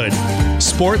Mount Hood.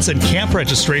 Sports and camp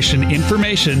registration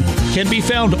information can be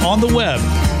found on the web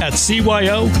at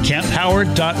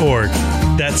cyoCampHoward.org.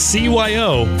 That's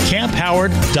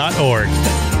cyoCampHoward.org.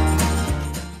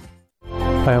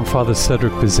 Hi, I'm Father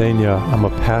Cedric Bizania. I'm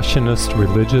a Passionist,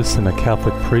 religious, and a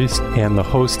Catholic priest, and the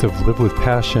host of Live with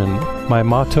Passion. My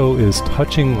motto is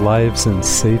touching lives and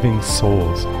saving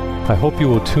souls. I hope you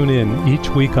will tune in each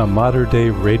week on Mater Dei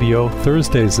Radio,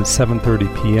 Thursdays at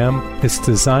 7:30 p.m. It's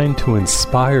designed to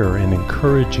inspire and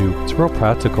encourage you. It's real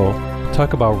practical.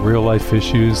 Talk about real-life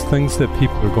issues, things that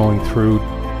people are going through.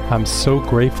 I'm so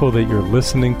grateful that you're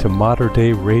listening to Mater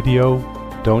Dei Radio.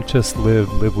 Don't just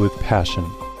live with passion.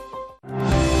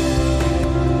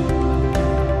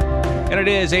 And it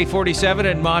is 8:47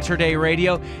 at Mater Dei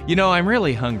Radio. You know, I'm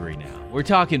really hungry now. We've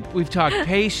talked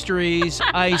pastries,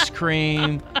 ice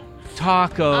cream,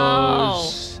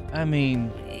 tacos. I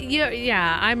mean,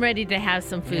 yeah, I'm ready to have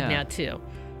some food now too.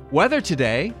 Weather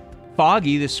today,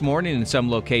 foggy this morning in some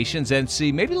locations, and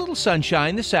see maybe a little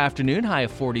sunshine this afternoon, high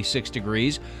of 46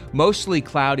 degrees. Mostly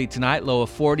cloudy tonight, low of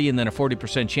 40, and then a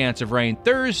 40% chance of rain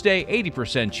Thursday,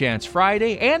 80% chance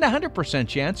Friday, and 100%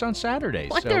 chance on Saturday.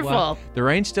 Wonderful. So the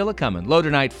rain's still a-coming. Low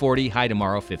tonight 40, high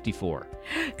tomorrow 54.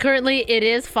 Currently, it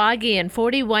is foggy and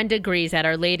 41 degrees at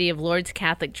Our Lady of Lourdes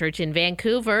Catholic Church in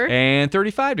Vancouver. And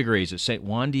 35 degrees at St.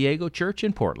 Juan Diego Church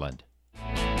in Portland.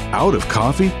 Out of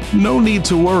coffee? No need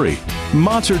to worry.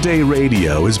 Mater Dei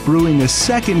Radio is brewing a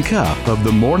second cup of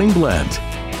the morning blend.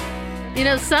 You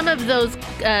know, some of those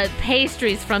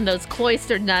pastries from those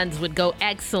cloistered nuns would go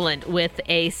excellent with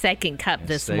a second cup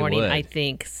this morning, I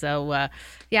think. So,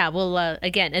 well,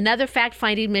 again, another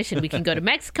fact-finding mission. We can go to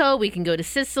Mexico. We can go to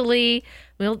Sicily.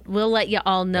 We'll let you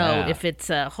all know if it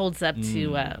holds up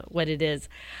to what it is.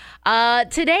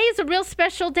 Today is a real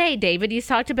special day, David. You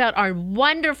talked about our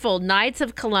wonderful Knights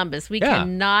of Columbus. We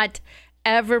cannot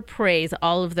ever praise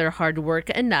all of their hard work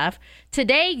enough.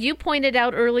 Today, you pointed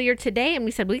out earlier today, and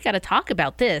we said, we got to talk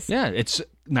about this. Yeah, it's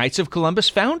Knights of Columbus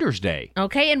Founders Day.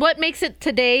 Okay, and what makes it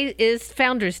today is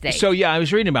Founders Day. So, I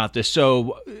was reading about this.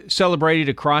 So, celebrated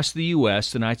across the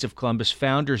U.S., the Knights of Columbus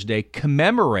Founders Day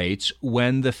commemorates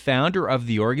when the founder of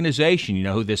the organization, you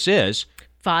know who this is?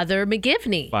 Father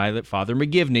McGivney. Father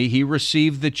McGivney, he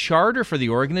received the charter for the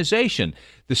organization.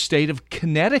 The state of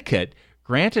Connecticut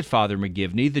granted Father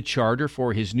McGivney the charter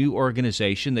for his new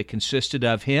organization that consisted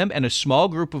of him and a small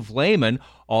group of laymen,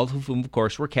 all of whom, of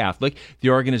course, were Catholic. The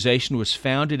organization was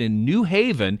founded in New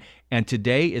Haven and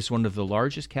today is one of the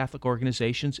largest Catholic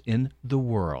organizations in the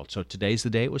world. So today's the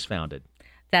day it was founded.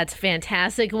 That's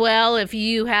fantastic. Well, if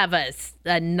you have a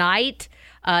knight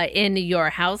in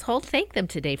your household, thank them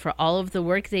today for all of the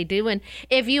work they do. And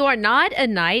if you are not a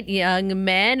knight, young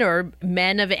men or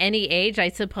men of any age, I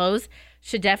suppose,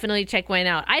 should definitely check one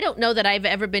out. I don't know that I've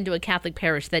ever been to a Catholic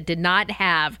parish that did not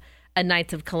have a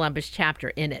Knights of Columbus chapter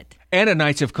in it. And a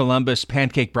Knights of Columbus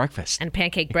pancake breakfast. And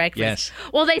pancake breakfast.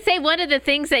 Yes. Well, they say one of the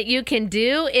things that you can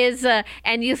do is,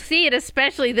 and you see it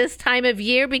especially this time of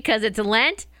year because it's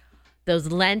Lent,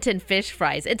 those Lenten fish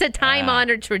fries. It's a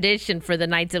time-honored tradition for the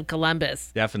Knights of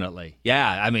Columbus. Definitely.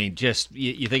 Yeah, I mean, just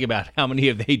you think about how many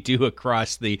of they do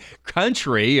across the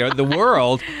country or the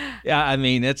world. Yeah, I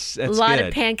mean, it's a lot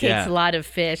of pancakes, a lot of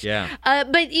fish. Yeah.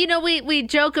 But, you know, we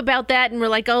joke about that and we're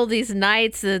like, oh, these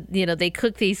Knights, they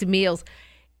cook these meals.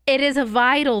 It is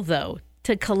vital, though,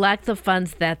 to collect the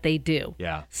funds that they do.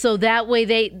 Yeah. So that way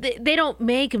they don't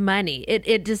make money.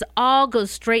 It just all goes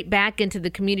straight back into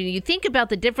the community. You think about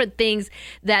the different things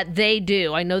that they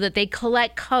do. I know that they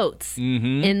collect coats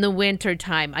in the winter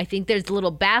time. I think there's a little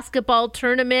basketball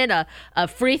tournament, a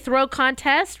free throw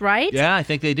contest, right? Yeah, I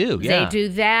think they do. Yeah. They do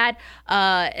that.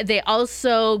 They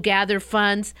also gather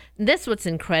funds. And this is what's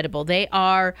incredible. They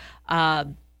are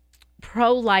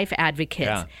pro-life advocates.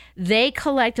 Yeah. They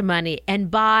collect money and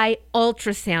buy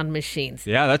ultrasound machines.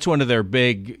 Yeah, that's one of their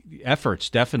big efforts,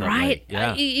 definitely. Right.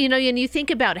 Yeah. And you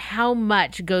think about how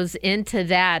much goes into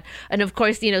that. And of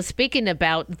course, speaking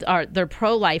about their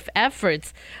pro-life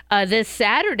efforts, this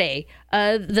Saturday,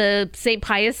 the St.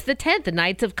 Pius X, the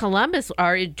Knights of Columbus,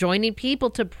 are joining people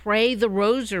to pray the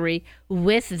rosary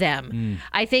with them.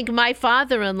 I think my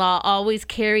father-in-law always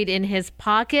carried in his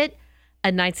pocket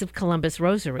a Knights of Columbus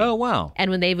rosary. Oh, wow. And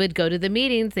when they would go to the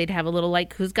meetings, they'd have a little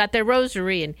who's got their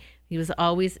rosary, and he was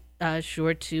always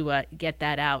sure to get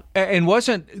that out. And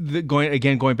wasn't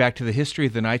going back to the history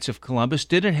of the Knights of Columbus,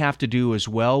 didn't have to do as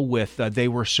well with they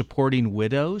were supporting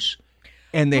widows,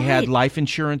 and they had life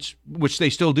insurance, which they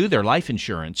still do, their life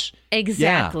insurance.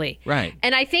 Exactly. Yeah, right.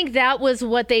 And I think that was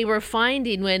what they were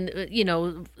finding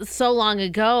when, so long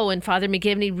ago, and Father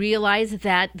McGivney realized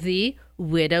that the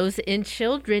widows and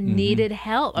children needed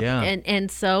help. Yeah.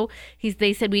 And so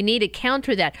they said we need to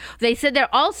counter that. They said there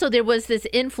was this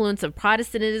influence of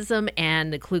Protestantism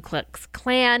and the Ku Klux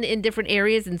Klan in different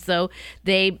areas, and so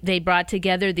they brought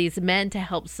together these men to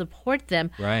help support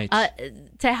them. Right.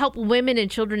 To help women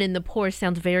and children in the poor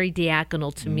sounds very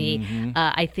diaconal to me.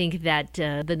 I think that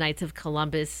the Knights of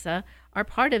Columbus are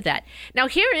part of that. Now,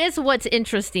 here is what's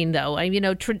interesting, though.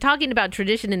 Talking about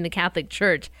tradition in the Catholic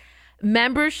Church,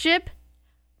 membership,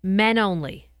 men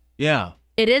only. Yeah.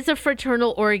 It is a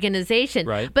fraternal organization.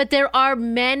 Right. But there are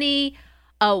many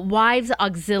wives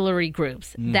auxiliary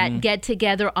groups that get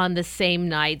together on the same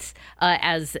nights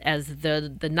as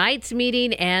the Knights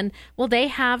meeting. And, they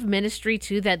have ministry,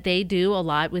 too, that they do a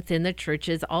lot within the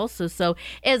churches also. So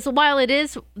while it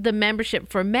is the membership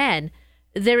for men,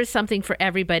 there is something for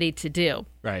everybody to do.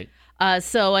 Right.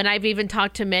 And I've even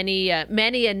talked to many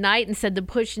a night and said the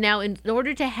push now, in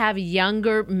order to have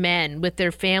younger men with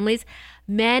their families,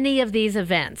 many of these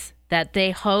events that they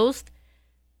host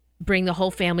bring the whole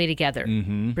family together.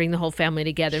 Bring the whole family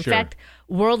together. Sure. In fact,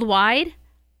 worldwide,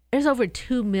 there's over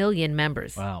 2 million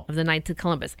members of the Knights of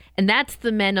Columbus. And that's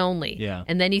the men only. Yeah.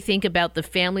 And then you think about the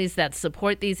families that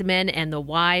support these men and the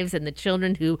wives and the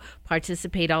children who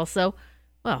participate also.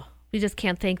 Well, we just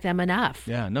can't thank them enough.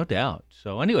 Yeah, no doubt.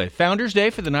 So anyway, Founders Day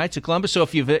for the Knights of Columbus. So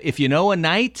if you know a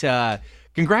knight,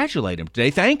 congratulate them today.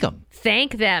 Thank them.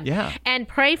 Thank them. Yeah. And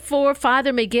pray for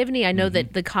Father McGivney. I know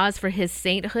that the cause for his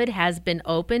sainthood has been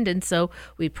opened, and so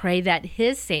we pray that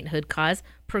his sainthood cause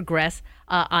progress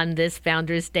on this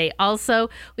Founders Day. Also,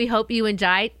 we hope you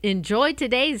enjoy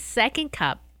today's Second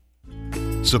Cup.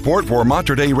 Support for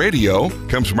Mater Dei Radio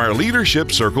comes from our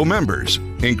Leadership Circle members,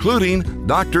 including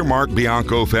Dr. Mark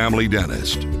Bianco, family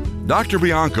dentist. Dr.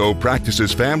 Bianco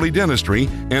practices family dentistry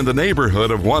in the neighborhood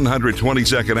of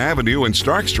 122nd Avenue and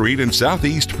Stark Street in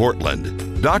Southeast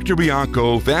Portland. Dr.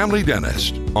 Bianco, family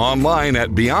dentist, online at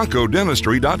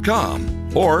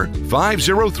biancodentistry.com or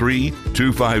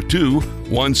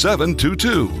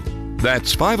 503-252-1722.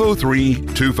 That's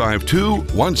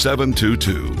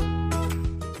 503-252-1722.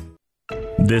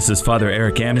 This is Father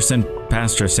Eric Anderson,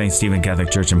 pastor of St. Stephen Catholic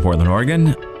Church in Portland,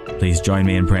 Oregon. Please join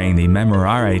me in praying the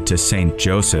Memorare to St.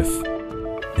 Joseph.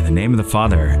 In the name of the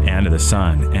Father, and of the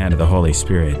Son, and of the Holy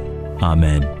Spirit.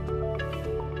 Amen.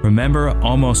 Remember,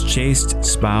 O most chaste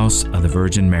spouse of the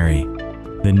Virgin Mary,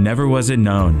 that never was it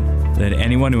known that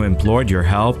anyone who implored your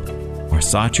help or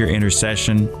sought your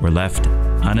intercession were left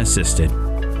unassisted.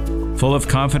 Full of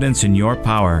confidence in your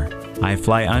power, I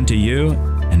fly unto you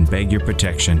and beg your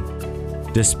protection.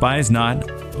 Despise not,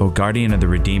 O guardian of the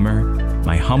Redeemer,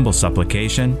 my humble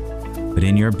supplication, but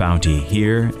in your bounty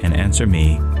hear and answer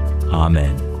me.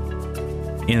 Amen.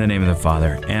 In the name of the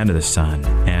Father, and of the Son,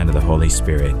 and of the Holy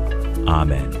Spirit.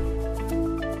 Amen.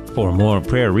 For more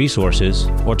prayer resources,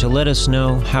 or to let us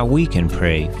know how we can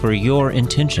pray for your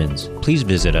intentions, please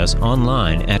visit us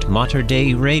online at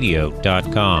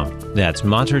materdeiradio.com. That's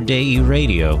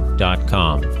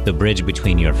materdeiradio.com, the bridge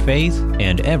between your faith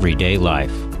and everyday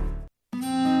life.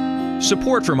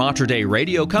 Support for Mater Dei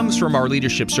Radio comes from our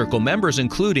Leadership Circle members,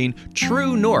 including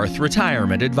True North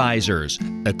Retirement Advisors,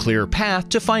 a clear path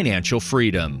to financial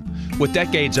freedom. With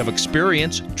decades of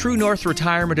experience, True North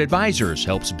Retirement Advisors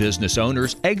helps business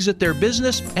owners exit their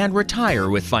business and retire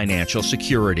with financial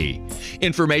security.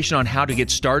 Information on how to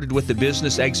get started with the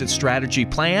business exit strategy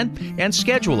plan and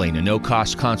scheduling a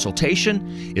no-cost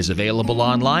consultation is available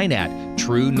online at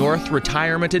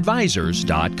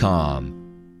TrueNorthRetirementAdvisors.com.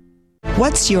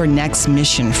 What's your next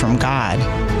mission from God?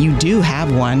 You do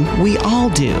have one. We all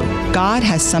do. God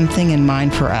has something in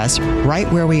mind for us right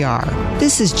where we are.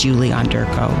 This is Julie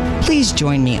Onderko. Please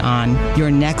join me on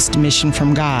Your Next Mission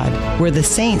from God, where the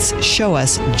saints show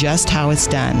us just how it's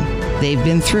done. They've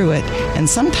been through it, and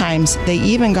sometimes they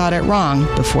even got it wrong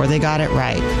before they got it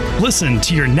right. Listen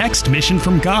to Your Next Mission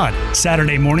from God,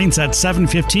 Saturday mornings at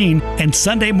 7:15 and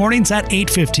Sunday mornings at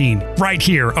 8:15, right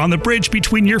here on the bridge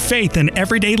between your faith and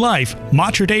everyday life,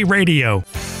 Mater Dei Radio.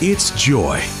 It's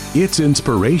joy. It's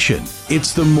inspiration.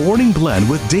 It's the Morning Blend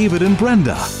with David and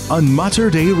Brenda on Mater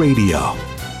Dei Radio.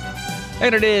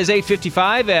 And it is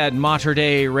 8:55 at Mater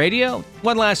Dei Radio.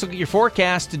 One last look at your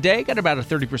forecast today. Got about a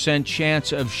 30%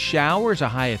 chance of showers, a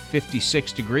high of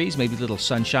 56 degrees, maybe a little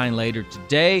sunshine later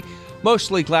today.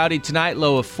 Mostly cloudy tonight,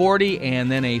 low of 40,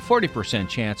 and then a 40%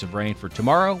 chance of rain for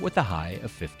tomorrow with a high of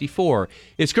 54.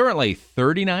 It's currently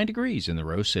 39 degrees in the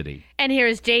Rose City. And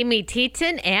here's Jamie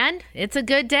Teton, and it's a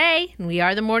good day. We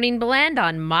are the Morning Blend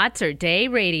on Mater Dei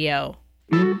Radio.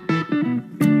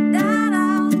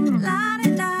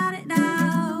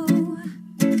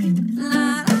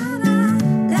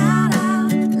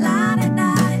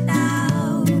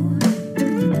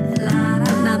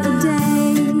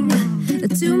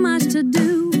 Too much to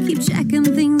do, keep checking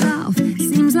things off.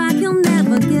 Seems like you'll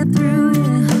never get through.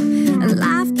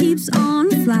 Life keeps on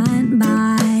flying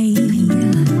by.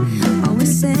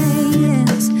 Always say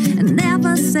yes and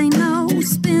never say no.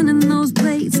 Spinning those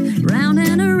plates, round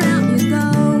and around you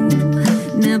go.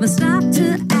 Never stop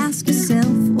to ask yourself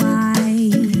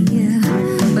why.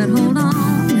 But hold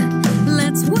on,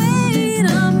 let's wait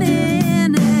a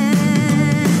minute.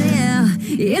 Yeah,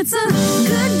 it's a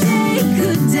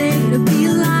good day to be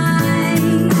alive.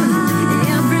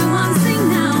 Everyone sing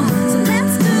now, so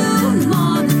let's do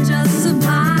more than just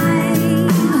survive.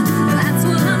 That's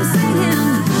what I'm saying.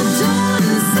 Don't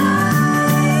lose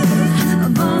sight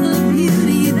of all the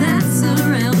beauty that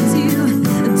surrounds you.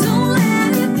 Don't let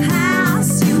it pass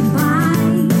you by.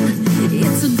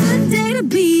 It's a good day to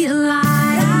be alive.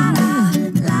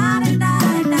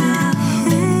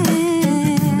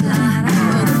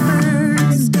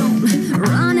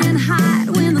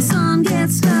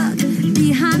 Stuck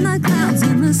behind the clouds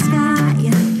in the sky.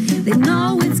 They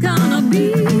know it's gonna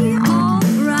be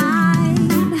alright.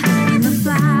 And the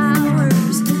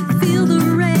flowers feel the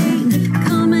rain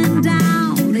coming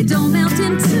down. They don't melt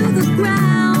into the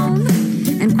ground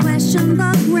and question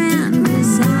the grand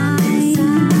design.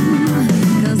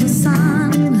 'Cause the sun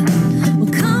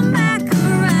will come back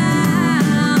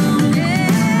around. Yeah,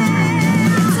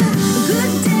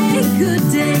 it's a good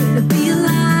day to be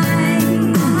alive.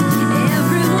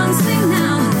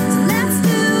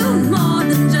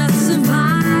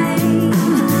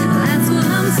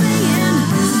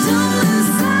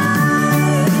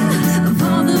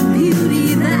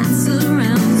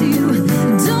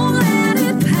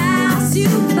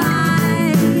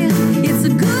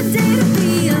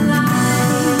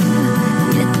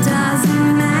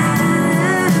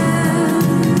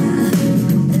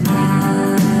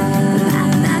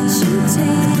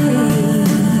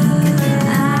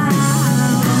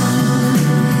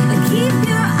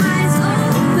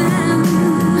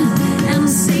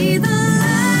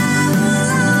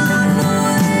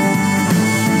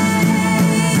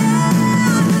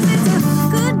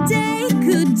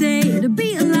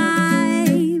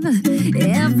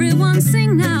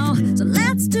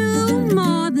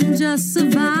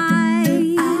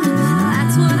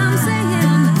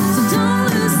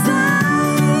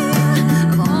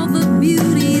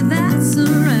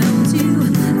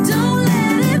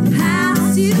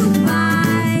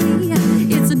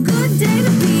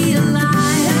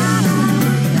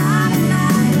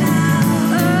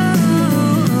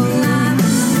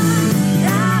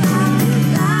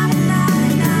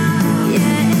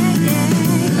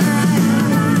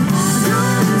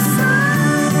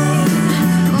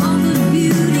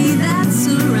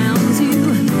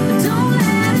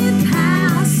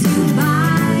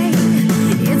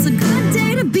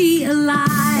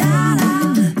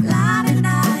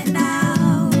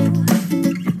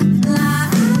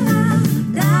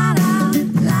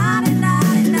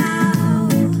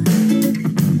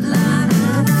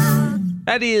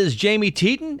 That is Jamie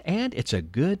Teton, and it's a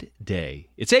good day.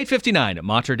 It's 8:59 at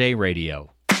Mater Dei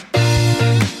Radio.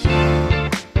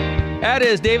 That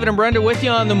is David and Brenda with you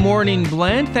on the Morning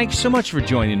Blend. Thanks so much for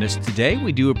joining us today.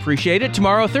 We do appreciate it.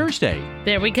 Tomorrow, Thursday.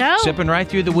 There we go. Sipping right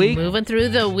through the week. Moving through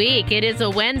the week. It is a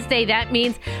Wednesday. That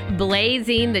means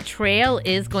Blazing the Trail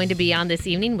is going to be on this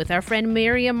evening with our friend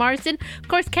Miriam Marsden. Of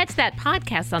course, catch that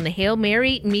podcast on the Hail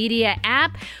Mary Media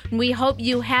app. We hope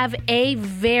you have a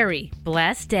very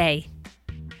blessed day.